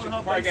ass out pressure. with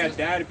her Probably got faces.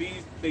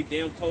 diabetes. They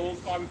damn toes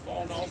probably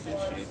falling off and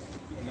shit.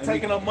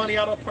 Taking her money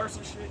out of her purse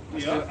and shit.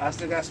 Yeah. I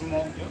still got some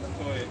more.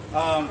 Go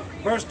ahead.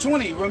 Verse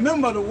 20.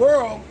 Remember the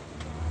world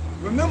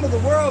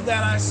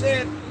that I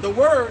said, the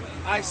word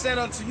I said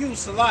unto you,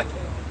 Salaki.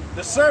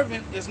 The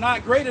servant is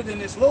not greater than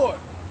his Lord.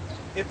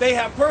 If they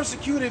have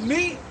persecuted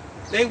me,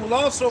 they will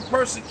also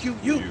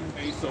persecute you.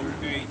 Hey, so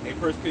they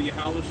persecute your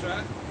house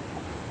shot,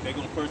 they're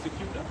gonna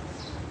persecute us.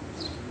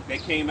 They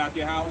came out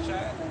your house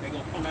shot, they're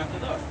gonna come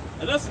after us.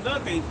 And that's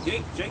another thing,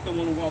 Jake don't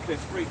want to walk that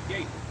straight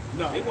gate.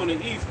 No, they want to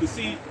ease. But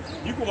see,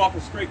 you can walk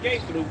a straight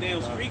gate for those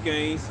damn street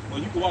gangs, or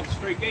you can walk a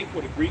straight gate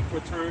for the Greek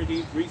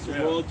fraternity, Greek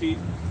sorority,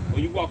 or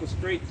you walk a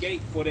straight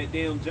gate for that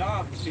damn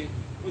job and shit.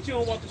 But you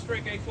don't walk the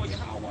straight gate for your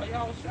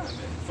house shot, man.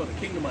 For the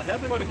kingdom of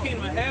heaven? For the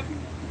kingdom of heaven.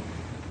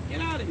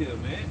 Get out of here,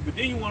 man. But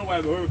then you want to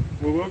like, well,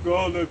 what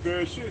all that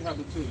bad shit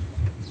happen to you?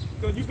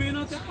 Because you being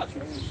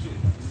idolatry and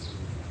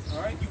shit.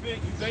 All right? You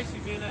basically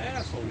being an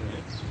asshole,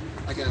 man.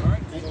 I got it. All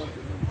right?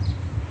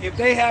 If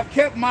they have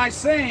kept my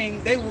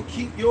saying, they will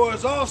keep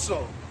yours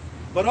also.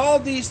 But all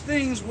these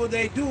things will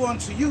they do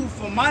unto you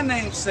for my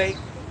name's sake,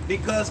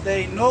 because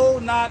they know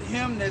not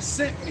him that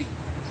sent me.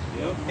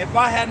 Yep. If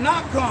I had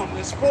not come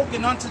and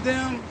spoken unto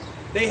them,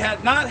 they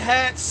had not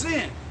had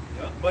sin.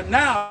 Yep. But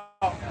now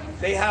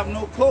they have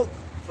no cloak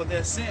for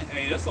their sin.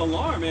 Hey, that's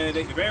alarm, man.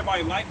 If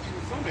everybody likes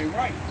you, something ain't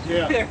right.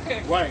 Yeah,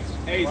 right.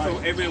 Hey, right. so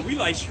hey, man, we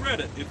like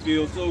Shredder. It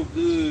feels so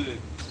good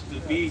to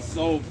be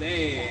so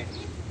bad.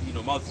 You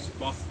know,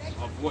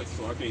 a voice,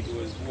 so I can't do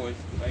his voice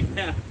right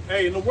now.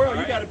 Hey, in the world,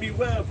 Right. you gotta be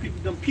well,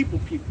 people. Them people,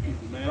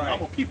 man. Right.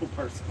 I'm a people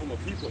person. I'm a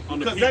people.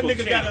 Because that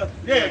nigga gotta,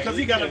 because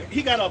he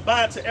gotta. gotta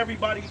abide to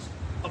everybody's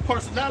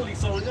personality.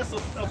 So that's a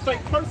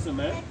fake person,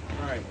 man.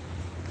 Right.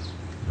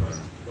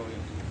 Go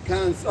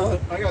ahead.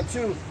 I got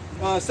two.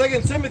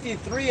 2 Timothy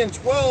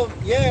 3:12.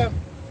 Yeah,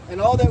 and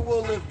all that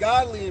will live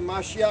godly in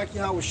Mashiach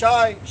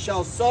Yahushai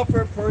shall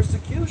suffer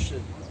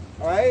persecution.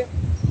 All right.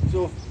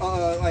 So,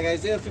 like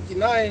Isaiah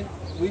 59,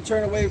 we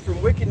turn away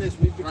from wickedness,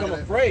 we become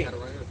a prey.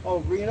 Oh,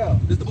 bring it up.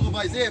 This is the book of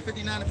Isaiah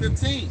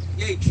 59:15.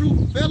 Yea,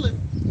 truth faileth,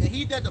 and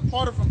he that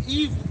departed from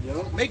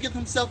evil maketh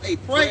himself a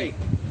prey.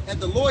 And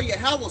the Lord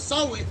Yahweh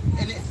saw it,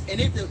 and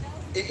it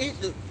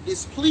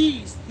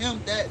displeased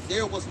him that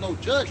there was no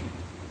judgment.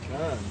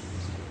 God.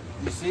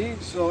 You see?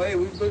 So, hey,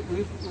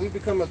 we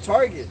become a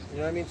target, you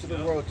know what I mean, to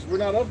the world, because we're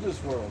not of this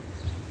world.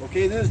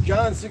 Okay, this is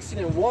John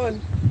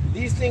 16:1.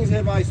 These things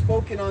have I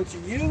spoken unto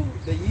you,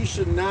 that ye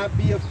should not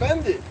be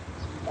offended.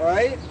 All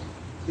right?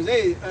 Because,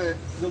 hey,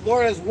 the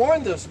Lord has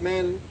warned us,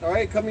 man, all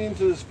right, coming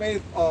into this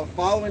faith,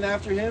 following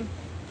after him,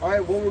 all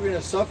right, what we're going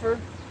to suffer,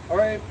 all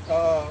right,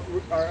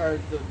 our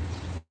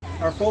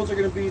foes are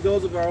going to be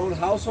those of our own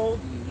household,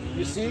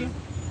 you see?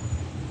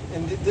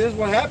 And this is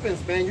what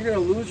happens, man. You're going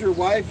to lose your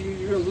wife,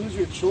 you're going to lose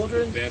your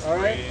children, all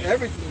right,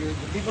 everything, the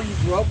people you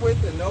grew up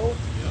with and know,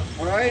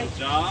 all right?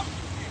 Job.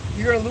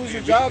 You're going to lose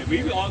your job.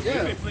 We've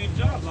been clean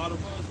jobs, a lot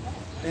of us.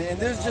 And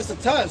this is just a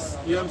test.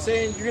 You know what I'm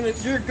saying?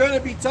 You're gonna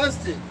be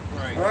tested.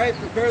 Right. All right.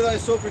 Prepare thy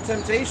soul for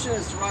temptation,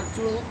 as Sirach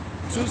 2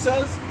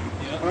 says.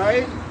 Yeah. All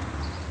right.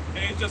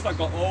 And it's just like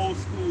an old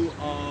school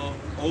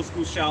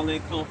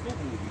Shaolin Kung Fu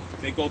movie.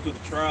 They go through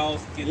the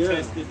trials, get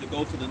tested, to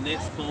go to the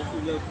next Kung Fu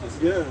level.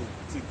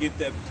 To get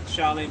that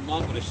Shaolin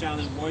monk or the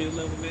Shaolin warrior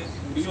level, man.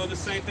 We do the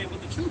same thing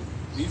with the truth.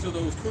 These are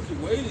those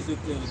crooked ways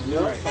that the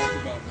Lord talked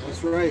about, man.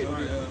 That's right.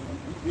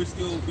 We're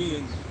still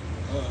being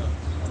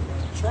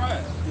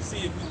tried to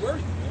see if we're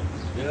worthy, man.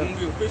 And when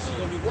we're officially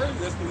going to be worthy,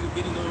 that's when we're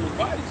getting on our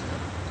bodies,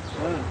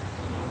 man.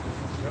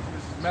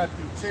 This is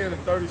Matthew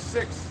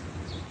 10:36.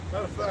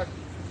 Matter of fact,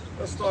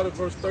 let's start at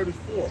verse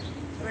 34.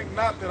 Think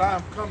not that I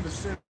am come to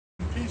send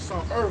peace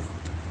on earth.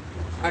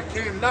 I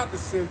came not to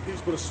send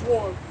peace, but a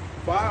sword.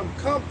 For I am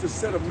come to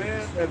set a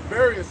man at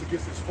variance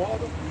against his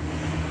father,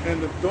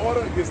 and the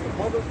daughter against the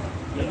mother,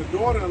 and the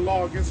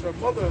daughter-in-law against her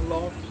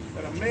mother-in-law,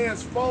 and a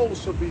man's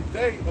foes shall be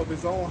they of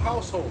his own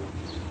household.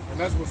 And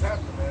that's what's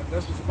happening, man.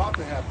 That's what's about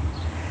to happen.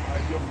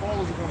 Your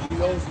foes are going to be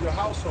those of your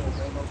household,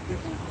 man. Those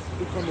people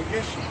who come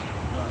against you.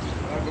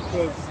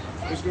 Because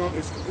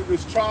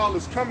this trial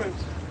is coming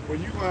where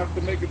you're going to have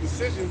to make a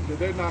decision that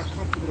they're not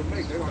comfortable to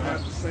make. They don't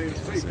have the same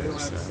faith. They don't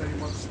have the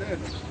same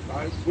understanding.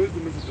 Right?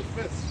 Wisdom is a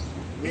defense.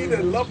 He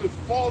that loveth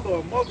father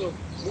or mother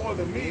more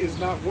than me is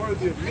not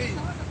worthy of me.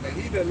 And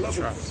he that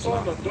loveth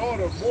son or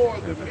daughter more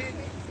than me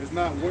is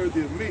not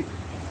worthy of me.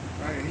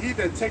 Right? And he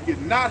that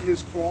taketh not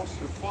his cross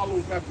and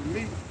followeth after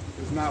me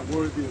is not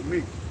worthy of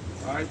me.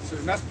 All right, so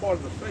and that's part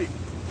of the faith.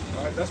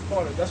 All right, that's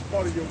part of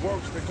your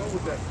works that go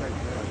with that faith,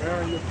 man.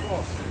 Bearing your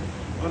cross,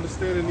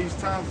 understanding these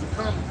times to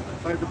come.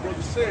 Like the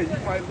brother said, you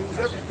might lose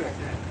everything.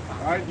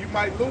 All right, you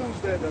might lose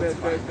that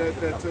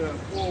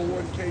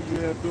 401k you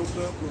had built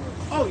up,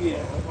 or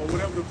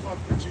whatever the fuck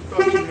that you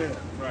thought you had.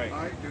 Right. All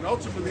right, and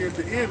ultimately at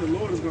the end, the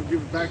Lord is going to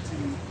give it back to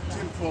you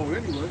tenfold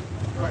anyway.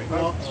 Right.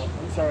 I'm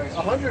sorry,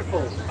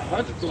 100-fold.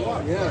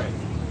 100-fold. Yeah. Right.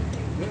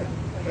 Yeah.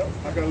 Yep,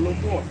 I got a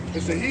little more.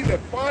 It said, he that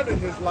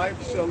findeth his life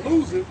shall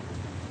lose it,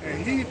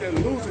 and he that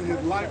loseth his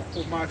life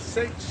for my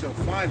sake shall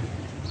find it.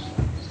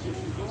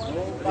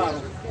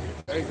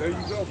 Hey, there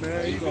you go,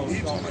 man.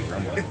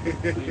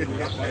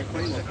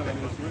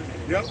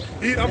 Yep.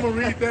 I'm going to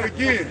read that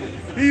again.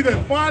 He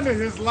that findeth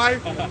his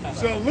life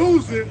shall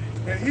lose it,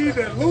 and he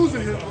that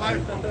loseth his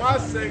life for my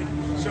sake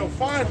shall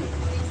find it.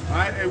 All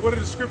right, and what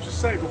did the scripture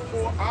say?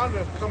 Before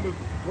honor cometh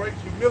great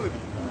humility.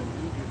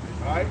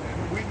 All right,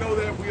 and we know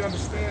that, we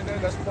understand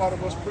that. That's part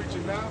of us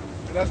preaching now,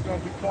 and that's going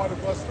to be part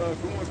of us going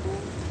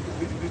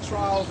through the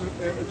trials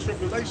and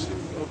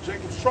tribulations of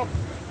Jacob's trouble.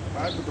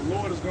 All right, but the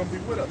Lord is going to be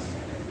with us.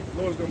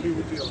 The Lord is going to be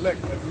with the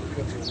elect as we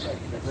get to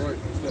elect. Right.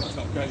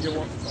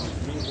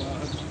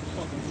 Meanwhile,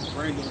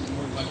 Brandon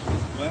like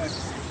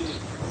glasses and shit.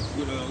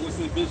 With what's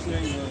that bitch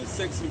name?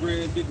 Sexy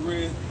Red, Big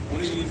Red. One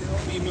of these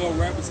female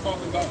rappers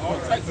talking about all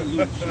types of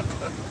loot shit.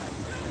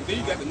 And then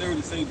you got the nerve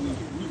to say we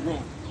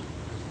wrong.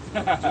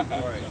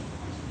 Right.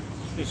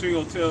 And she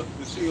gonna tell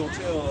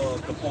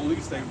the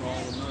police they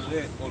wrong or none of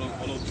that, or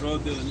those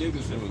drug dealer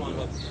niggas in front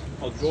of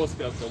her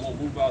doorstep that won't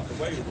move out the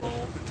way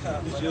wrong.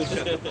 She'll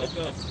shut the fuck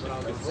up.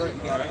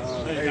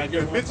 Hey,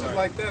 bitches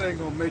like that ain't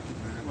gonna make it,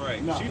 man.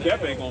 Right. No. She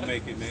definitely ain't gonna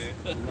make it, man.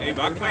 Hey,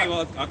 but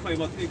I claim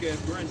her thick ass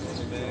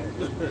granddaughter, man.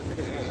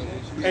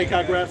 Hey, can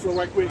I grab some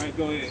right quick? All right,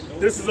 go ahead.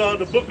 This is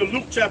the book of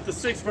Luke chapter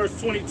 6, verse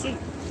 22.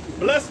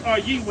 Blessed are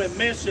ye when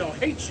men shall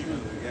hate you,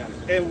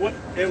 and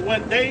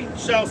when they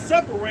shall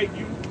separate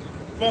you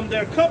from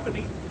their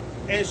company,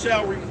 and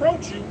shall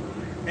reproach you,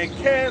 and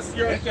cast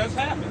your... That just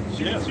happened.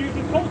 She was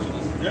reproaching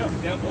us. Yeah.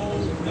 That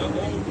old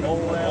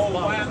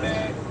white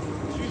man,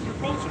 she was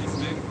approach this,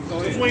 man. Go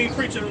That's ahead. when you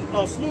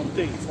preaching smooth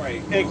things.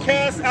 Right. And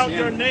cast out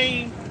your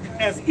name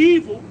as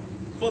evil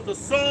for the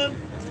Son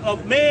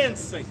of Man's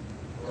sake.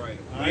 Right.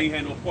 I ain't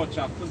had no pork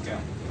chop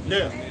cookout.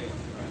 Yeah.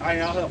 I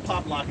ain't out here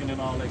pop locking and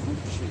all that good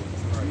shit.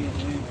 We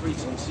ain't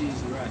preaching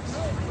cheesy rice.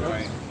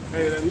 Right.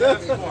 Hey, that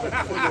last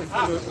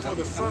part, for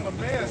the Son of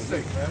Man's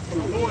sake, man, for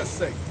the Lord's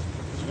sake.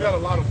 We got a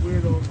lot of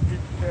weirdos and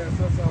people cast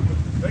us out, but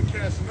they're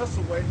casting us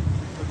away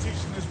for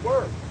teaching this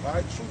word,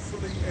 right?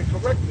 Truthfully and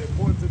correctly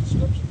according to the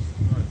scriptures.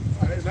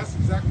 Right? And that's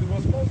exactly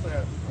what's supposed to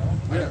happen.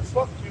 Right? And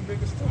fuck you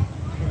niggas too.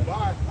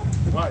 Bye.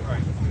 Right.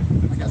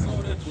 I guess all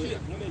that shit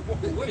when they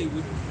walk away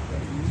with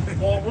it.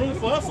 More room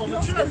for us on the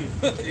chariot.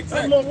 Exactly.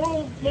 There's more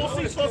room, more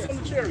seats for us on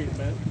the chariot,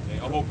 man. Hey,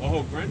 I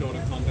hope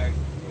granddaughter come back.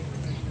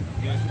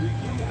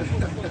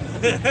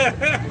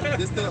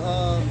 This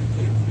the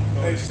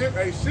Hey, shit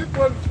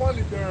wasn't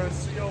funny during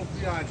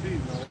COVID,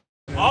 man.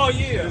 Oh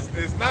yeah.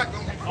 It's not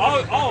gonna be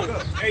funny.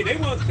 Hey, they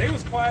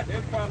was quiet. They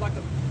was quiet like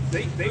a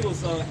they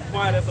was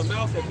quiet as a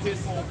mouse that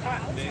pissed on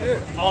cotton, man.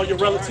 Yeah. All your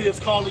relatives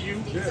calling you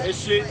and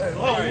shit.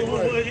 Right.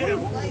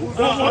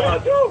 What I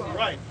do?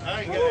 Right.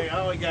 I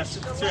ain't got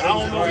shit to say. I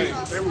don't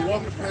know. They were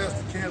walking past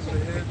the camp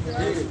and they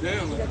had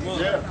Damn, like a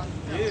mother.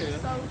 Yeah.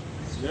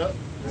 Yep.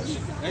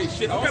 Hey,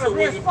 shit What kind also of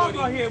red wasn't spot funny.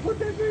 out here? What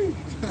that mean?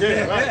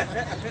 Yeah,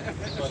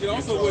 right. Shit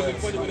also wasn't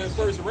funny when that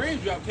first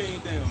raindrop came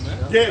down, man.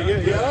 Yeah.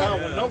 I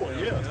don't know what.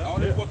 Yeah. All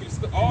that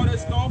fucking, all that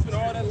scoffing,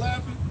 all that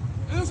laughing.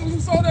 And as soon as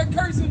you saw that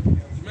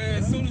cursing,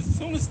 man, as soon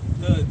as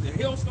the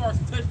hail starts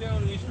to touch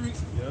down in these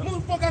streets, move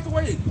the fuck out the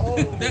way.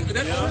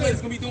 That's what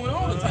it's gonna be doing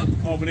all the time.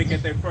 Oh, when they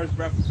get their first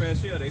breath of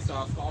fresh air, they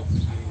start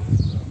scoffing.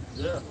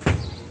 Yeah.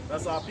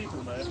 That's our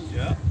people, man.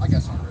 Yeah. I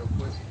got something real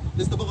quick.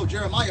 This is the book of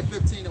Jeremiah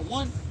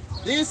 15:1.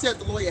 Then said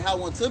the Lord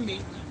Yahweh unto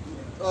me,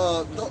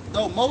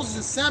 though Moses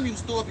and Samuel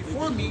stood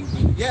before me,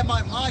 yet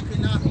my mind could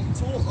not be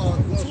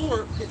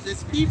toward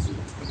this people.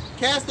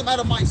 Cast them out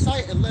of my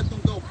sight and let them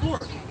go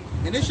forth.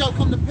 And it shall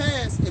come to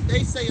pass, if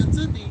they say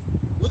unto thee,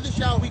 whither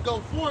shall we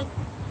go forth?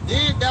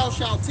 Then thou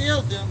shalt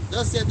tell them,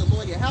 thus said the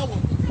Lord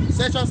Yahweh,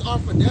 such as are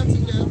for death to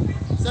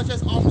death, such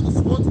as are for the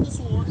sword to the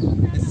sword,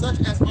 and such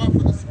as are for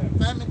the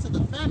famine to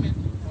the famine,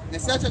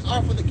 and such as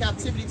are for the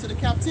captivity to the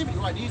captivity.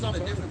 Right, these are the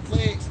different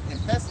plagues and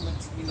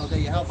pestilence, that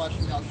Yahweh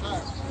shall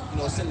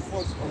shine, sending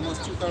forth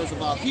amongst 2/3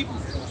 of our people.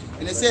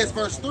 And it says,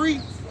 verse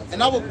 3,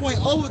 and I will point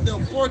over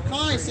them 4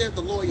 kinds, said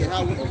the Lord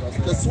Yahweh,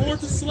 the sword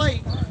to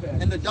slay,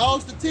 and the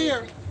dogs to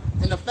tear,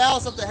 and the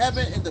fowls of the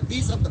heaven, and the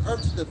beasts of the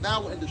earth to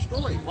devour and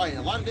destroy. Right, and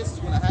a lot of this is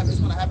going to happen. It's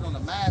going to happen on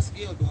a mass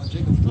scale during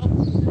Jacob's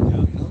trouble.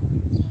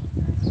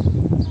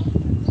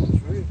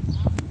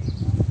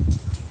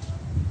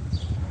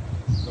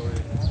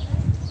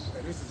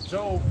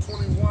 Job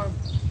 21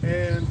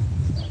 and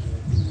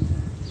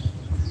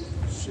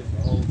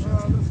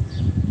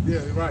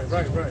right.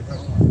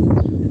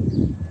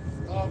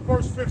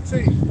 Verse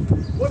 15.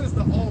 What is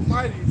the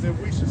Almighty that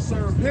we should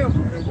serve Him,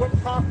 and what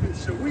profit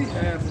should we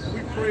have if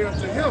we pray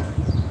unto Him?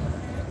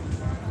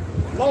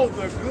 Lo,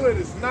 the good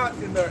is not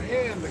in their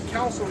hand, the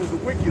counsel of the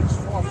wicked is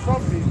far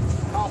from me.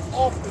 How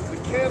oft is the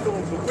candle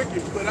of the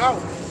wicked put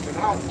out, and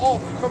how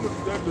oft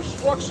cometh their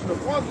destruction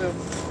upon them?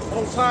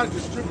 Most High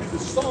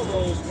distributed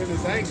sorrows in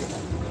His anger.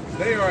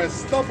 They are as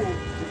stubble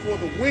before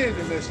the wind,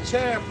 and as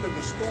chaff that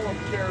the storm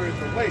carries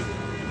away.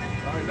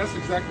 All right, that's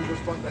exactly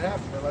what's about to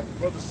happen, man. Like the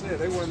brother said,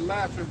 they weren't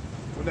laughing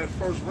when that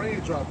first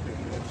raindrop hit.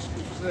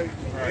 The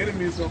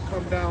enemy is gonna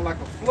come down like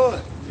a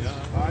flood. Yeah.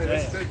 All right,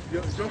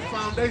 if your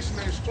foundation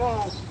ain't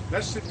strong,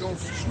 that shit gonna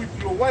sweep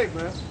you away,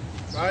 man.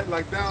 Right,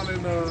 like down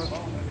in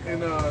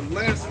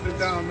Lansing and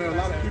down there, a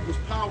lot of people's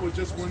power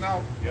just went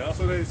out. Yeah.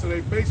 So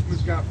their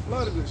basements got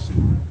flooded and shit.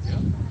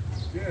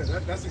 Yeah,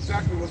 that's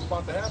exactly what's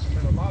about to happen,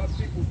 man. A lot of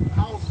people's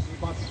houses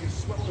are about to get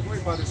swept away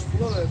by this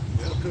flood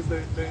because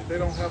they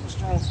don't have a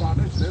strong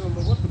foundation. They don't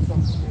know what the fuck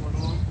is going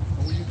on.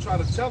 And when you try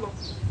to tell them,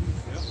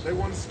 they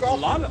want to scoff.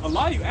 A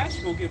lot of you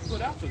actually gonna get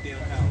put out your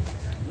damn house.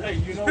 Hey,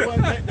 you know what?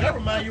 that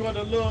remind you of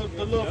the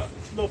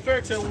little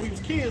fairy tale when we was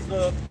kids.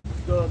 The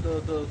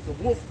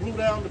wolf blew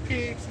down the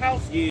pig's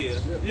house. Yeah.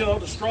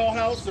 The straw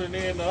house, and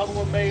then the other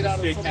one made out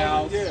of Brick some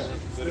house. other-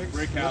 The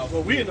brick house.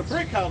 Well, we in the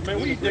brick house,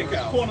 man. We in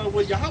the corner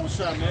where your house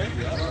shot, man.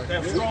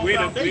 That strong We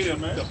foundation,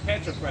 man. the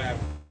petrified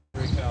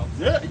brick house.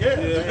 Yeah, man.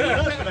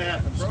 That's gonna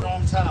happen, bro.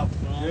 Strong tower.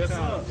 Yes,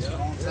 sir.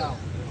 Strong tower.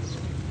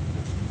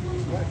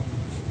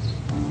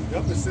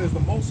 Yep, it says the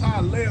Most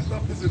High layeth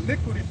up His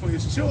iniquity for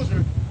His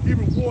children. He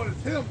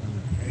rewardeth him,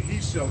 and he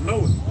shall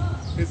know it.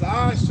 His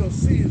eyes shall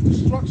see his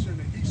destruction,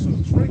 and he shall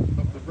drink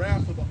of the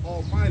wrath of the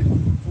Almighty.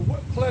 For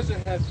what pleasure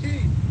hath He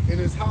in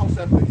His house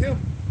after him,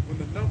 when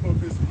the number of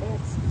his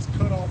months is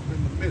cut off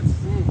in the midst?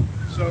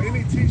 Shall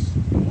any teach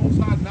the Most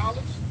High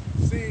knowledge,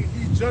 seeing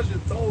He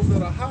judgeth those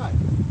that are high?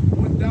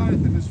 One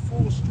dieth in his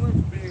full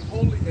strength, being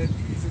holy at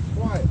ease and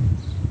quiet.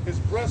 His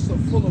breasts are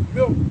full of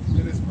milk,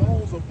 and his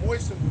bones are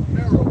moistened with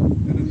marrow.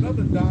 And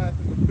another dieth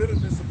in the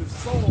bitterness of his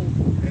soul,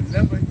 and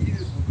never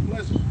eateth with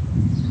pleasure.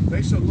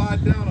 They shall lie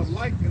down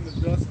alike in the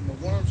dust, and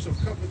the worm shall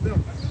cover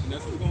them. And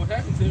that's what's going to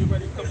happen to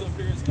everybody who comes up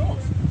here and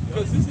scars.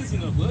 Because this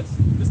isn't of us.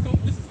 This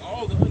is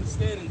all the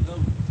understanding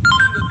of the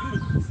King of the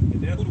universe,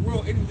 who the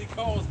world inwardly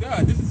calls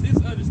God. This is his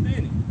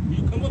understanding.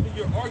 You come up and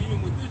you're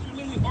arguing with this, you're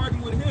literally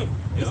arguing with him.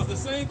 This is the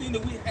same thing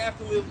that we have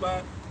to live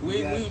by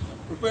when we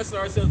profess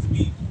ourselves to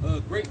be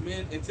great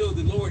men until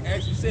the Lord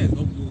actually says,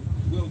 oh,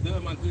 well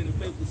done, my good and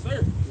faithful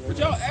servant. But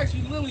y'all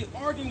actually literally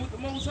arguing with the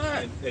Most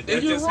High. And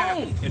you're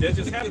wrong. And that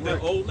just happened to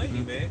that old lady,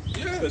 man.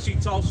 Yeah. Because she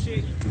talked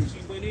shit when she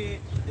went in,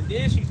 and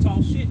then she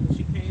talked shit when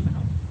she came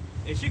out.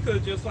 And she could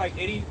have just like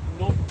any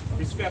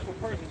respectful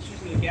person, she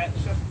could have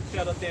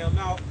shut her damn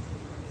mouth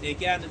and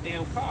got in the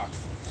damn car.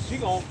 She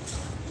gonna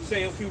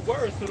say a few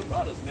words to the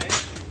brothers, man.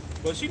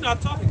 But she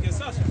not talking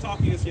against us, she's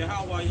talking against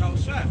Yahweh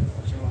Yahushua.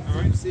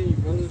 All right? See you,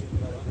 brother.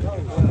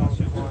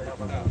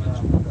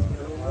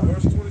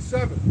 Verse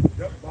 27.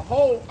 Yep.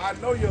 Behold, I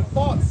know your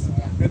thoughts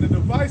and the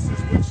devices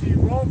which ye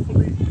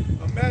wrongfully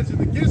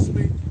imagine against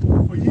me.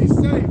 For ye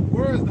say,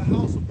 where is the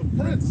house of the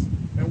prince?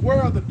 And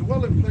where are the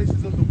dwelling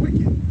places of the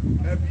wicked?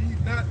 Have ye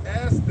not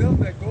asked them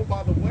that go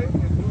by the way?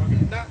 And do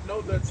ye not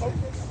know their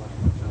tokens?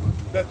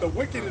 That the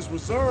wicked is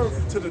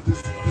reserved to the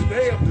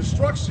day of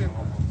destruction.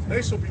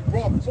 They shall be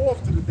brought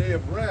forth to the day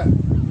of wrath.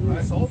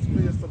 Right? So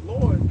ultimately, it's the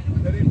Lord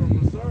that even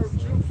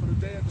reserved you for the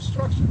day of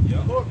destruction.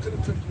 The Lord could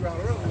have took you out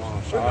earlier.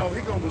 But no,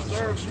 He's going to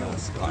reserve you for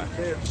the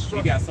day of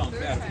destruction. He got something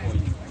better for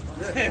you.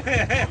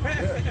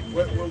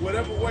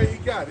 Whatever way He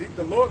got it.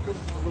 The Lord could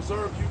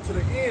reserve you to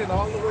the end,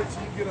 all the way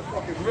till you get a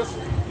fucking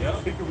missile.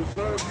 He could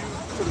reserve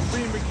you to the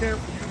Freeman camp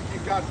for you to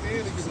get got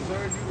in. He could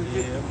reserve you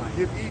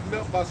to get eaten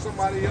up by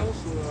somebody else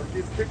or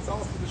get picked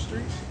off in the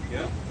streets.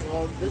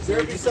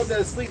 There'll be some that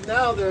are asleep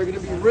now that are going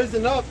to be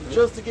risen up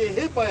just to get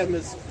hit by a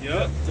missile.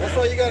 That's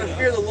why you got to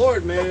fear the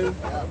Lord, man.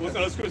 What's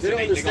the scripture? They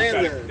don't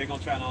understand that. They're going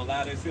to try to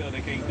allow themselves,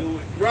 they can't do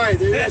it. Right,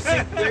 they're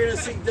going to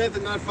seek death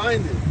and not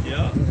find it.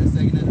 They're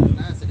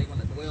going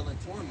to dwell in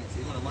torment. So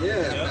you're going to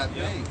learn that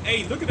pain.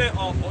 Hey, look at that, the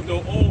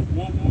old World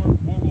War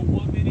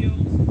I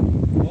videos.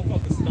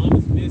 Motherfuckers'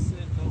 stomachs missing,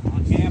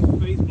 half the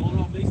face blown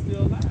off, they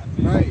still alive,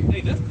 man. Right.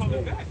 Hey, that's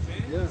coming back,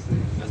 man.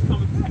 That's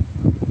coming back.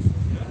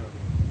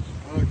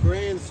 On a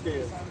grand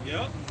scale.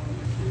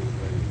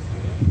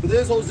 But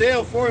there's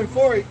Hosea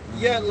 4:4.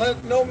 Yet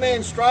let no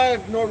man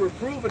strive nor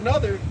reprove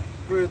another,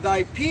 for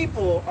thy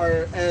people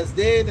are as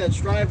they that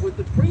strive with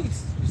the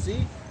priests. You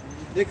see?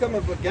 They come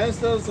up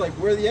against us like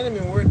we're the enemy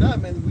and we're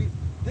not, man. We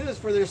did this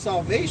for their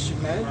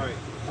salvation, man.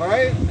 All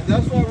right? And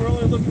that's why we're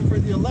only looking for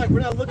the elect.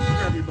 We're not looking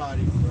for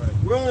everybody.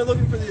 We're only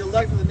looking for the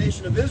elect of the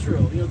nation of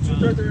Israel. You know,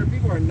 2/3 of the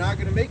people are not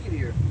going to make it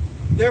here.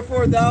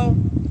 Therefore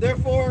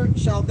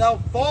shalt thou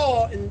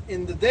fall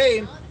in the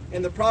day,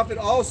 and the prophet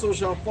also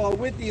shall fall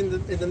with thee in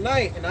the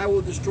night, and I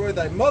will destroy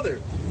thy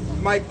mother.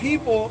 My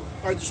people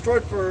are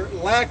destroyed for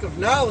lack of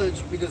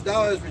knowledge, because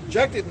thou hast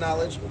rejected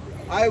knowledge.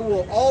 I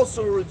will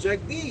also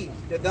reject thee,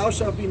 that thou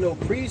shalt be no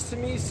priest to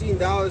me, seeing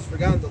thou hast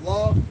forgotten the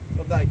law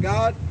of thy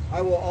God.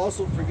 I will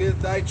also forget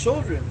thy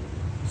children.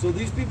 So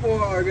these people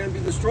are going to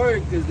be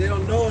destroyed because they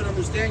don't know and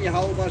understand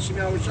Yahweh Bashem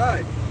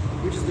Yahushai,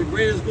 which is the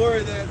greatest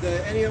glory that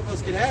any of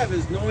us can have,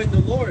 is knowing the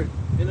Lord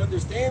and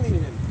understanding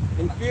Him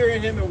and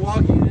fearing Him and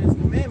walking in His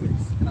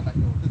commandments.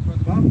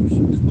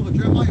 This book of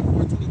Jeremiah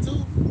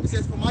 4:22, it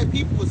says, for my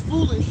people is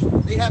foolish,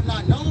 they have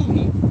not known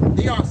me,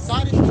 they are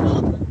sottish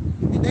children,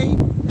 and they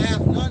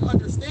have none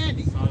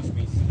understanding.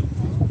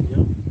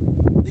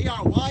 They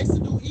are wise to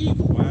do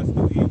evil. Wise to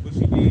do evil, but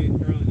she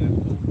did earlier, that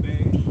was old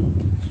bag.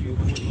 She was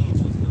doing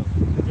evil stuff.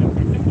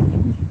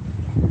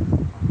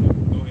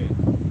 Go ahead.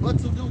 But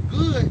to do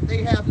good,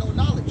 they have no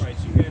knowledge. Right,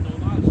 she had no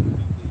knowledge to do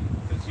good.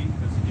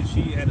 Because if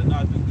she had a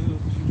knowledge of good,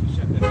 she would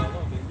shut the hell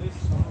up and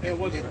listen. And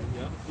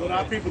what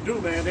our people do,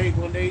 man,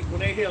 when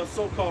they hear a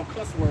so-called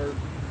cuss word,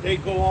 they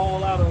go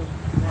all out of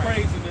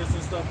craziness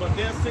and stuff. But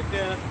they'll sit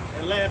there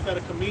and laugh at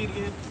a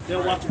comedian.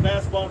 They'll watch a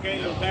basketball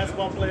game, a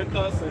basketball player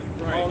cuss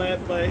and all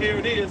that. But here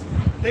it is.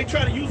 They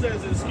try to use it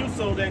as an excuse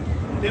so that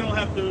they don't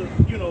have to,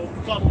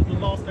 follow the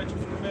law, statutes,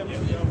 and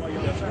commandments.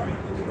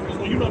 Because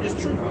when you know this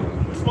truth,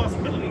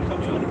 responsibility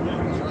comes with it,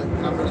 man.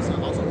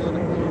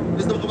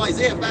 This is the book of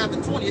Isaiah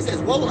 5:20. It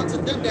says, woe unto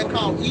them that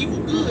call evil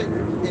good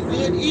and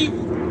good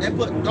evil, that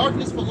put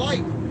darkness for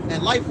light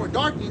and light for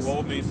darkness.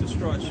 Woe means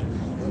destruction.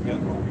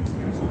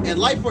 And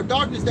light for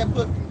darkness, that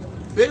put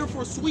bitter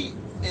for sweet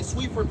and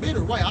sweet for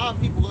bitter. Right, our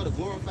people love to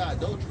glorify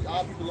adultery.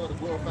 Our people love to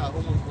glorify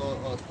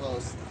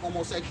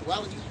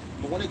homosexuality.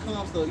 But when it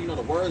comes to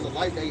the words of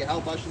life that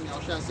Yahweh Bashem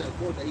Yahushua set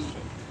forth,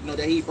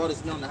 that he brought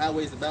us on the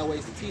highways and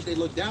byways to teach, they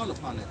look down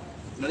upon it.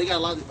 They got a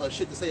lot of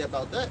shit to say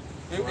about that.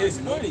 And it's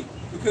funny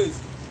because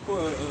for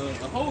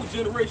a whole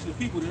generation of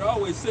people that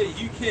always say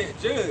you can't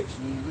judge,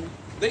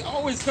 they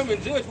always come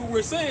and judge what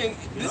we're saying.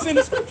 This in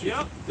the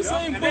scripture. The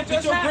same book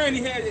that your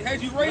granny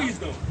had you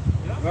raised on.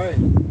 Right.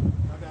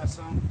 I got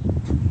some.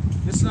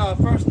 This is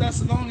 1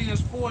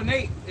 Thessalonians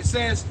 4:8. It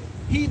says,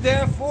 he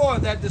therefore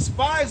that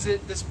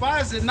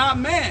despiseth not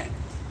man,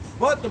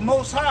 but the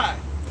Most High,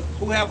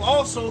 who have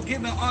also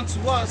given unto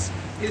us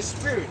his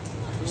Spirit.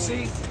 You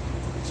see?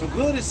 So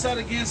good is set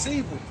against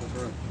evil.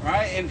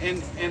 right?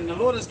 And the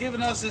Lord has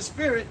given us His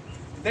Spirit.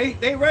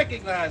 They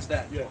recognize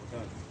that. Yeah.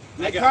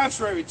 They're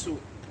contrary to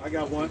it. I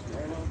got one.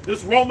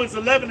 This Romans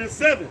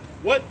 11:7.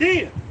 What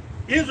then?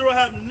 Israel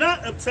have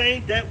not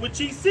obtained that which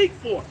he seek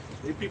for.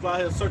 These people out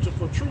here searching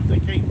for truth they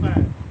can't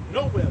find.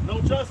 Nowhere.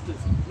 No justice.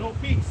 No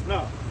peace.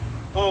 No.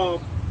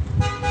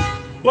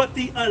 But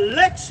the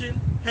election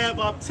have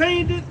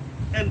obtained it,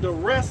 and the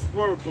rest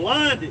were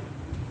blinded.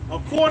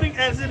 According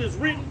as it is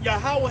written,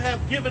 Yahweh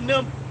have given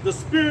them the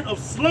spirit of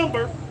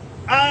slumber,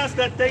 eyes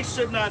that they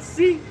should not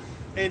see,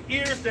 and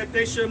ears that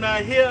they should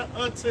not hear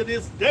unto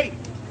this day.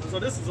 So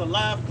this is a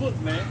live book,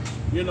 man.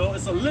 You know,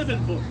 it's a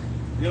living book.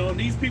 You know, and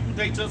these people,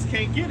 they just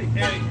can't get it.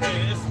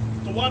 And it's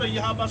the water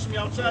Yahweh Shem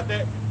Yahushua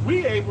that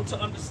we able to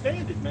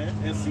understand it, man,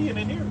 and see it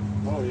and hear it.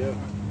 Oh, yeah.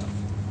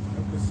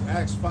 This is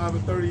Acts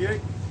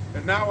 5:38.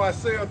 And now I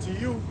say unto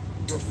you,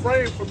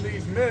 refrain from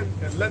these men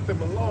and let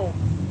them alone.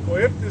 For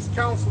if this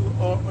counsel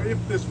or if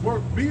this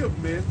work be of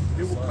men,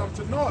 it will come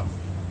to naught.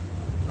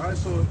 All right,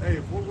 so hey,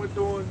 if what we're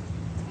doing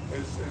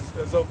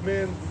is of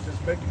men, we're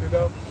just making it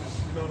up.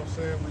 You know what I'm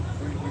saying?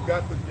 We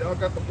got y'all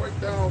got the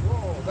breakdown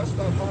wrong. That's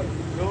not how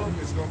it's going.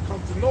 It's gonna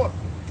come to naught.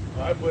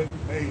 All right, but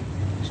hey,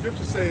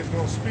 Scripture says it's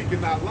gonna speak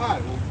and not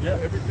lie. Yeah.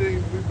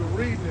 Everything we've been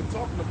reading and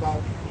talking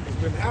about has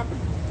been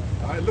happening.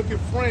 All right, look at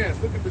France.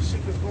 Look at the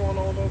shit that's going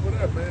on over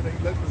there, man. They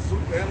let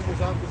the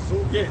animals out the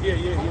zoo. Yeah.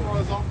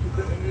 Cars off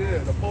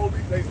the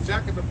police. They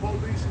jacking the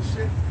police and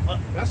shit.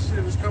 That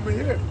shit is coming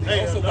here.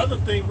 Hey, another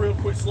thing, real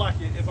quick,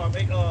 Slocky, if I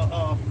make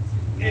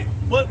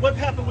what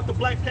happened with the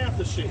Black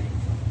Panther shit?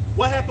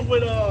 What happened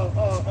with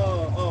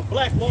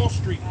Black Wall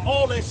Street?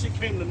 All that shit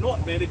came to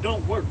naught, man. It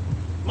don't work.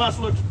 Might as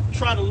well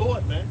try the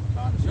Lord, man.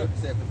 The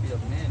scripture said, "If it be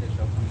of man, it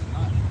shall come to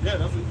naught." Yeah,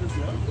 that's what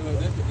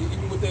it is.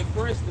 Even with that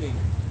first thing,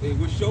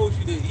 which shows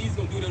you that he's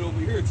gonna do that over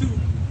here too.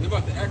 They're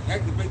about to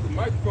activate the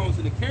microphones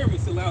and the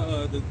cameras to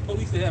allow the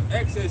police to have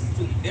access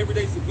to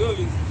everyday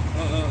civilians'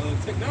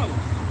 technology.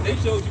 And they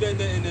showed you that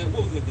in that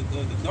what was it,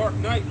 the Dark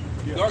Knight,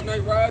 Dark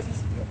Knight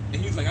Rises. And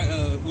he was like,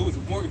 what was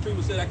it? Morgan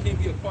Freeman said, I can't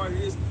be a part of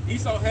this.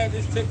 Esau had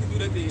this tech to do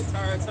that the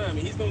entire time, and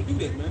he's gonna do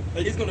that, man.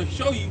 He's gonna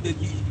show you that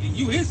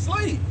you his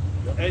slave.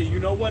 Hey, you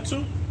know what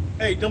too?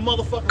 Hey, them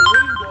motherfucking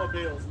ring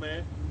doorbells,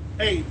 man.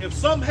 Hey, if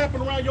something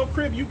happened around your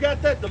crib, you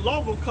got that, the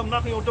law will come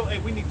knocking on your door. Hey,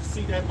 we need to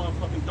see that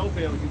motherfucking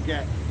doorbell you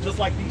got. Just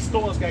like these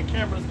stores got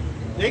cameras,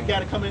 they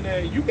gotta come in there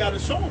and you gotta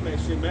show them that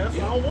shit, man. So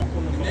I don't want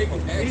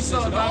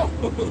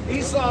one.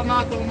 Esau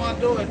knocked on my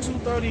door at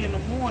 2:30 in the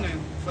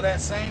morning for that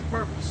same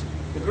purpose.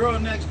 The girl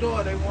next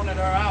door, they wanted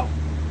her out.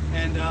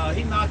 And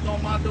he knocked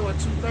on my door at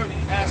 2:30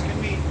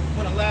 asking me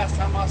when the last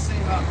time I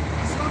seen her.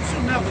 I said, don't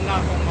you never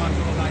knock on my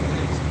door like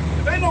this.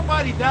 If ain't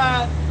nobody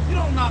died, you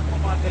don't knock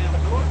on my damn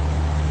door.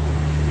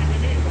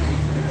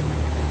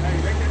 Hey,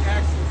 they can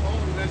access all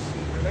of that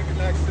shit. They can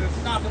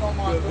access knocking on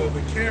my door.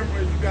 The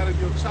camera you got in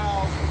your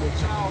child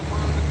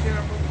monitor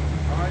camera.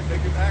 All right, they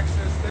can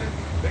access that.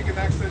 They can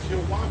access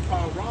your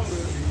Wi-Fi router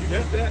and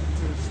use that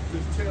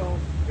to tell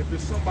if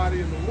there's somebody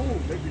in the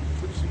room. They can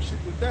put some shit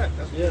with that.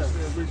 That's what they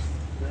said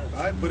recently.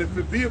 All right, but if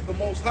it be of the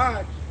Most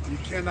High, you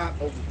cannot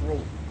overthrow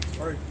it.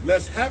 All right,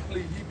 lest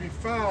haply ye be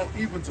found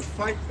even to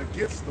fight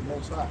against the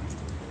Most High.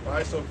 All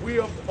right, so if we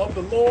of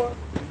the Lord,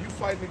 and you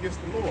fighting against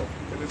the Lord,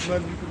 then there's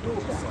nothing you can do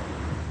about it.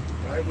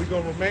 All right, we're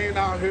gonna remain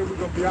out here. We're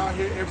gonna be out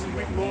here every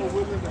week, Lord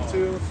willing,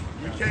 until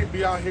we can't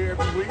be out here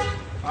every week.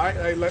 All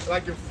right,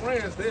 like in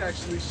France, they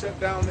actually shut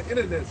down the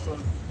internet, so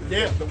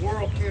the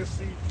world can't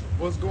see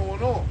what's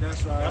going on.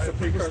 That's right. That's a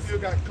people still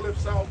got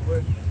clips out,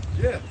 but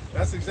yeah,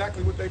 that's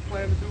exactly what they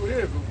plan to do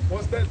here. But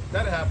once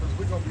that happens,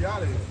 we're gonna be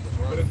out of here.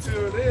 But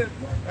until then,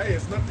 hey,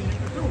 it's nothing you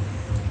can do.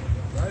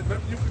 Right?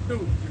 Nothing you can do.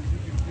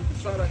 You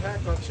can try to hack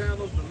our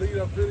channels, delete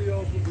our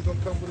videos, but we're gonna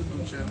come with a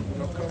new channel.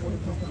 We're gonna come with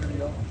a new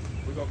video.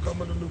 We're gonna come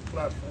with a new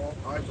platform.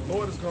 All right, the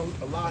Lord is gonna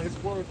allow His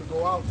word to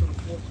go out to the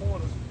four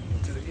corners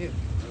and to the end.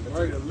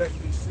 Until the elect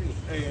be sealed.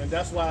 Hey, and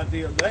that's why I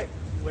did that.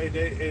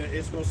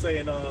 It's gonna say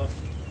in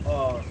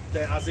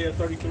that Isaiah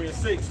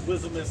 33:6,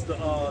 wisdom is the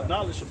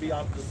knowledge should be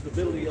out the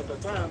stability of the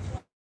time.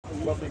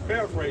 Roughly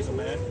paraphrasing,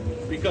 man,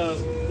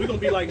 because we're gonna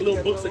be like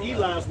little books of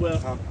Eli's where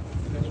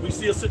we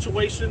see a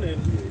situation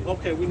and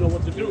okay, we know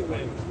what to do,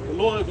 man. The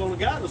Lord is gonna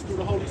guide us through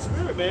the Holy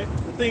Spirit, man.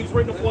 The things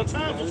written for a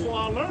time was for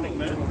our learning,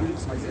 man.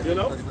 You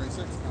know,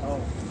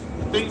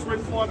 the things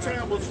written for our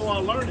time was for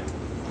our learning.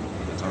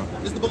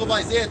 This is the book of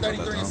Isaiah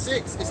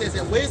 33:6. It says,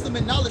 "And wisdom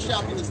and knowledge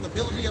shall be the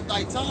stability of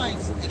thy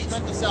times, and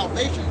strength of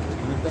salvation.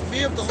 The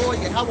fear of the Lord,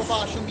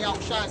 Yahweh Shem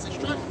Yahushua is his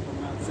strength."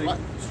 Right?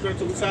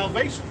 Strength of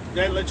salvation.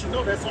 That lets you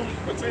know that's only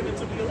pertaining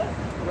to the elect.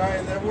 Right,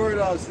 and that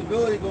word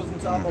stability goes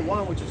into Alma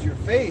 1, which is your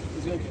faith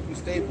is going to keep you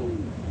stable.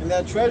 And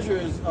that treasure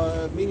is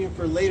meaning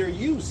for later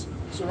use.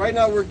 So right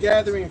now we're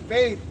gathering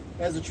faith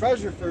as a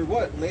treasure for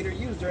what? Later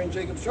use during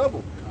Jacob's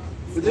trouble.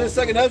 But then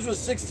 2 Ezra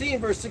 16,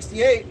 verse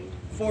 68,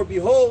 "For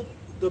behold,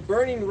 the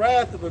burning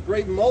wrath of a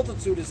great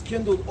multitude is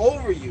kindled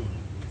over you,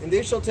 and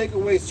they shall take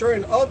away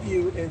certain of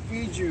you and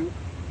feed you,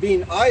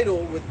 being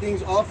idle with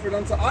things offered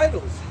unto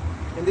idols.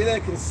 And they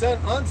that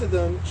consent unto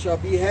them shall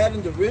be had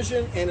in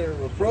derision and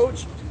in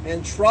reproach,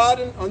 and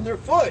trodden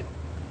underfoot.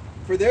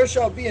 For there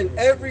shall be in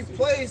every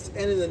place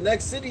and in the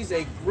next cities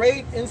a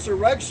great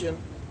insurrection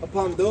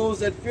upon those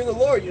that fear the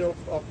Lord.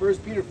 1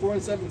 Peter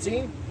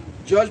 4:17,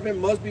 judgment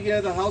must begin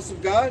at the house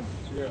of God.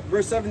 Yeah.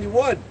 Verse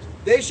 71,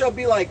 they shall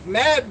be like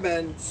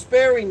madmen,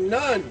 sparing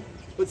none,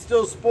 but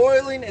still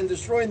spoiling and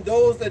destroying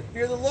those that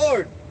fear the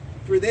Lord.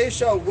 For they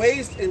shall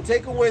waste and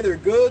take away their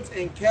goods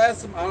and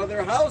cast them out of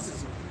their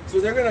houses. So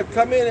they're going to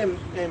come in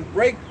and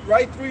break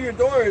right through your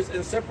doors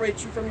and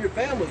separate you from your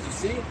families, you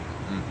see?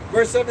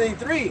 Verse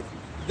 73,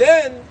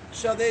 then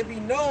shall they be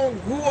known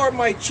who are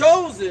my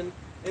chosen,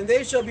 and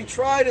they shall be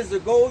tried as the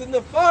gold in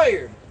the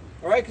fire.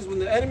 All right, because when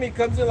the enemy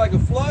comes in like a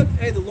flood,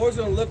 hey, the Lord's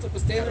going to lift up a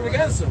standard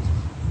against them.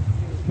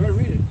 Go ahead,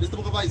 read it. This is the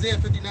book of Isaiah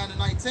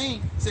 59:19.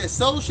 It says,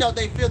 so shall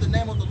they fear the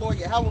name of the Lord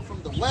Yahweh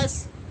from the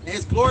west, and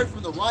his glory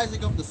from the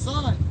rising of the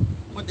sun.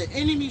 When the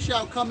enemy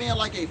shall come in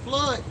like a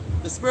flood,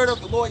 the Spirit of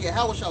the Lord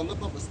Yahweh shall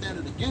lift up a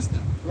standard against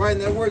them. Right,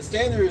 and that word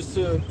standard is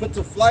to put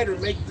to flight or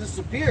make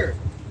disappear.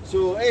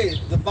 So, hey,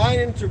 divine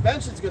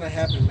intervention is going to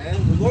happen, man.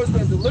 The Lord's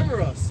going to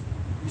deliver us.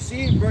 You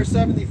see, verse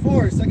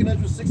 74, 2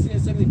 Ezra 16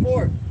 and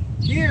 74.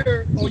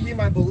 Hear, O ye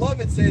my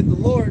beloved, saith the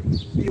Lord,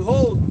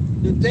 behold,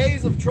 the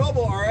days of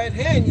trouble are at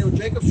hand,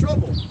 Jacob's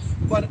trouble.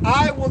 But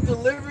I will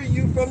deliver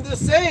you from the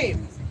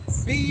same.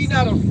 Be ye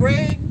not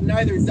afraid,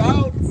 neither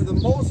doubt, for the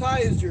Most High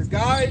is your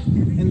guide,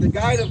 and the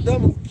guide of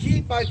them who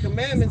keep my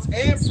commandments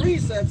and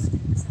precepts,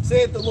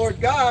 saith the Lord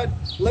God.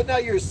 Let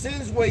not your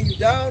sins weigh you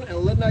down, and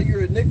let not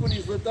your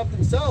iniquities lift up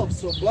themselves.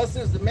 So blessed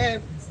is the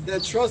man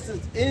that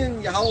trusteth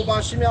in Yahweh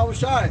B'Shem Yahweh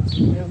Shai,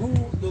 and who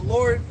the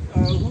Lord,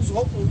 whose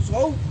hope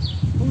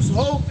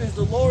is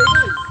the Lord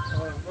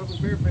is.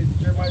 Paraphrase,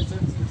 Jeremiah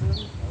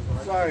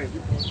 17:7. Sorry.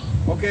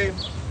 Okay.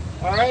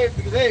 All right,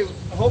 because hey,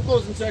 hope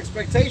goes into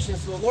expectation.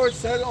 So the Lord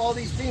said all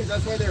these things.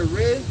 That's why they're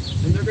written,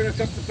 and they're going to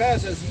come to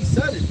pass as He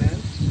said it, man.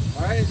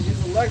 All right,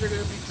 His elect are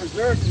going to be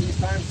preserved in these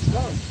times to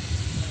come.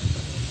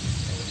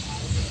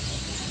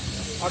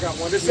 I got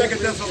one. This 2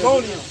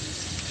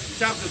 Thessalonians,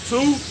 chapter 2,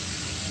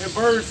 and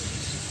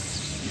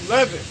verse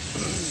 11.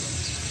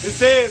 It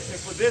says, and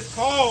for this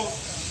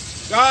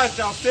cause, God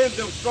shall send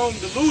them strong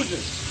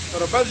delusion. So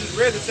the brothers just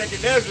read the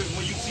 2nd Ezra.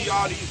 When you see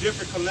all these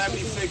different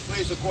calamities take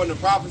place according to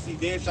prophecy,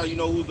 then shall you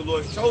know who the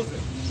Lord's chosen.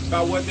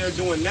 By what they're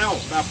doing now,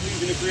 by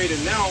pleasing the Creator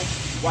now,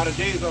 while the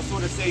days are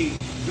sort of say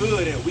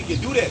good, and we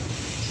can do that.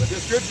 But the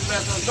scriptures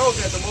let us know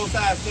that the Most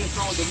High sends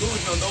strong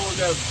delusion on those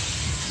that are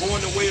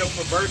going the way of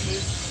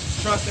perverseness,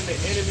 trusting the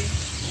enemy,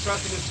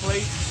 trusting His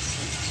place.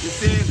 It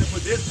says that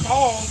for this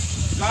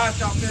cause, God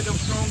shall send them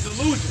strong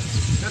delusion,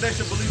 that they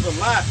should believe a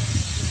lie,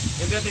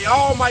 and that they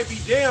all might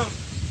be damned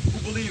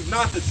who believe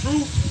not the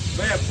truth,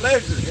 but have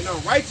pleasure in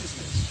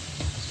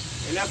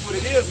unrighteousness. And that's what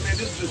it is, man.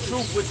 This is the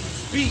truth which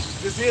we speak.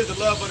 This is the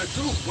love of the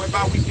truth,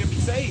 whereby we can be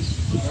saved.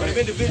 But if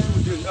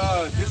individuals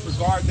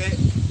disregard that,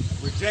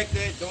 reject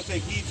that, don't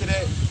take heed to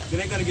that, then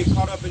they're going to get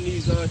caught up in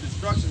these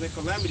destructions and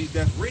calamities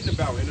that's written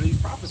about in these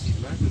prophecies,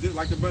 man. Because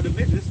like the brother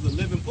mentioned, this is a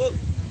living book.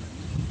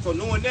 So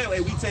knowing that,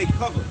 we take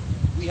cover.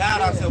 We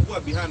hide ourselves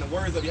what? Behind the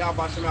words of Yahweh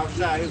B'Shem Yahweh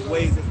Shai, His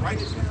ways, His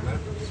righteousness, man.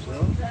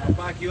 I'll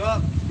back you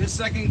up. This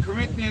 2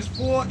 Corinthians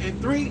 4 and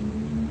 3.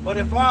 But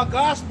if our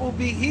gospel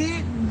be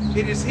hid,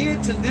 it is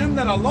hid to them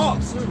that are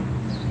lost,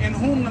 in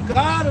whom the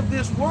God of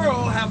this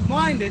world have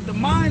blinded the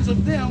minds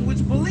of them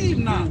which believe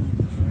not,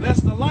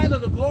 lest the light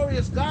of the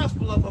glorious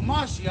gospel of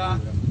Hamashiach,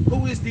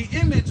 who is the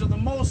image of the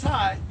Most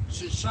High,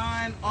 should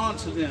shine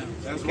onto them.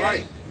 That's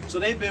right. So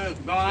they've been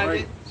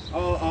blinded,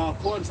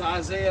 according to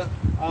Isaiah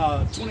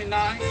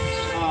 29,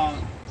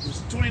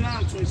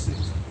 29 or 26.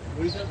 What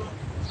are you talking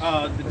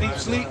about? The deep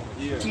sleep,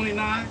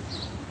 29,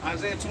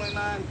 Isaiah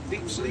 29,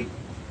 deep sleep.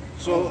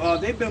 So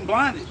they've been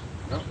blinded.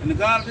 And the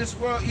God of this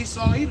world,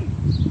 Esau, Edom.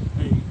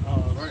 Hey,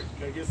 right.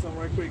 Can I get something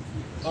right quick?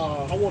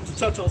 I want to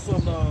touch on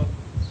something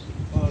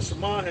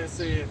Shimon had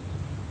said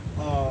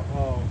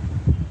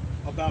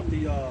about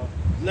the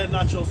let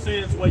not your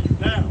sins weigh you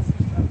down.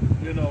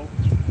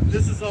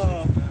 This is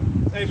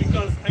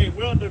because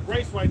we're under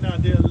grace right now.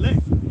 The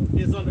elect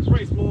is under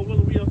grace. Lord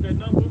willing, we up that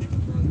number.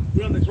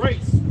 We're under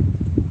grace.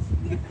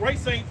 The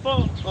grace ain't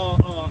for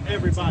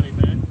everybody,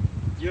 man.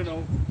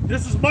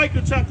 This is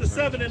Micah chapter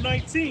 7 and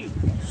 19.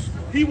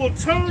 He will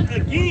turn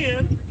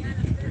again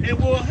and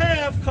will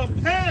have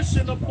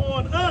compassion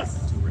upon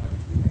us.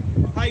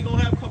 How you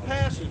gonna have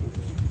compassion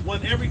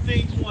when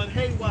everything's going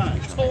haywire,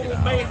 total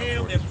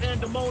mayhem and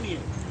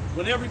pandemonium,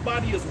 when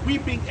everybody is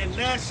weeping and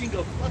gnashing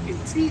of fucking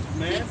teeth,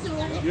 man?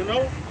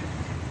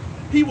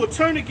 He will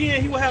turn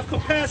again. He will have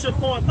compassion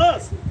upon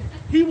us.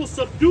 He will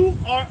subdue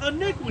our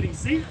iniquity.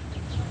 See,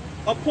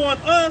 upon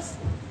us.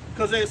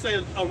 Because they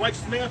say a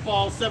righteous man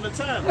falls 7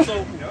 times.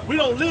 So we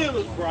don't live,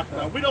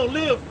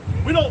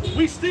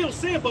 we still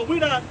sin, but we're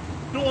not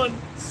doing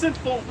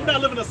sinful, we're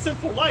not living a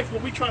sinful life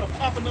where we try to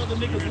pop another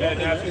nigga's woman.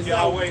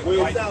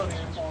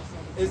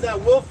 Is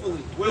that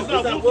willfully? It's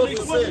not willfully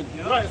sin.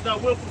 Right, it's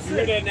not willful sin. You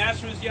hear that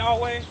naturalist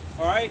Yahweh?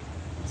 All right?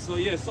 So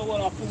yeah, so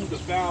what our food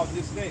defiled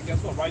this day.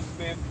 Guess what? Righteous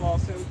man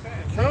falls 7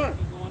 times. Come.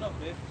 Keep going up,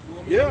 man. You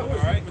want me Yeah. to go? All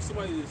right. For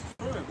somebody that's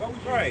firm, why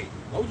would you? Right.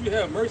 Why would you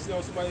have mercy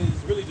on somebody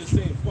that's really just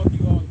saying fuck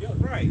you all together?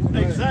 Right.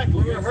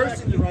 Exactly. We're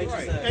rehearsing the righteous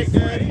Right. acts. Hey,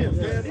 that is.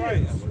 That's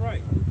right. That's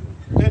right.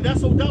 And that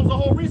was the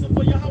whole reason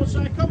for Yahweh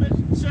Shai coming,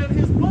 shedding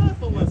his blood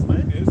for us,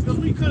 man. Because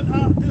we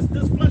couldn't,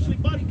 this fleshly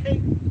body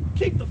can't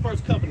keep the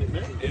first covenant,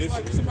 man. It's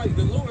like somebody,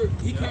 the Lord,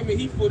 he came and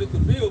he footed the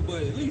bill,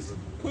 but at least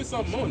put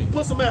something on it.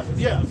 Put some effort,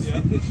 yes.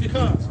 Yeah.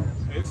 Come.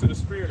 Into the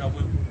spirit, I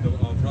went with the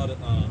brother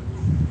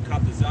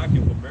Kaptazaki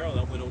from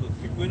Maryland.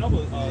 We went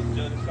over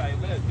Judge Shai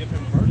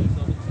different versions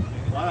of it.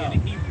 Man. Wow. In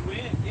the Hebrew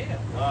end, yeah.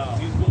 Wow.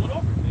 He was going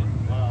over it, man.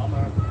 Wow, I'm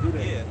gonna have to do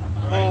that.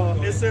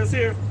 Yeah. It says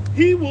here,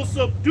 he will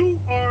subdue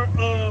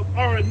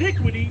our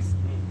iniquities,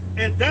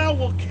 and thou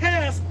will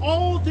cast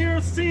all their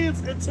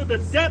sins into the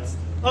depths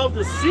of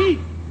the sea.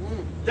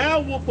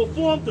 Thou will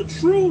perform the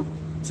truth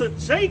to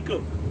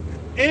Jacob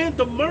and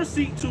the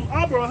mercy to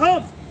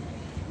Abraham,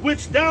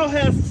 which thou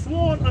hast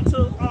sworn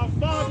unto our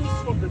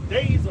fathers from the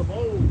days of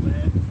old,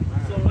 man.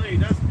 So hey,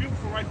 that's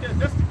beautiful right there.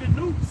 That's the good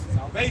news.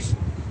 Salvation.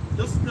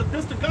 This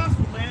the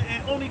gospel, man,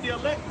 and only the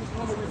elect is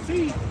going to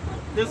receive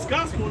this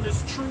gospel and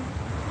this true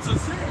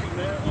sincerity,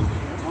 man.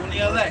 Only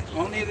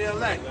the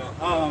elect.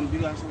 You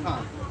got some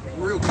time.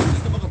 Real quick, this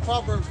is the book of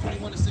Proverbs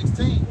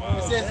 21:16.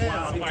 It says,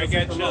 Somebody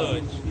got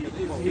judged.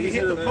 He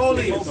hit the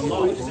police.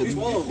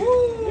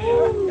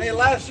 Hey,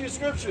 last few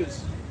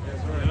scriptures.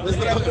 let's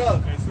look Look it up.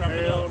 up.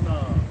 Hell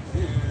no.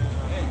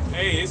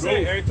 Hey, it's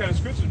every time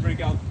scriptures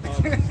break out,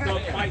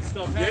 stuff, fight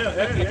stuff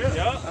happens.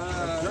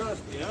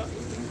 Yeah.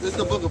 This is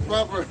the book of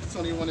Proverbs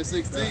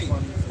 21:16.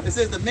 It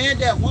says, the man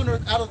that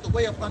wandereth out of the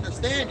way of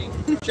understanding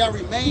shall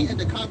remain in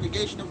the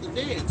congregation of the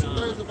dead.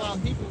 2/3 of our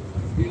people,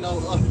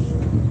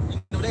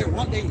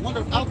 they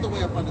wander out the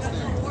way of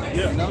understanding.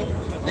 You know,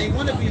 they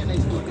want to be in their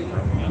stupid.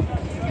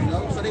 You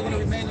know, so they want to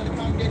remain in the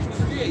congregation of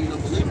the dead. You know,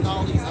 believing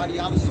all these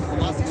ideologies,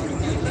 philosophies, and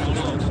things.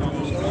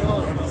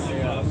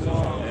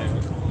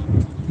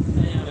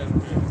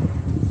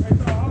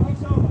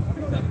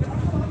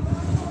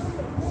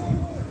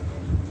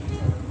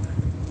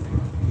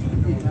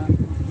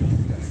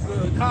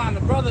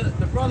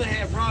 The brother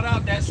had brought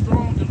out that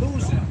strong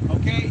delusion,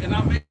 okay? And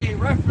I made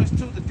reference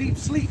to the deep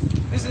sleep.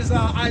 This is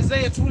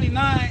Isaiah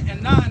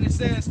 29:9. It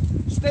says,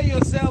 stay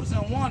yourselves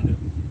and wonder.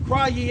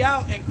 Cry ye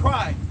out and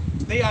cry.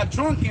 They are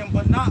drunken,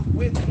 but not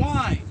with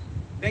wine.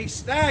 They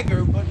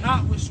stagger, but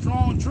not with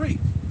strong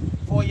drink.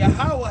 For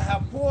Yahweh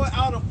have poured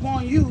out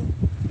upon you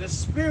the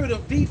spirit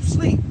of deep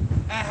sleep,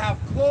 and have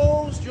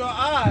closed your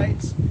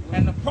eyes,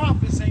 and the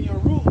prophets and your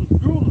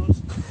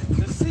rulers,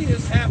 the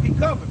seers have he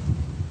covered.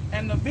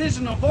 And the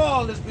vision of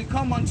all is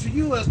become unto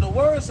you as the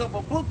words of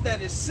a book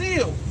that is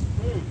sealed,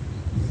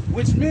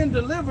 which men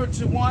deliver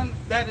to one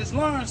that is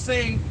learned,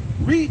 saying,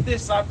 read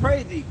this, I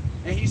pray thee.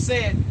 And he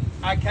said,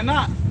 I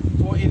cannot,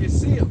 for it is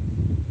sealed.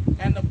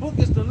 And the book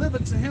is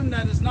delivered to him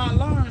that is not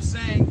learned,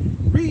 saying,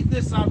 read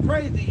this, I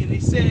pray thee. And he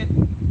said,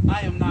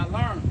 I am not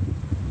learned.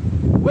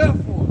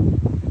 Wherefore,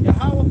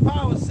 Yahweh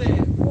power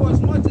said, for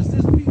as much as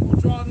this people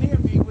draw near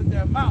me with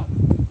their mouth,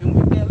 and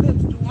with their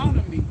lips do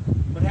honor me,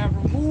 but have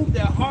removed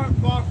their heart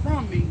far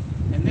from me,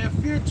 and their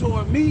fear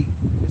toward me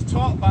is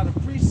taught by the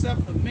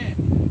precept of men.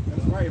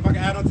 That's right. If I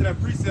can add on to that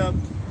precept,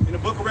 in the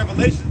book of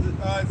Revelation,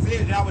 it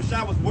says Yahweh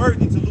Shai was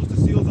worthy to loose the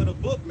seals of the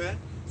book, man,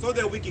 so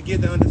that we could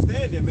get the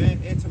understanding,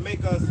 man, and to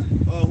make us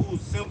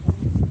who's simple,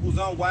 who's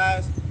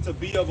unwise, to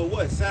be of a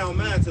what? Sound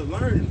mind, to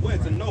learn and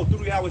what? To know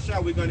through Yahweh Shai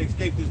we're going to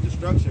escape this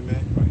destruction,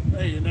 man.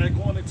 Hey, and then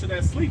going into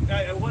that sleep.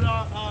 What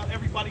are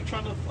everybody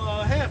trying to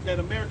have? That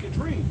American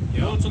dream.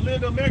 You know, to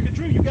live the American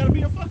dream, you got to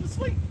be in fucking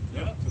sleep.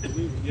 Yeah, to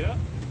believe it. Yeah.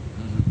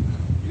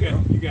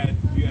 You got to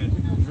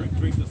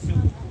drink the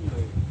simple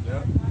Kool-Aid.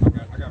 Yeah.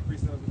 I got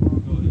precepts as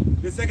well.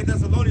 This 2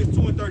 Thessalonians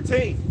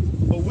 2:13.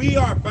 But we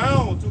are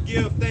bound to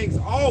give thanks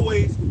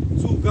always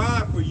to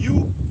God for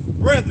you,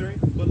 brethren,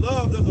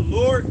 beloved of the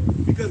Lord,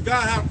 because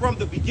God hath from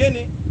the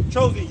beginning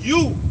chosen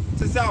you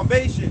to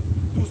salvation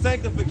through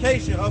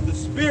sanctification of the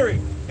Spirit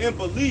and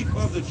belief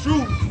of the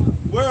truth,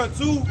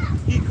 whereunto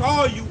he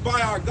called you by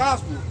our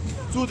gospel,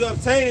 to the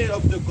obtaining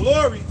of the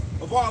glory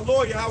of our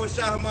Lord Yahweh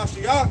Shai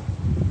HaMashiach.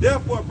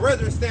 Therefore,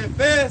 brethren, stand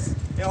fast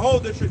and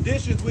hold the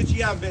traditions which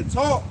ye have been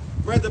taught,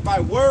 whether by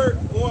word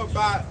or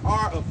by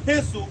our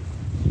epistle.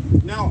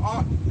 Now,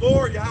 our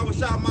Lord Yahweh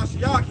Shai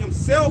HaMashiach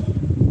himself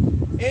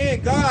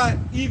and God,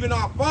 even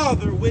our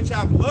Father, which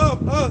have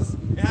loved us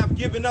and have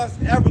given us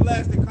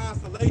everlasting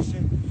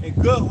consolation and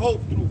good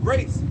hope through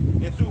grace.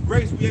 And through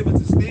grace, we able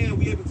to stand,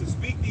 we able to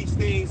speak these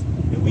things,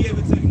 and we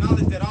able to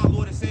acknowledge that our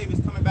Lord and Savior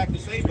is coming back to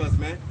save us,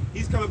 man.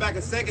 He's coming back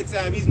a second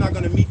time. He's not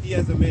going to meet thee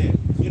as a man.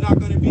 You're not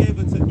going to be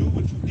able to do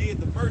what you did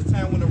the first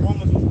time when the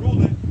Romans was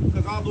ruling,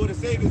 because our Lord and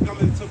Savior is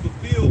coming to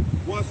fulfill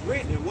what's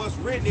written. And what's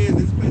written is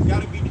this place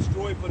got to be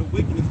destroyed for the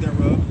wickedness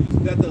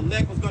thereof, that the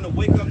elect was going to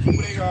wake up to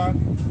who they are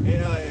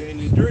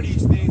and endure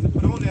these things and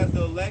put on as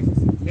the elect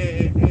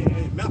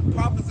and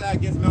prophesy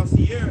against Mount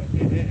Seir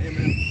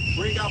and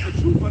bring out the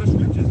truth of the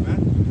scriptures,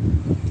 man.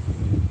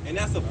 And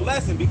that's that's a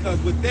blessing,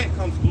 because with that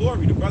comes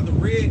glory. The brother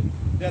read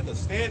that the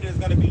standard is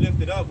going to be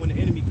lifted up when the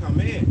enemy come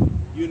in,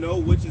 you know,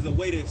 which is a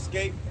way to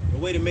escape, a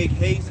way to make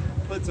haste,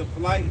 put to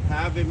flight,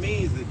 however it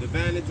means, the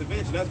divine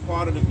intervention. That's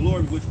part of the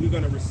glory which we're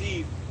going to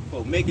receive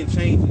for making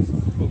changes,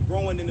 for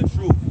growing in the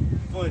truth,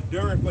 for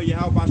enduring for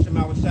Yahweh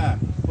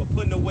Shemawashai, for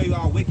putting away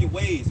our wicked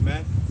ways,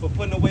 man, for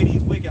putting away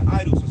these wicked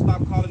idols, so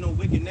stop calling them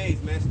wicked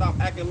names, man. Stop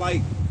acting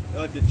like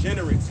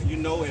degenerates, you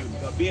know,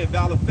 and being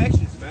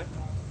malefactors, man.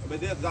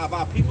 But if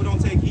our people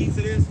don't take heed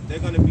to this, they're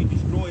going to be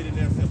destroyed in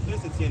their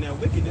simplicity and their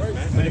wickedness,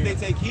 man. But if they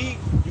take heed,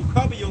 you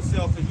cover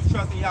yourself and you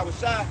trust in Yahweh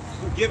Shai,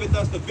 who giveth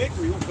us the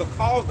victory, who could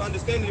cause the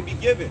understanding to be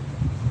given.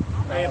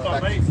 Hey, if I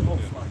may,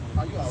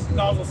 I was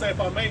gonna say, if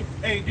I may,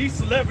 hey, these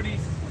celebrities,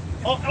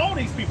 all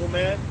these people,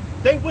 man,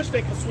 they wish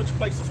they could switch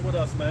places with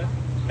us, man.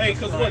 Hey,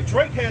 because what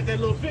Drake had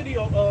that little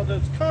video of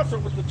the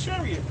concert with the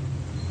chariot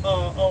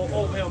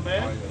over him,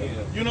 man.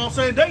 You know what I'm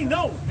saying? They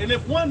know, and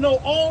if one know,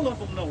 all of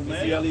them know,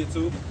 man. See Elliot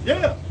too?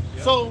 Yeah.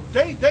 So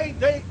they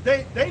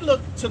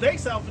look to their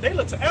salvation. They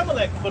look to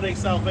Amalek for their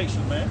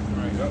salvation, man.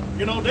 Right.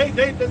 You know,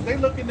 they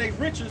look in their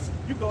riches.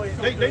 You go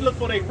ahead. They look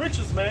for their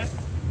riches, man,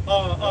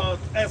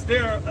 as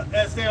their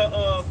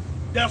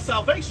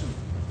salvation,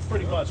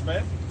 pretty much,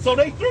 man. So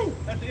they through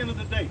at the end of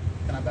the day.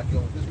 Can I back you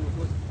over this real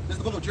quick? This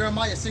is the book of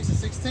Jeremiah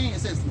 6:16. It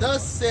says,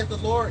 "Thus saith the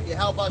Lord,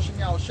 Yahweh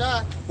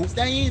Shemawashai,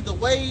 stay in the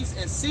ways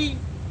and see,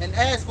 and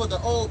ask for the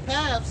old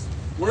paths,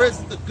 where is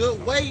the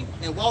good way,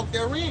 and walk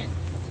therein.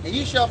 And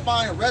ye shall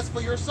find rest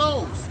for your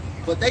souls."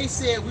 But they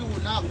said we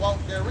will not walk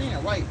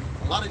therein, right?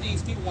 A lot of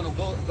these people want to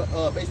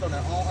go based on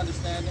their own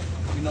understanding,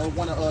 you know,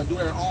 want to do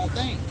their own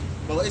thing.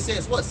 But it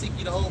says what? Seek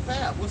ye the old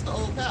path. What's the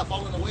old path?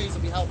 Following the ways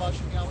of Yahweh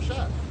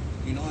Shemawashai,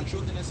 you know, in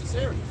truth and in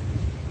sincerity,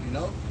 you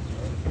know.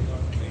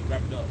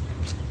 Wrap it up.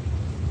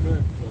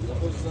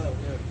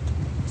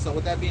 So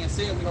with that being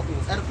said, we hope it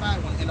was edifying.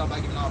 We want to end up by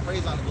giving all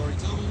praise, honor, glory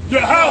to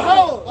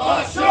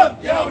Yahweh, Hashem,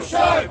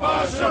 Yahushai,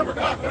 Hashem,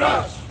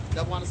 Rakakadash.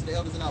 double honors to the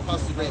elders and our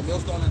apostles, the great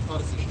millstone, and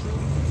taught us is true.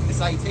 And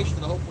salutation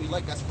to the hopeful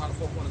elect. That's around the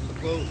four corners of the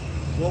globe.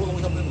 Lord willing,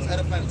 we hope it was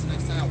edifying. Until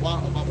next time,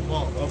 wow, about the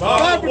ball.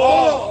 About the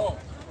ball.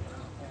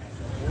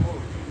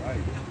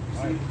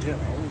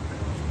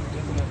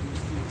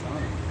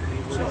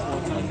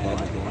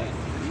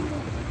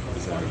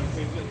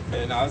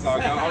 And I was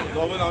like, I'm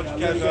going on to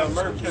catch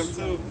Merc Camp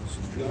too.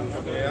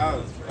 Yeah, I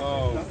was,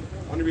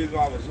 one of the reasons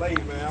why I was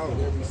late, man, I was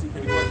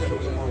pretty much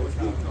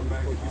come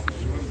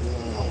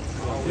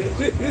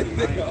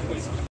back.